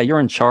 like you're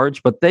in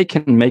charge, but they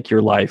can make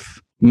your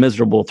life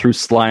miserable through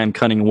sly and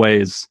cunning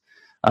ways.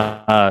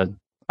 I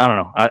don't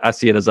know. I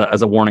see it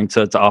as a warning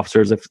to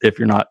officers if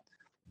you're not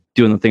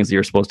doing the things that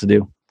you're supposed to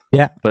do.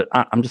 Yeah, but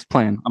I'm just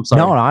playing. I'm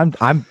sorry. No,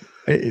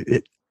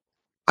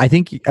 I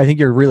think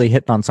you're really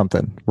hitting on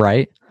something,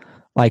 right?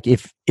 Like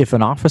if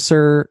an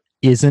officer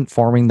isn't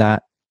forming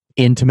that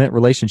intimate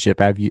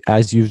relationship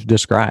as you've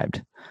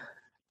described,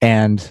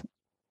 and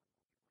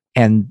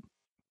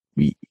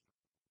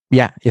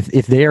yeah,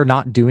 if they are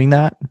not doing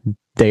that,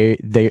 they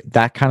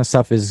that kind of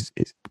stuff is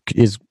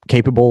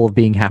capable of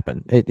being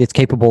happen. It's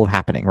capable of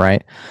happening,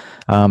 right?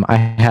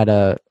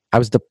 I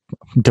was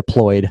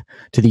deployed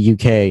to the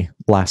UK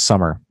last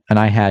summer, and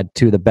I had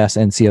 2 of the best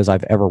NCOs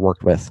I've ever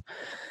worked with.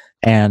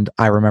 And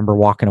I remember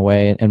walking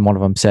away, and one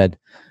of them said,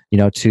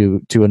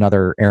 to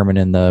another airman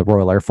in the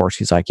Royal Air Force,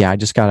 he's like, "Yeah, I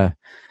just gotta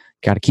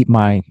keep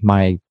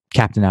my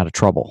captain out of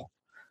trouble."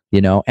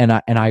 And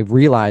I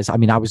realized, I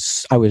mean, I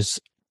was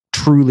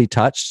truly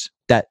touched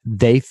that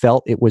they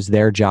felt it was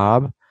their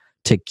job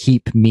to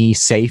keep me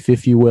safe,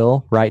 if you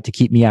will, right? To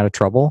keep me out of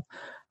trouble.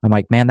 I'm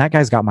like, man, that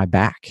guy's got my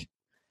back.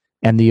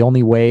 And the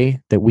only way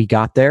that we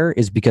got there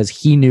is because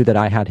he knew that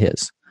I had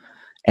his.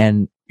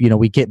 And,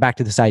 we get back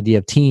to this idea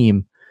of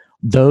team.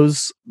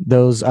 Those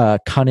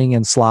cunning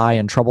and sly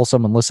and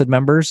troublesome enlisted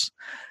members,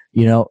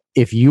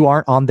 if you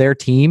aren't on their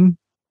team,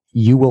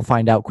 you will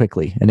find out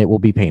quickly and it will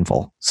be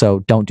painful. So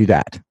don't do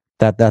that.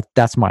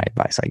 That's my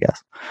advice, I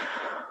guess.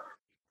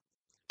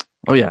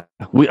 Oh yeah.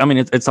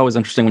 It's always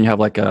interesting when you have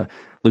like a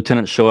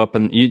lieutenant show up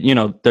and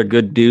they're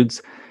good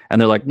dudes and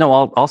they're like,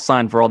 no, I'll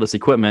sign for all this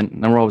equipment.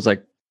 And we're always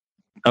like,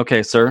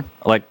 okay, sir,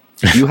 like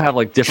you have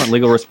like different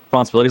legal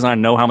responsibilities and I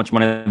know how much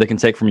money they can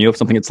take from you if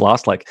something gets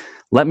lost. Like,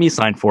 let me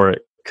sign for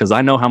it because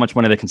I know how much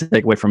money they can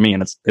take away from me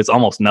and it's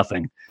almost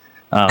nothing.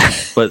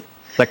 But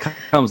that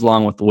comes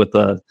along with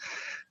a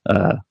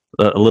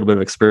little bit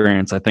of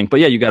experience, I think. But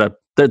yeah,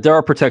 there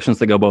are protections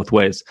that go both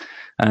ways.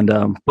 And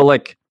but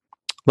like,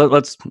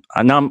 let's.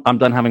 Now I'm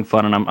done having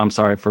fun, and I'm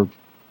sorry for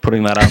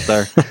putting that out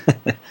there.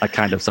 I'm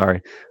kind of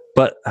sorry,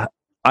 but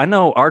I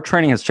know our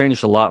training has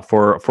changed a lot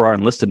for our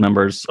enlisted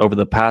members over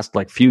the past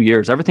like few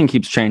years. Everything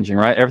keeps changing,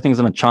 right? Everything's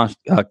in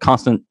a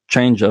constant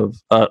change of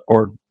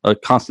or a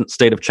constant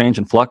state of change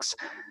and flux.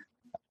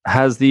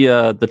 Has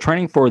the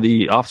training for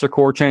the officer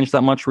corps changed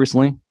that much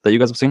recently that you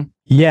guys have seen?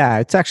 Yeah,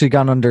 it's actually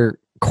gone under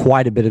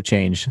quite a bit of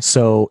change.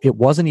 So it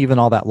wasn't even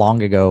all that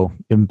long ago,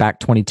 in back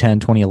 2010,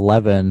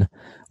 2011,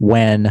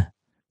 when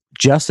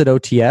just at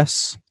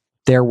OTS,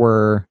 there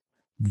were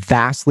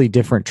vastly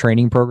different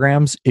training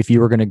programs if you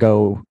were going to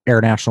go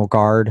Air National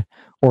Guard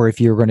or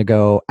if you were going to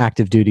go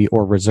active duty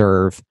or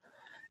reserve.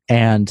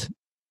 And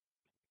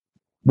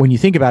when you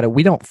think about it,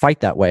 we don't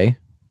fight that way.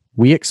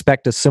 We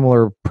expect a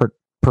similar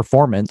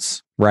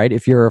performance, right?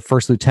 If you're a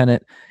first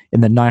lieutenant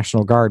in the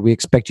National Guard, we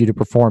expect you to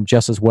perform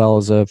just as well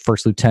as a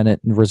first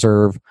lieutenant in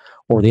reserve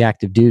or the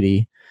active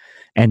duty.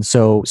 And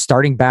so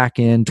starting back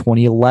in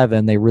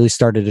 2011, they really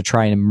started to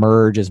try and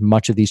merge as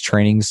much of these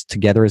trainings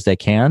together as they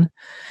can.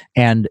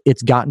 And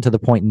it's gotten to the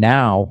point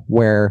now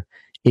where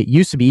it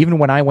used to be, even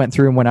when I went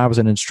through and when I was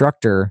an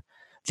instructor,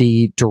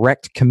 the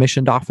direct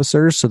commissioned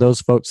officers, so those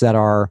folks that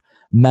are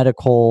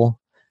medical,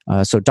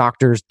 so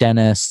doctors,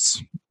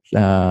 dentists,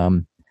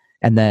 and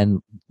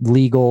then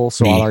legal,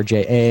 so all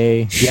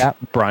RJA. Yeah,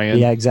 Brian.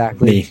 Yeah,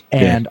 exactly.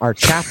 And our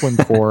chaplain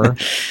corps,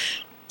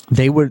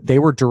 they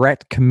were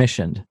direct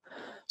commissioned.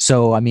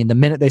 So, I mean, the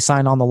minute they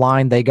signed on the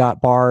line, they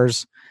got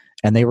bars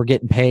and they were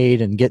getting paid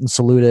and getting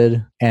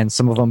saluted. And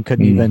some of them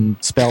couldn't even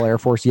spell Air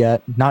Force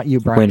yet. Not you,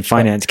 Brian. When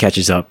finance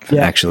catches up,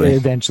 yeah, actually.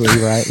 Eventually,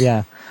 right?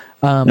 Yeah.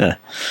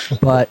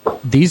 But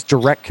these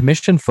direct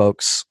commission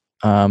folks,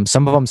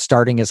 some of them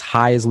starting as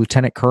high as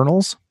lieutenant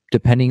colonels,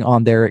 depending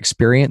on their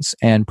experience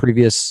and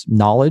previous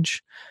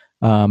knowledge.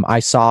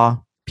 I saw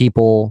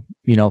people,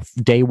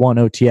 day one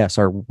OTS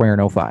are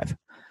wearing 05.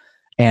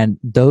 And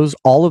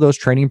all of those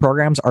training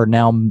programs are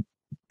now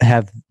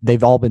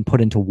they've all been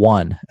put into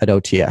one at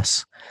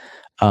OTS.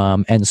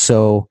 And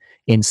so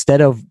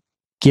instead of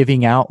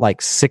giving out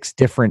like 6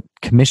 different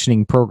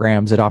commissioning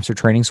programs at officer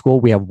training school,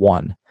 we have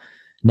one.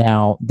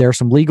 Now, there are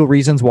some legal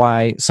reasons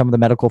why some of the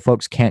medical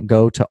folks can't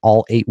go to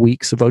all 8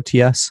 weeks of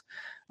OTS.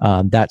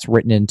 That's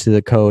written into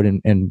the code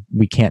and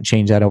we can't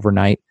change that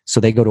overnight. So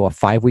they go to a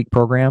 5-week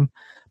program.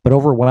 But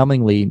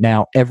overwhelmingly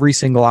now, every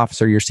single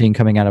officer you're seeing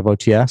coming out of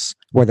OTS,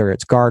 whether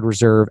it's Guard,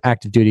 Reserve,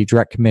 Active Duty,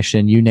 Direct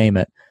Commission, you name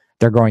it,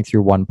 they're going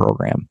through one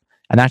program.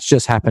 And that's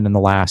just happened in the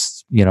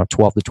last,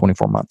 12 to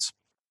 24 months.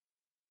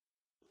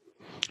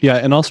 Yeah,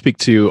 and I'll speak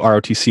to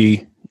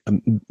ROTC.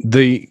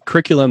 The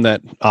curriculum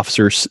that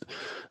officers,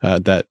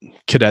 that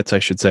cadets, I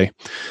should say,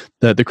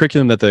 the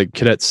curriculum that the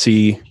cadets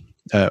see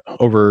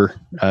over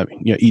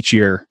each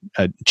year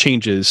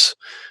changes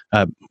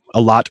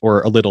a lot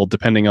or a little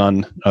depending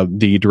on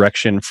the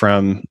direction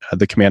from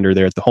the commander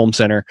there at the home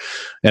center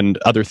and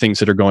other things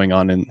that are going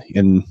on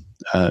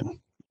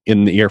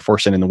in the Air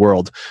Force and in the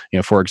world.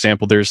 For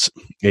example, there's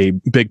a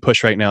big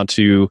push right now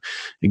to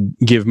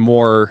give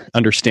more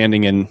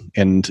understanding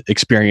and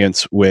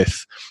experience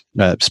with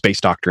space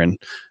doctrine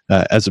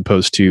as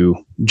opposed to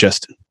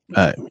just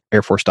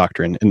Air Force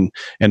doctrine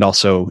and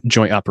also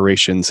joint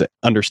operations,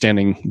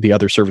 understanding the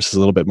other services a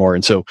little bit more.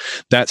 And so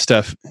that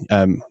stuff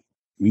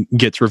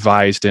gets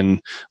revised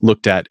and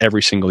looked at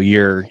every single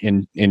year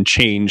and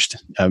changed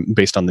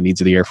based on the needs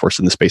of the Air Force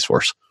and the Space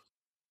Force.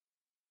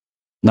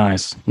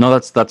 Nice. No,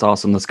 that's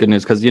awesome. That's good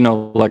news because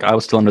like I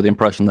was still under the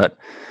impression that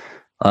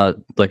for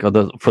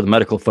the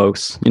medical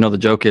folks, the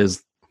joke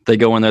is they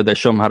go in there, they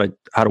show them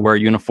how to wear a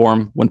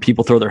uniform. When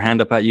people throw their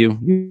hand up at you,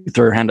 you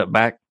throw your hand up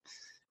back,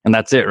 and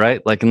that's it,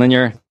 right? Like, and then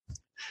you're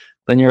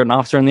an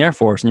officer in the Air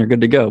Force and you're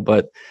good to go.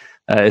 But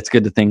it's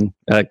good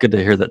to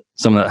hear that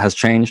some of that has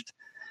changed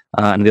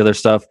and the other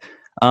stuff.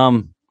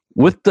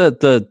 With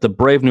the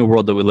brave new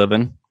world that we live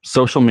in,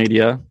 social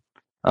media.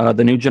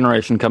 The new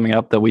generation coming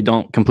up that we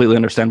don't completely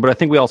understand, but I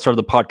think we all started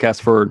the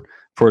podcast for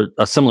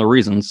similar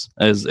reasons,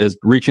 is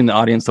reaching the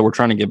audience that we're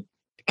trying to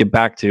get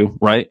back to,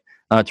 right?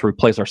 to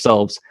replace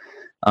ourselves.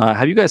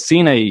 Have you guys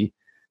seen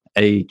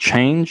a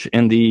change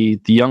in the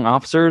young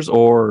officers,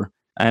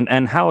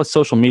 and how has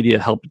social media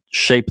helped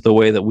shape the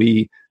way that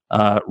we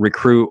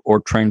recruit or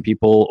train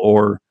people,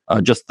 or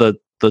just the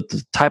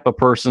type of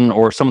person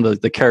or some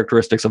of the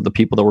characteristics of the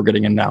people that we're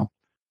getting in now?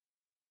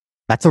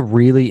 That's a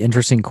really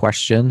interesting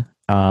question.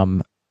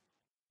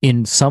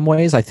 In some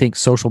ways, I think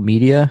social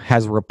media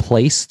has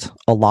replaced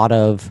a lot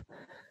of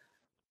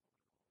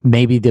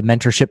maybe the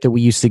mentorship that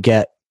we used to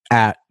get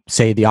at,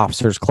 say, the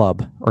officers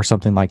club or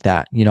something like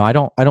that. I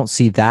don't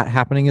see that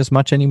happening as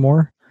much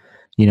anymore.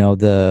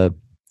 The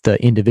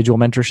individual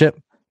mentorship.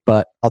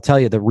 But I'll tell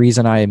you, the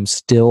reason I am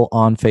still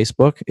on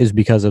Facebook is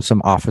because of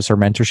some officer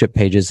mentorship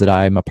pages that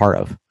I'm a part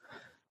of.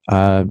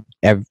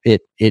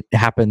 It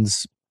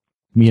happens,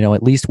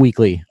 at least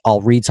weekly.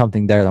 I'll read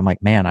something there that I'm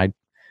like, man, I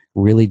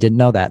really didn't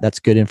know that. That's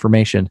good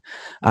information.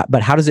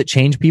 But how does it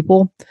change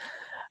people?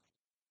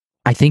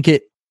 I think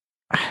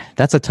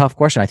that's a tough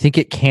question. I think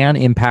it can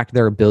impact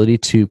their ability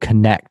to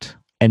connect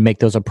and make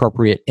those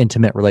appropriate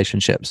intimate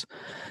relationships.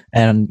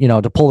 And,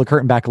 to pull the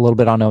curtain back a little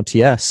bit on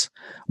OTS,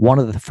 one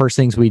of the first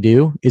things we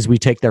do is we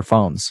take their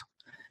phones.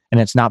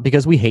 And it's not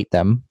because we hate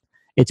them.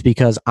 It's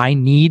because I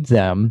need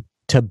them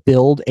to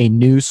build a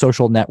new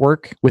social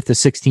network with the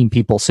 16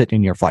 people sitting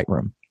in your flight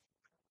room.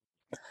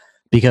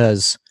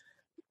 Because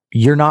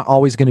you're not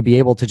always going to be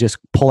able to just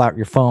pull out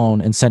your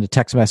phone and send a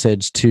text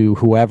message to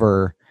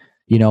whoever,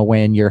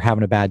 when you're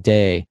having a bad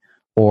day,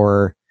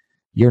 or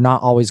you're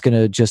not always going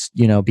to just,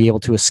 be able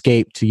to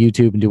escape to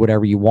YouTube and do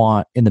whatever you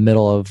want in the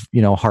middle of,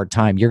 a hard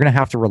time. You're going to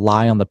have to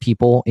rely on the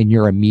people in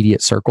your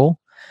immediate circle.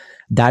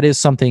 That is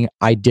something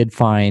I did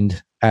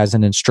find as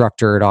an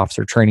instructor at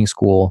officer training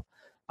school.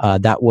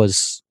 That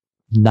was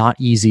not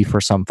easy for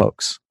some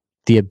folks.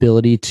 The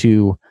ability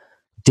to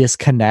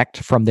disconnect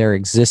from their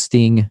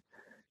existing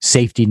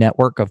safety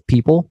network of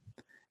people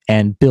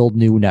and build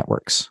new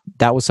networks.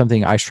 That was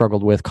something I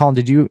struggled with. Colin,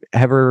 did you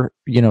ever,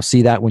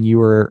 see that when you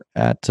were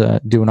at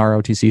doing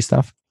ROTC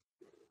stuff?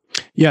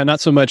 Yeah,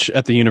 not so much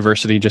at the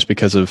university, just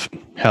because of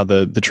how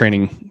the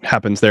training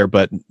happens there,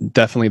 but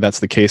definitely that's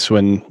the case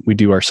when we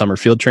do our summer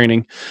field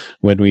training,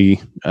 when we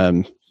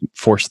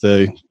force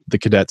the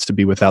cadets to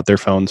be without their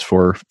phones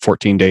for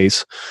 14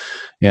 days.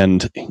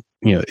 And,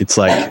 it's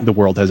like the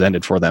world has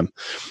ended for them.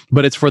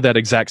 But it's for that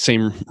exact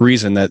same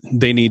reason, that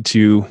they need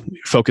to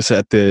focus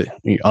on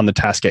the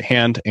task at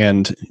hand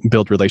and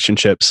build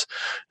relationships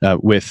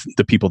with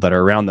the people that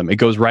are around them. It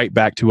goes right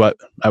back to what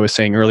I was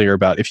saying earlier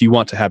about, if you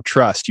want to have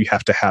trust, you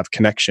have to have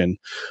connection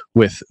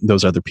with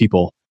those other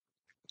people.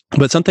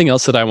 But something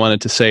else that I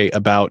wanted to say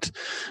about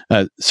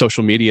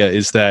social media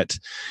is that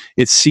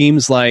it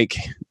seems like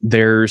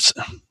there's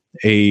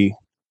a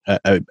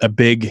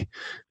big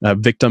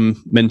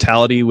victim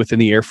mentality within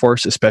the Air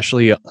Force,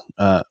 especially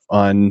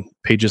on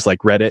pages like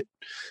Reddit,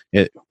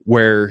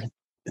 where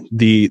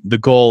the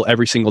goal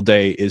every single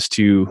day is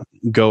to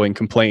go and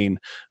complain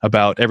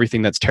about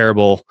everything that's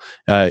terrible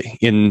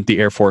in the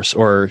Air Force,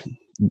 or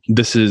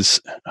this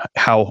is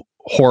how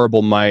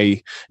horrible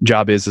my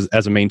job is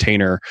as a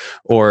maintainer,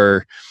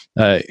 or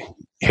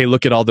hey,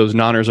 look at all those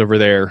nonners over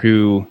there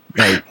who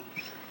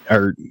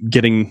are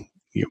getting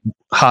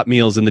hot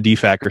meals in the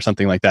DFAC or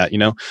something like that,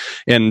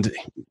 and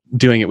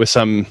doing it with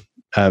some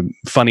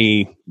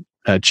funny,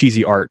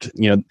 cheesy art.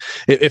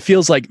 It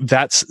feels like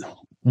that's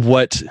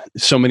what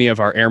so many of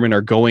our airmen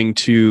are going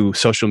to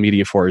social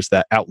media for, is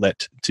that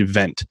outlet to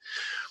vent.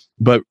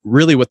 But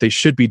really what they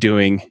should be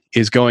doing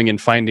is going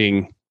and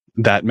finding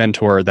that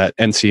mentor, that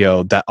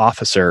NCO, that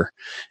officer,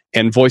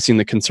 and voicing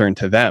the concern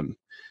to them.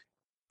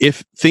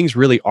 If things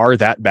really are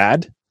that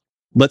bad,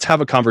 let's have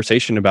a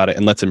conversation about it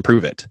and let's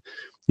improve it.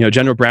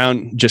 General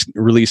Brown just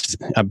released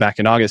back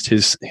in August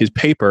his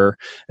paper,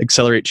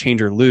 Accelerate,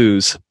 Change, or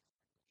Lose,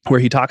 where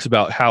he talks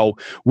about how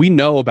we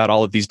know about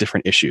all of these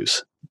different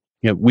issues.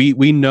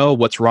 We know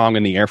what's wrong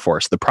in the Air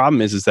Force. The problem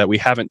is that we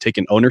haven't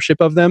taken ownership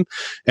of them,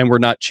 and we're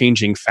not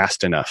changing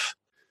fast enough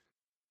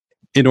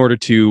in order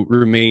to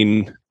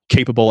remain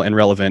capable and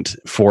relevant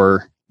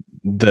for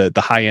the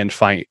high-end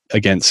fight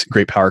against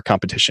great power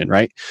competition,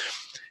 right?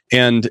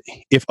 And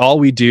if all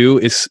we do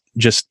is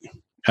just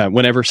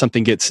whenever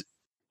something gets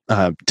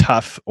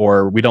tough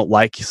or we don't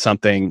like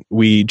something,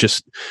 we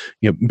just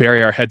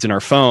bury our heads in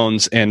our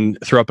phones and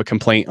throw up a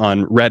complaint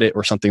on Reddit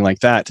or something like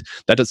that,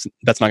 that's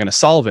not going to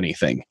solve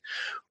anything.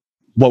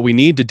 What we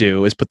need to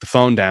do is put the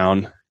phone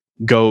down,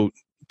 go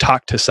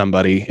talk to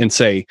somebody and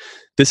say,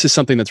 this is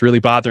something that's really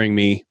bothering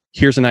me.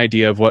 Here's an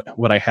idea of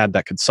what I had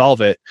that could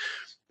solve it.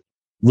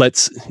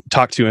 Let's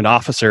talk to an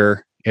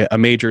officer, a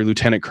major,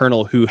 lieutenant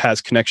colonel who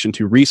has connection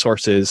to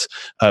resources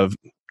of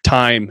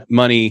time,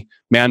 money,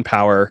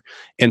 manpower,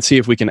 and see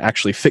if we can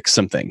actually fix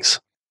some things.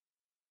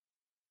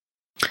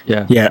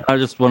 Yeah. I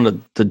just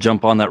wanted to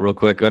jump on that real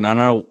quick. And I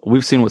know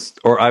I've seen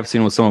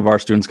with some of our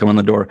students come in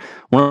the door.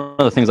 One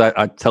of the things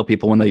I tell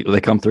people when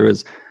they come through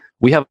is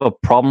we have a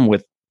problem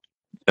with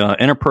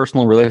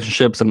interpersonal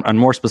relationships and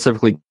more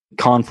specifically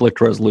conflict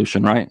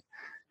resolution, right?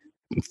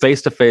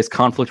 Face-to-face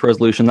conflict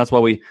resolution. That's why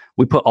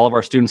we put all of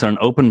our students in an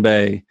open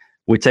bay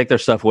we take their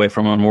stuff away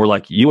from them. And we're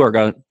like, you're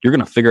going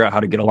to figure out how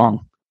to get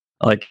along.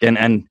 Like,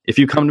 and if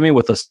you come to me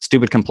with a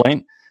stupid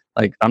complaint,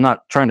 like, I'm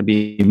not trying to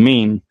be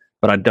mean,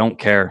 but I don't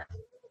care.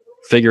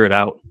 Figure it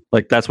out.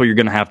 Like, that's what you're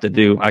going to have to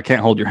do. I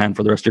can't hold your hand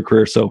for the rest of your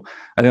career. So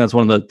I think that's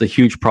one of the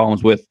huge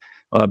problems with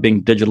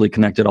being digitally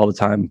connected all the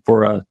time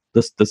for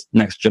this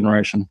next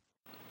generation.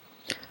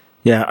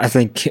 Yeah, I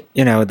think,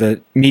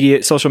 the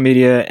media, social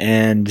media,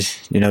 and,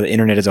 the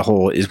internet as a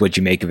whole is what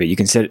you make of it. You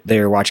can sit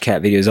there, watch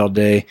cat videos all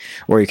day,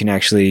 or you can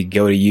actually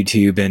go to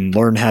YouTube and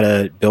learn how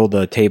to build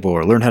a table,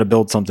 or learn how to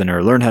build something,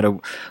 or learn how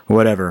to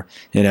whatever.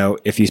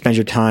 If you spend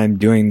your time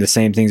doing the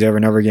same things over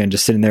and over again,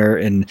 just sitting there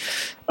in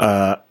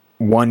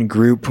one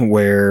group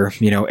where,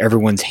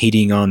 everyone's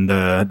hating on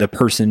the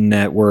person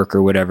at work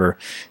or whatever.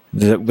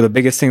 The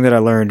biggest thing that I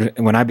learned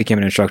when I became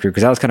an instructor,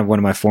 because that was kind of one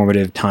of my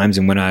formative times,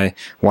 and why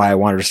I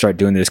wanted to start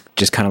doing this,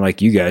 just kind of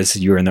like you guys,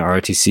 you were in the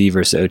ROTC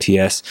versus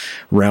OTS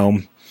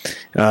realm.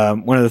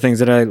 One of the things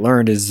that I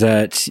learned is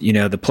that,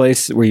 the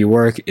place where you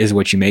work is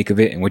what you make of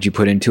it and what you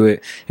put into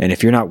it. And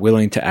if you're not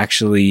willing to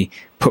actually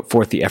put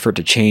forth the effort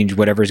to change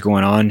whatever's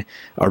going on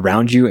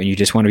around you, and you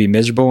just want to be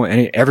miserable,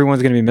 and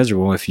everyone's going to be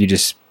miserable if you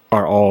just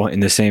are all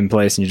in the same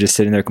place and you're just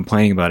sitting there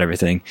complaining about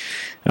everything.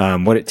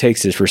 What it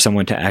takes is for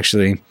someone to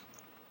actually,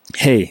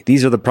 hey,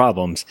 these are the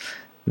problems.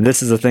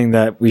 This is the thing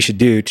that we should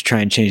do to try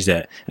and change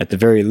that. At the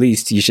very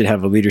least, you should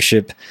have a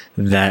leadership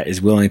that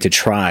is willing to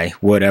try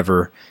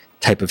whatever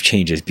type of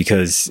changes,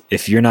 because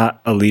if you're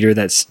not a leader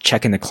that's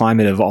checking the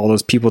climate of all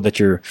those people that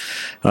you're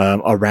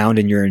around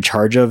and you're in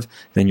charge of,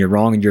 then you're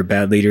wrong and you're a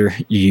bad leader.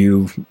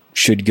 You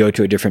should go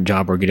to a different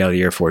job or get out of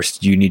the Air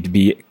Force. You need to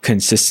be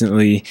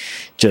consistently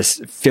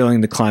just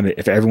feeling the climate.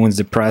 If everyone's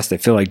depressed, they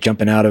feel like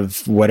jumping out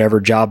of whatever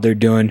job they're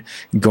doing,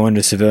 going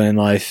to civilian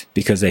life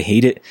because they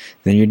hate it,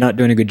 then you're not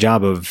doing a good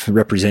job of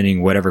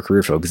representing whatever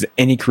career field, because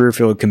any career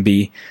field can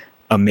be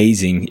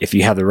amazing if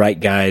you have the right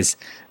guys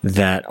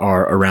that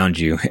are around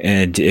you.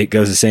 And it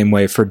goes the same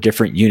way for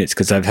different units,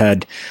 because I've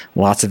had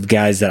lots of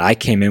guys that I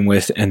came in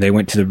with and they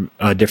went to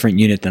a different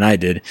unit than I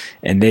did,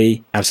 and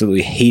they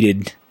absolutely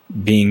hated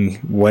being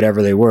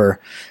whatever they were,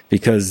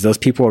 because those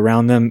people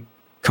around them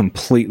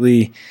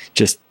completely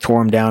just tore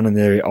them down, and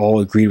they all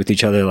agreed with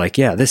each other like,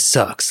 yeah, this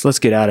sucks, let's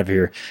get out of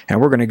here,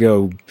 and we're going to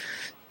go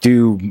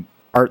do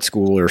art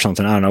school or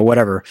something, I don't know,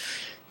 whatever.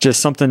 Just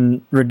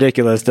something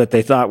ridiculous that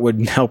they thought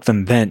would help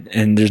them vent.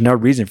 And there's no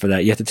reason for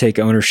that. You have to take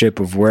ownership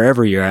of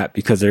wherever you're at,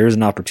 because there is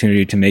an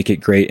opportunity to make it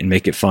great and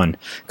make it fun.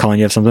 Colin,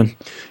 you have something?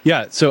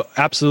 Yeah, so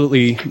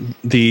absolutely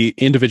the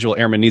individual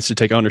airman needs to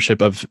take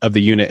ownership of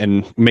the unit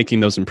and making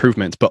those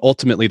improvements. But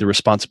ultimately, the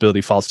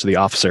responsibility falls to the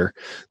officer,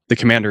 the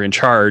commander in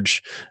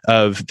charge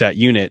of that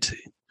unit,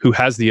 who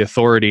has the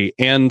authority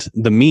and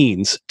the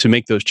means to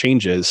make those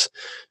changes,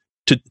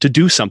 to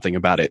do something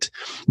about it.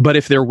 But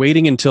if they're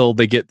waiting until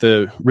they get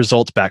the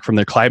results back from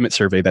their climate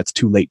survey, that's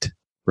too late,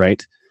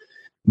 right?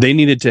 They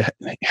needed to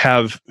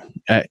have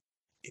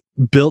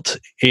built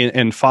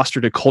and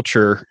fostered a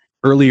culture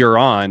earlier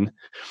on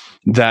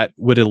that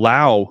would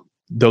allow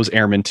those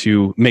airmen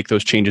to make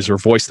those changes or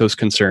voice those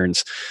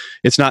concerns.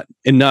 It's not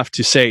enough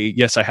to say,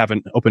 yes, I have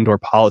an open door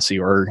policy,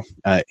 or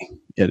at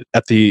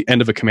the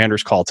end of a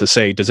commander's call to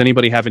say, does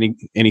anybody have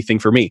anything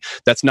for me?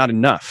 That's not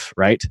enough,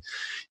 right?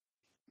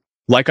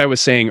 Like I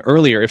was saying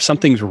earlier, if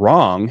something's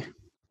wrong,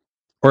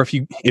 or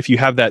if you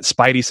have that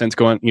spidey sense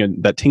going,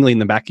 that tingling in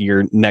the back of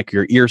your neck,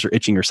 your ears are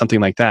itching or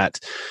something like that,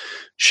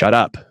 shut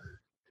up.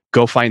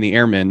 Go find the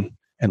airmen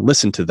and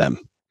listen to them.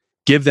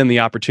 Give them the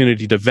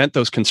opportunity to vent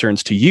those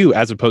concerns to you,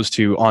 as opposed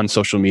to on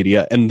social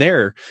media. And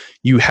there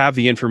you have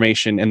the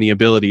information and the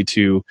ability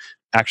to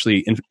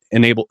actually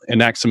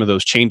enact some of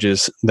those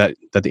changes that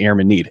the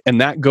airmen need.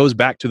 And that goes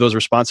back to those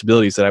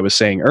responsibilities that I was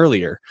saying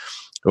earlier,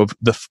 of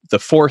the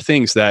four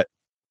things that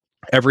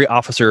every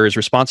officer is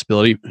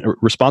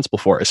responsible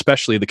for,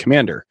 especially the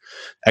commander: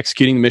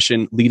 executing the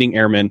mission, leading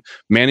airmen,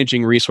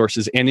 managing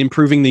resources, and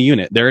improving the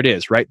unit. There it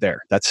is, right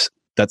there. That's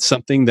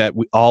something that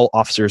all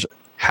officers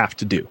have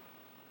to do.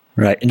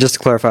 Right. And just to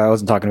clarify, I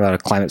wasn't talking about a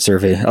climate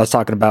survey. I was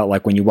talking about,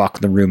 like, when you walk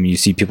in the room and you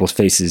see people's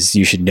faces,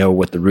 you should know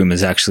what the room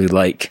is actually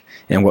like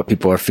and what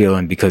people are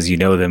feeling, because you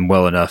know them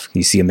well enough.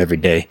 You see them every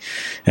day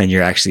and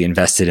you're actually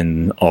invested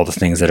in all the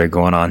things that are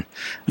going on.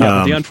 Yeah,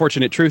 but the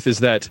unfortunate truth is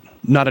that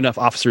not enough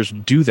officers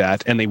do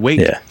that, and they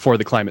wait for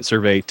the climate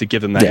survey to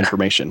give them that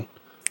information.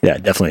 Yeah,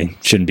 definitely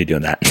shouldn't be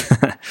doing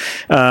that.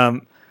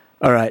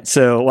 All right.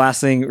 So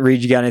last thing,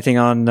 Reed, you got anything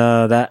on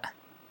that?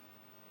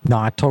 No,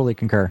 I totally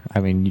concur. I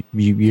mean,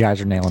 you guys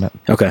are nailing it.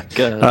 Okay.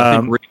 I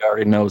think Reed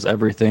already knows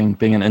everything.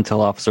 Being an intel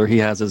officer, he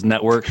has his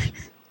network.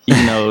 He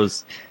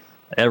knows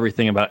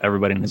everything about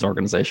everybody in his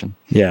organization.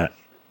 Yeah.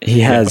 He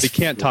has. But he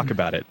can't talk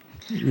about it.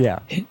 Yeah.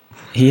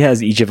 He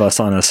has each of us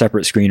on a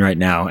separate screen right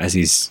now as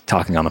he's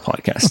talking on the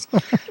podcast.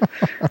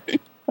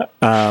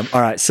 All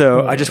right.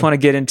 So I just want to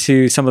get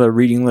into some of the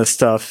reading list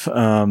stuff.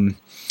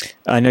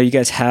 I know you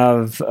guys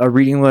have a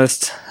reading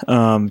list,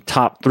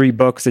 top 3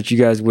 books that you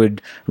guys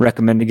would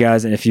recommend to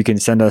guys. And if you can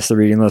send us the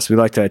reading list, we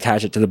like to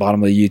attach it to the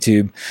bottom of the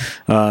YouTube,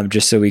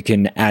 just so we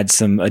can add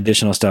some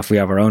additional stuff. We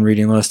have our own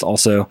reading list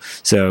also.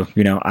 So,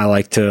 I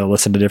like to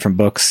listen to different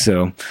books.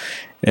 So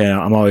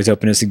I'm always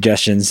open to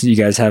suggestions. You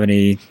guys have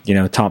any,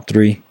 top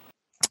 3?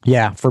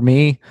 Yeah, for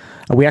me,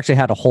 we actually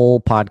had a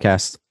whole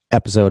podcast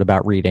episode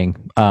about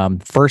reading.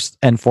 First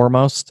and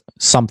foremost,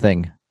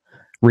 something.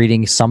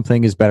 Reading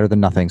something is better than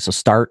nothing. So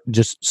start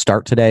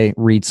today,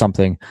 read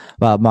something.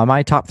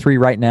 My top 3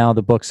 right now,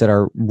 the books that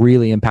are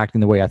really impacting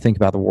the way I think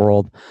about the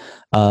world,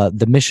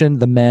 The Mission,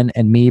 The Men,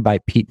 and Me by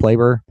Pete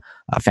Blaber,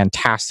 a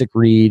fantastic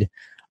read.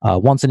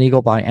 Once an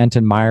Eagle by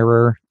Anton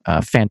Myrer,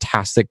 a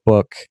fantastic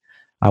book.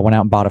 I went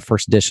out and bought a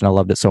first edition. I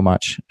loved it so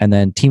much. And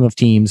then Team of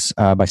Teams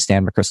by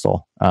Stan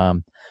McChrystal.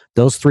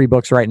 Those 3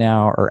 books right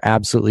now are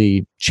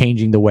absolutely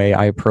changing the way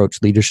I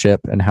approach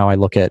leadership and how I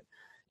look at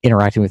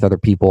interacting with other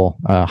people.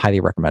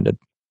 Highly recommended.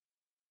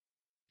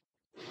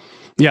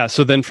 Yeah.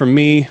 So then for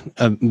me,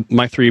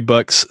 my 3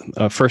 books,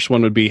 first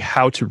one would be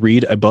How to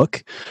Read a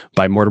Book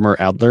by Mortimer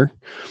Adler.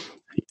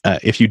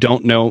 If you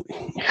don't know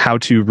how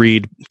to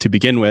read to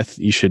begin with,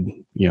 you should,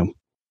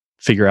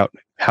 figure out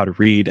how to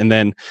read. And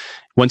then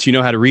once you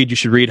know how to read, you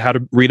should read How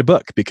to Read a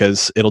Book,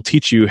 because it'll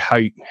teach you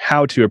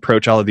how to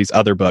approach all of these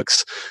other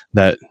books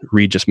that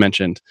Reed just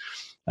mentioned.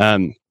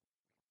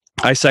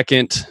 I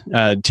second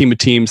Team of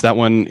Teams. That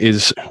one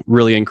is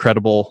really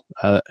incredible.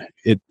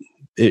 It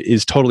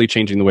is totally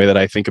changing the way that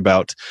I think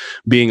about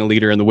being a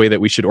leader and the way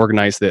that we should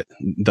organize the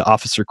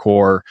officer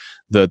corps,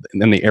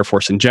 and the Air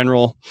Force in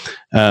general.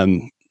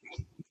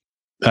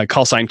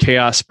 Call Sign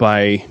Chaos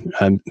by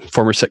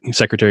former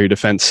Secretary of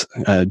Defense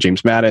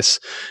James Mattis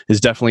is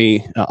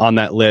definitely on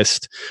that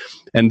list.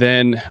 And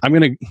then I'm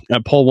going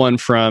to pull one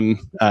from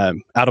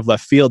out of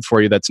left field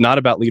for you that's not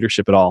about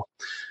leadership at all,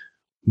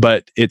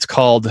 but it's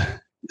called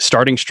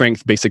Starting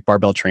Strength Basic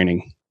Barbell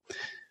Training,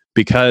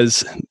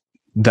 because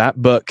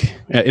that book,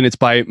 and it's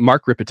by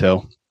Mark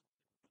Ripito,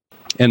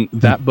 and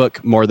that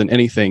book more than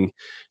anything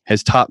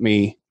has taught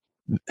me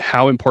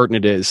how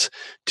important it is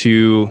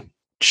to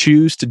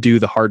choose to do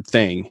the hard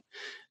thing,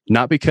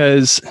 not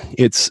because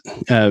it's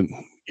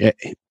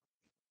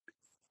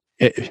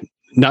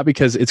not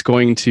because it's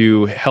going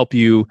to help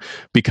you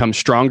become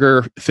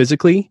stronger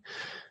physically,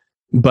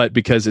 but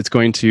because it's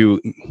going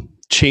to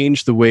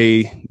change the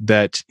way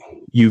that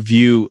you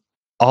view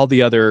all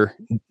the other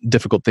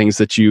difficult things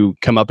that you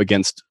come up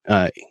against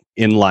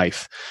in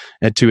life,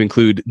 and to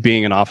include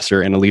being an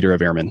officer and a leader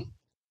of airmen.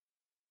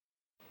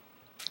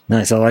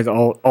 Nice. I like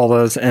all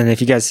those. And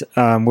if you guys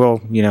will,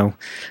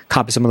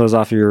 copy some of those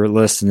off your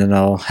list, and then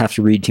I'll have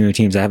to read Team of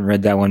Teams. I haven't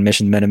read that one.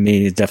 Mission, Men, and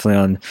Me is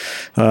definitely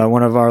on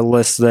one of our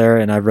lists there,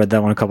 and I've read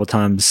that one a couple of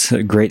times.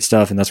 Great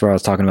stuff, and that's where I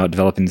was talking about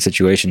developing the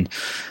situation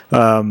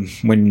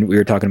when we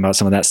were talking about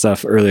some of that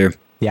stuff earlier.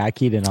 Yeah, I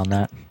keyed in on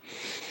that.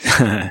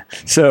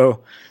 So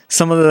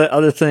some of the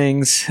other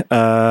things,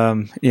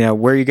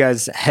 where you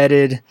guys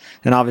headed,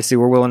 and obviously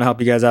we're willing to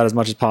help you guys out as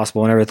much as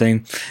possible and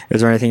everything.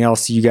 Is there anything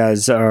else you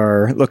guys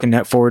are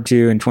looking forward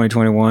to in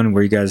 2021?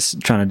 Where you guys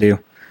trying to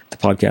do the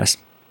podcast?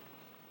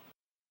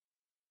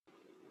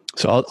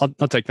 So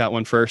I'll take that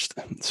one first.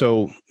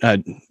 So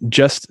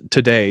just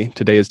today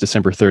is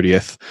December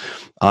 30th.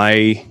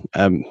 Our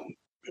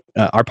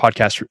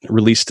podcast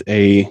released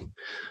an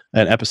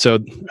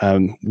episode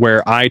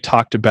where I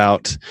talked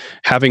about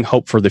having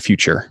hope for the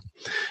future,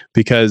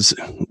 because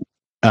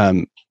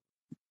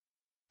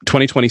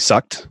 2020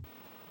 sucked,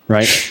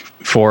 right?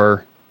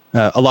 For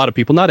a lot of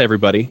people, not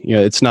everybody.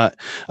 It's not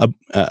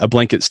a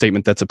blanket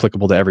statement that's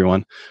applicable to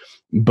everyone,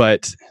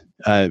 but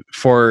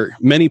for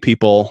many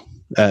people,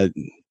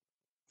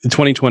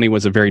 2020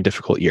 was a very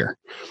difficult year,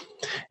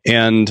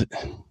 and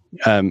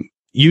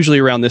usually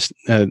around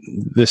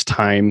this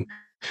time,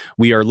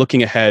 we are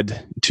looking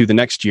ahead to the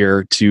next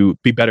year to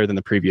be better than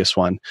the previous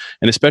one.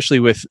 And especially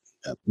with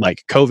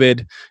like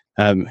COVID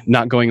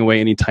not going away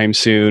anytime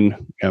soon,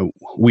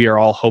 we are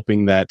all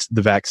hoping that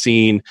the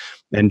vaccine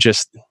and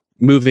just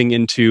moving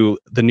into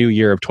the new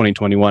year of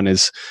 2021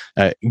 is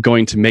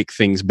going to make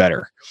things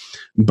better.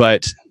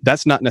 But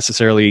that's not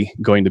necessarily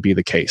going to be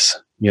the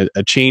case.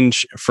 A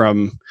change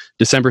from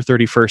December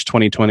 31st,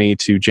 2020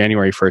 to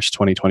January 1st,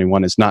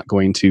 2021 is not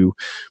going to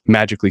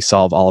magically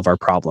solve all of our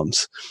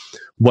problems.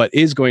 What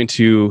is going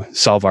to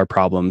solve our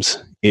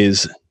problems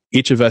is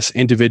each of us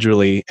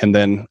individually, and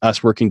then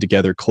us working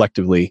together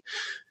collectively,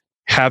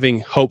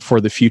 having hope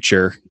for the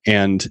future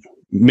and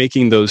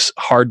making those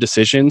hard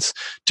decisions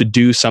to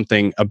do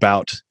something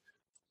about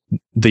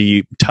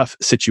the tough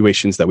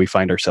situations that we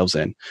find ourselves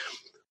in.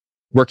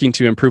 Working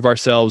to improve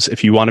ourselves.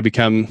 If you want to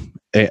become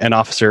an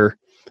officer,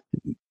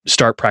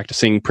 start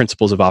practicing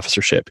principles of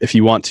officership. If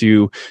you want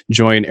to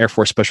join Air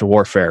Force Special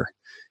Warfare,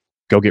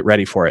 go get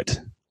ready for it,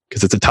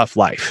 because it's a tough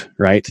life,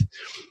 right?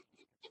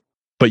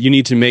 But you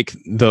need to make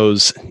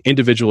those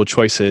individual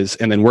choices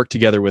and then work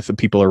together with the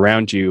people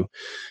around you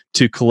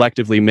to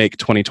collectively make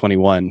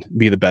 2021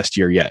 be the best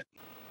year yet.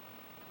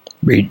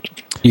 Reed,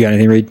 you got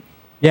anything, Reed?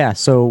 Yeah.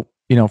 So,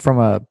 from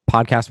a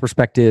podcast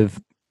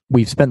perspective,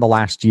 we've spent the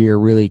last year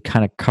really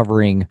kind of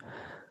covering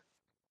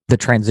the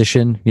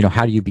transition.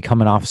 How do you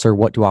become an officer?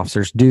 What do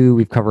officers do?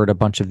 We've covered a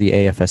bunch of the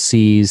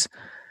AFSCs.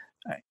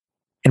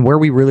 And where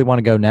we really want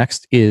to go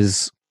next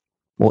is,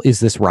 well, is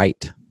this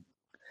right?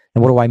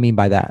 And what do I mean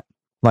by that?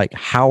 Like,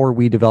 how are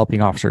we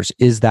developing officers?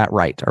 Is that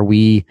right? Are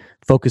we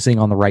focusing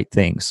on the right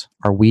things?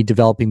 Are we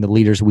developing the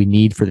leaders we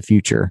need for the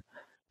future?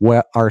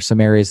 What are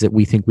some areas that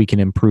we think we can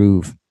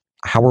improve?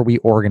 How are we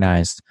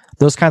organized?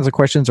 Those kinds of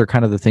questions are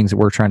kind of the things that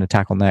we're trying to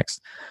tackle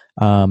next.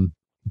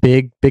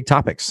 Big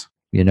topics.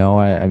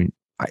 The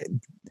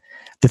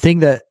thing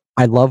that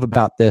I love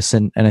about this,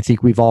 and I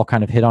think we've all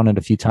kind of hit on it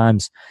a few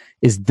times,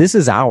 is this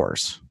is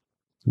ours.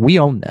 We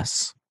own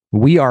this.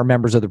 We are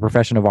members of the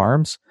profession of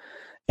arms.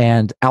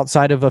 And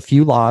outside of a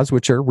few laws,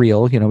 which are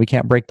real, we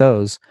can't break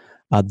those.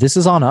 This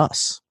is on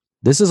us.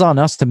 This is on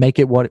us to make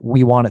it what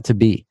we want it to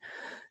be.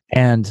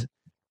 And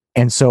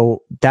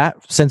so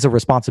that sense of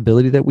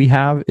responsibility that we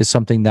have is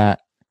something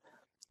that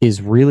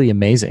is really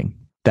amazing,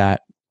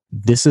 that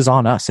this is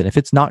on us. And if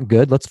it's not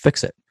good, let's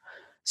fix it.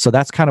 So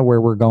that's kind of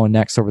where we're going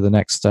next over the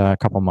next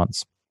couple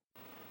months.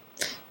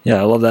 Yeah,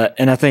 I love that.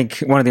 And I think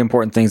one of the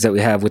important things that we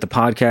have with the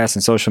podcast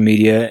and social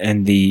media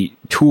and the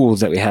tools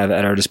that we have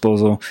at our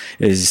disposal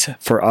is,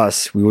 for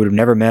us, we would have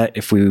never met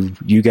if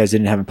you guys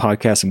didn't have a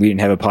podcast and we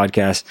didn't have a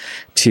podcast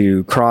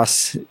to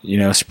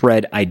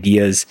spread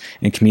ideas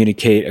and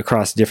communicate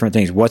across different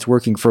things. What's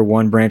working for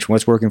one branch,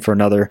 what's working for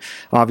another.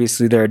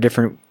 Obviously, there are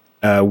different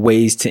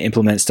ways to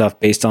implement stuff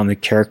based on the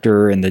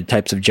character and the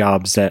types of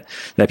jobs that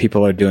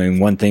people are doing.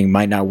 One thing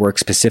might not work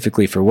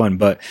specifically for one,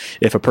 but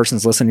if a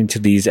person's listening to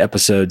these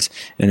episodes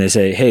and they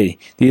say, hey,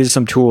 these are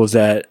some tools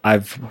that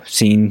I've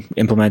seen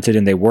implemented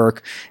and they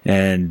work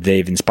and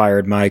they've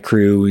inspired my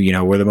crew,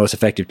 we're the most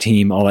effective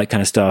team, all that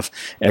kind of stuff.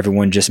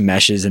 Everyone just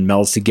meshes and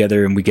melds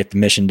together and we get the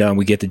mission done,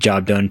 we get the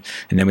job done,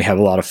 and then we have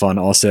a lot of fun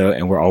also.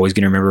 And we're always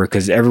going to remember,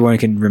 because everyone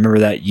can remember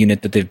that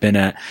unit that they've been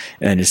at.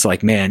 And it's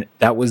like, man,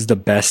 that was the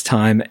best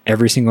time.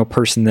 Every single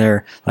person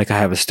there, like, I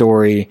have a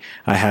story,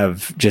 I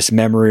have just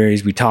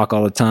memories, we talk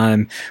all the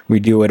time, we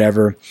do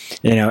whatever,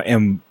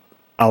 and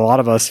a lot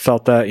of us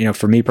felt that,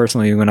 for me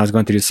personally, when I was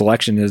going through the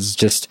selection, is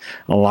just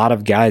a lot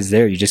of guys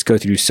there. You just go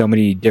through so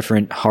many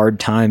different hard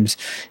times.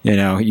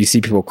 You see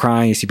people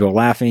crying, you see people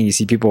laughing, you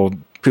see people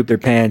poop their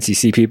pants, you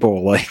see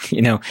people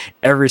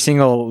every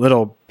single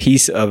little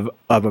piece of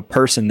a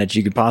person that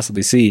you could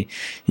possibly see,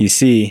 you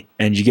see,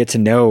 and you get to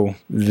know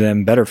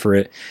them better for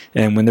it.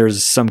 And when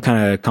there's some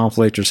kind of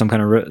conflict or some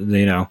kind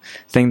of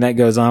thing that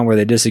goes on where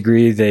they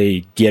disagree,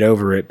 they get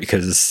over it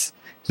because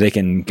they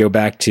can go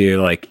back to,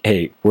 like,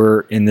 hey,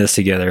 we're in this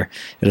together.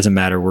 It doesn't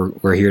matter.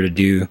 We're here to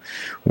do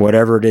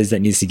whatever it is that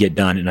needs to get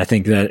done. And I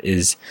think that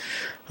is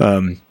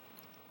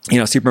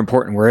super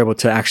important. We're able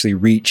to actually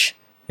reach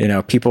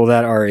people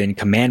that are in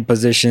command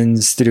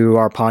positions through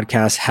our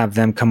podcast, have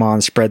them come on,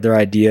 spread their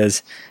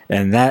ideas.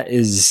 And that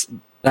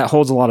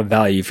holds a lot of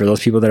value for those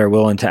people that are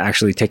willing to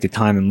actually take the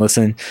time and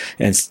listen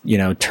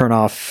and, turn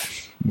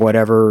off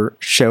whatever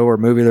show or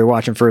movie they're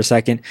watching for a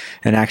second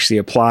and actually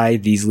apply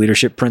these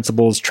leadership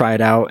principles, try it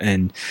out.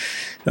 And,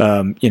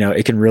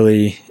 it can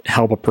really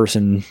help a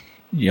person,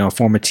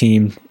 form a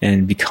team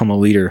and become a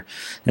leader.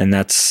 And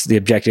that's the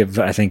objective,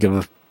 I think,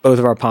 of both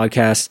of our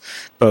podcasts,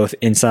 both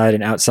inside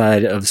and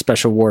outside of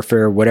special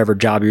warfare. Whatever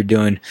job you're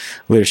doing,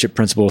 leadership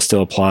principles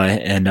still apply.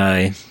 And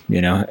I,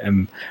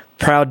 am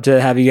proud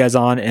to have you guys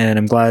on, and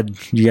I'm glad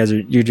you guys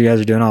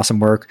are doing awesome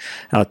work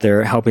out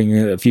there,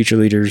 helping future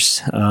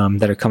leaders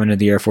that are coming to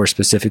the Air Force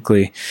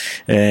specifically.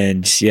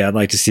 And yeah, I'd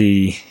like to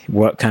see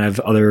what kind of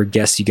other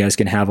guests you guys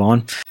can have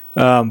on.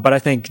 But I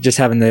think just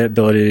having the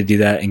ability to do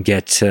that and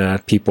get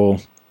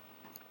people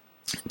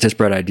to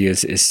spread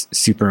ideas is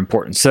super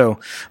important. So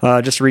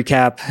just to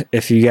recap,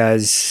 if you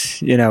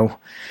guys,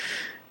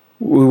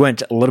 we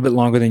went a little bit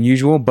longer than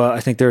usual, but I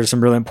think there's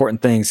some really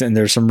important things, and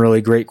there's some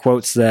really great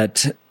quotes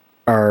that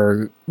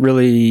are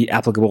really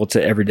applicable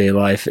to everyday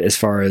life as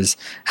far as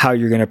how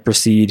you're going to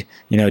proceed,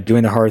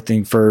 doing the hard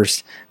thing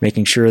first,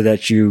 making sure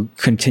that you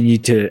continue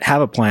to have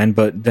a plan,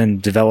 but then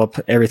develop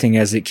everything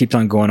as it keeps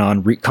on going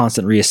on,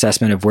 constant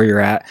reassessment of where you're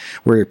at,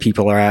 where your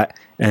people are at,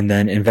 and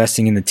then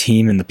investing in the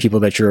team and the people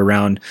that you're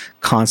around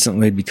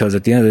constantly, because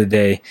at the end of the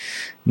day,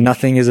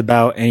 nothing is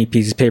about any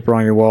piece of paper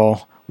on your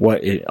wall.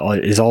 What it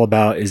is all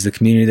about is the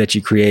community that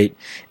you create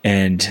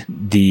and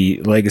the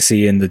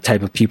legacy and the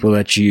type of people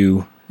that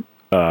you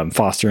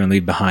foster and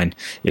leave behind.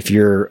 If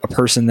you're a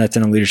person that's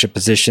in a leadership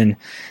position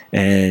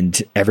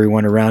and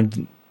everyone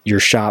around your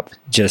shop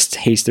just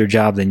hates their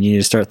job, then you need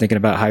to start thinking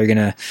about how you're going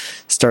to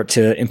start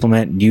to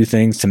implement new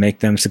things to make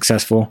them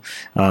successful.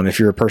 If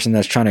you're a person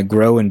that's trying to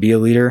grow and be a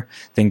leader,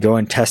 then go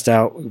and test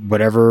out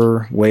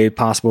whatever way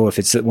possible. If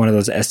it's one of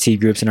those ST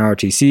groups in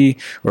ROTC,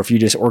 or if you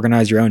just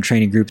organize your own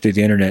training group through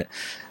the internet,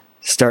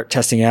 start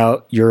testing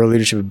out your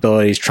leadership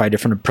abilities, try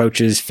different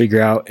approaches,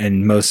 figure out,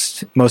 and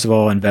most of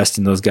all, invest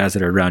in those guys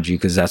that are around you,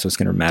 because that's what's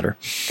going to matter.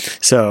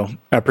 So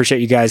I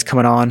appreciate you guys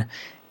coming on.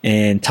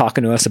 and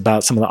talking to us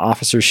about some of the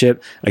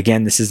officership.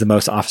 Again, this is the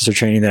most officer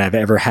training that I've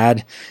ever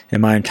had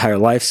in my entire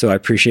life, so I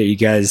appreciate you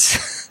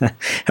guys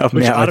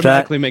helping me out with that. Which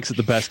automatically makes it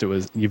the best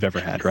you've ever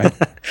had, right?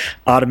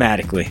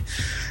 Automatically.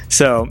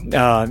 So,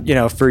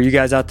 for you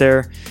guys out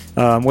there,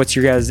 what's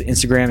your guys'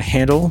 Instagram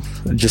handle,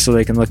 just so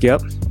they can look you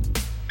up?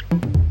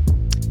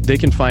 They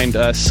can find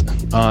us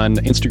on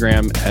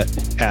Instagram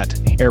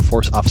at Air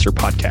Force Officer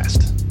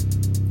Podcast.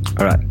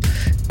 All right.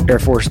 Air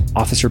Force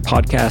Officer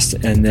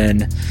Podcast. And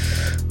then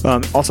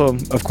also,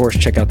 of course,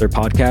 check out their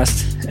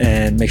podcast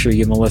and make sure you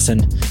give them a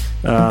listen.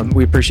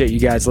 We appreciate you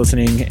guys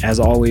listening. As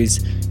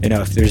always,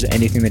 if there's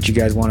anything that you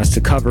guys want us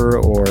to cover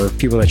or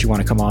people that you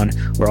want to come on,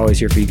 we're always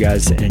here for you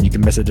guys, and you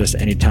can message us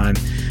anytime.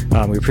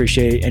 We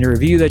appreciate any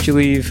review that you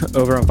leave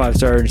over on 5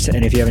 stars,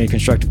 and if you have any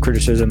constructive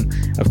criticism,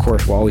 of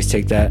course, we'll always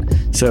take that.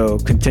 So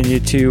continue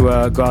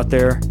to go out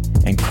there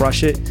and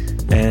crush it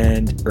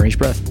and earn each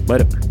breath.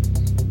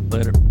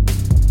 Later.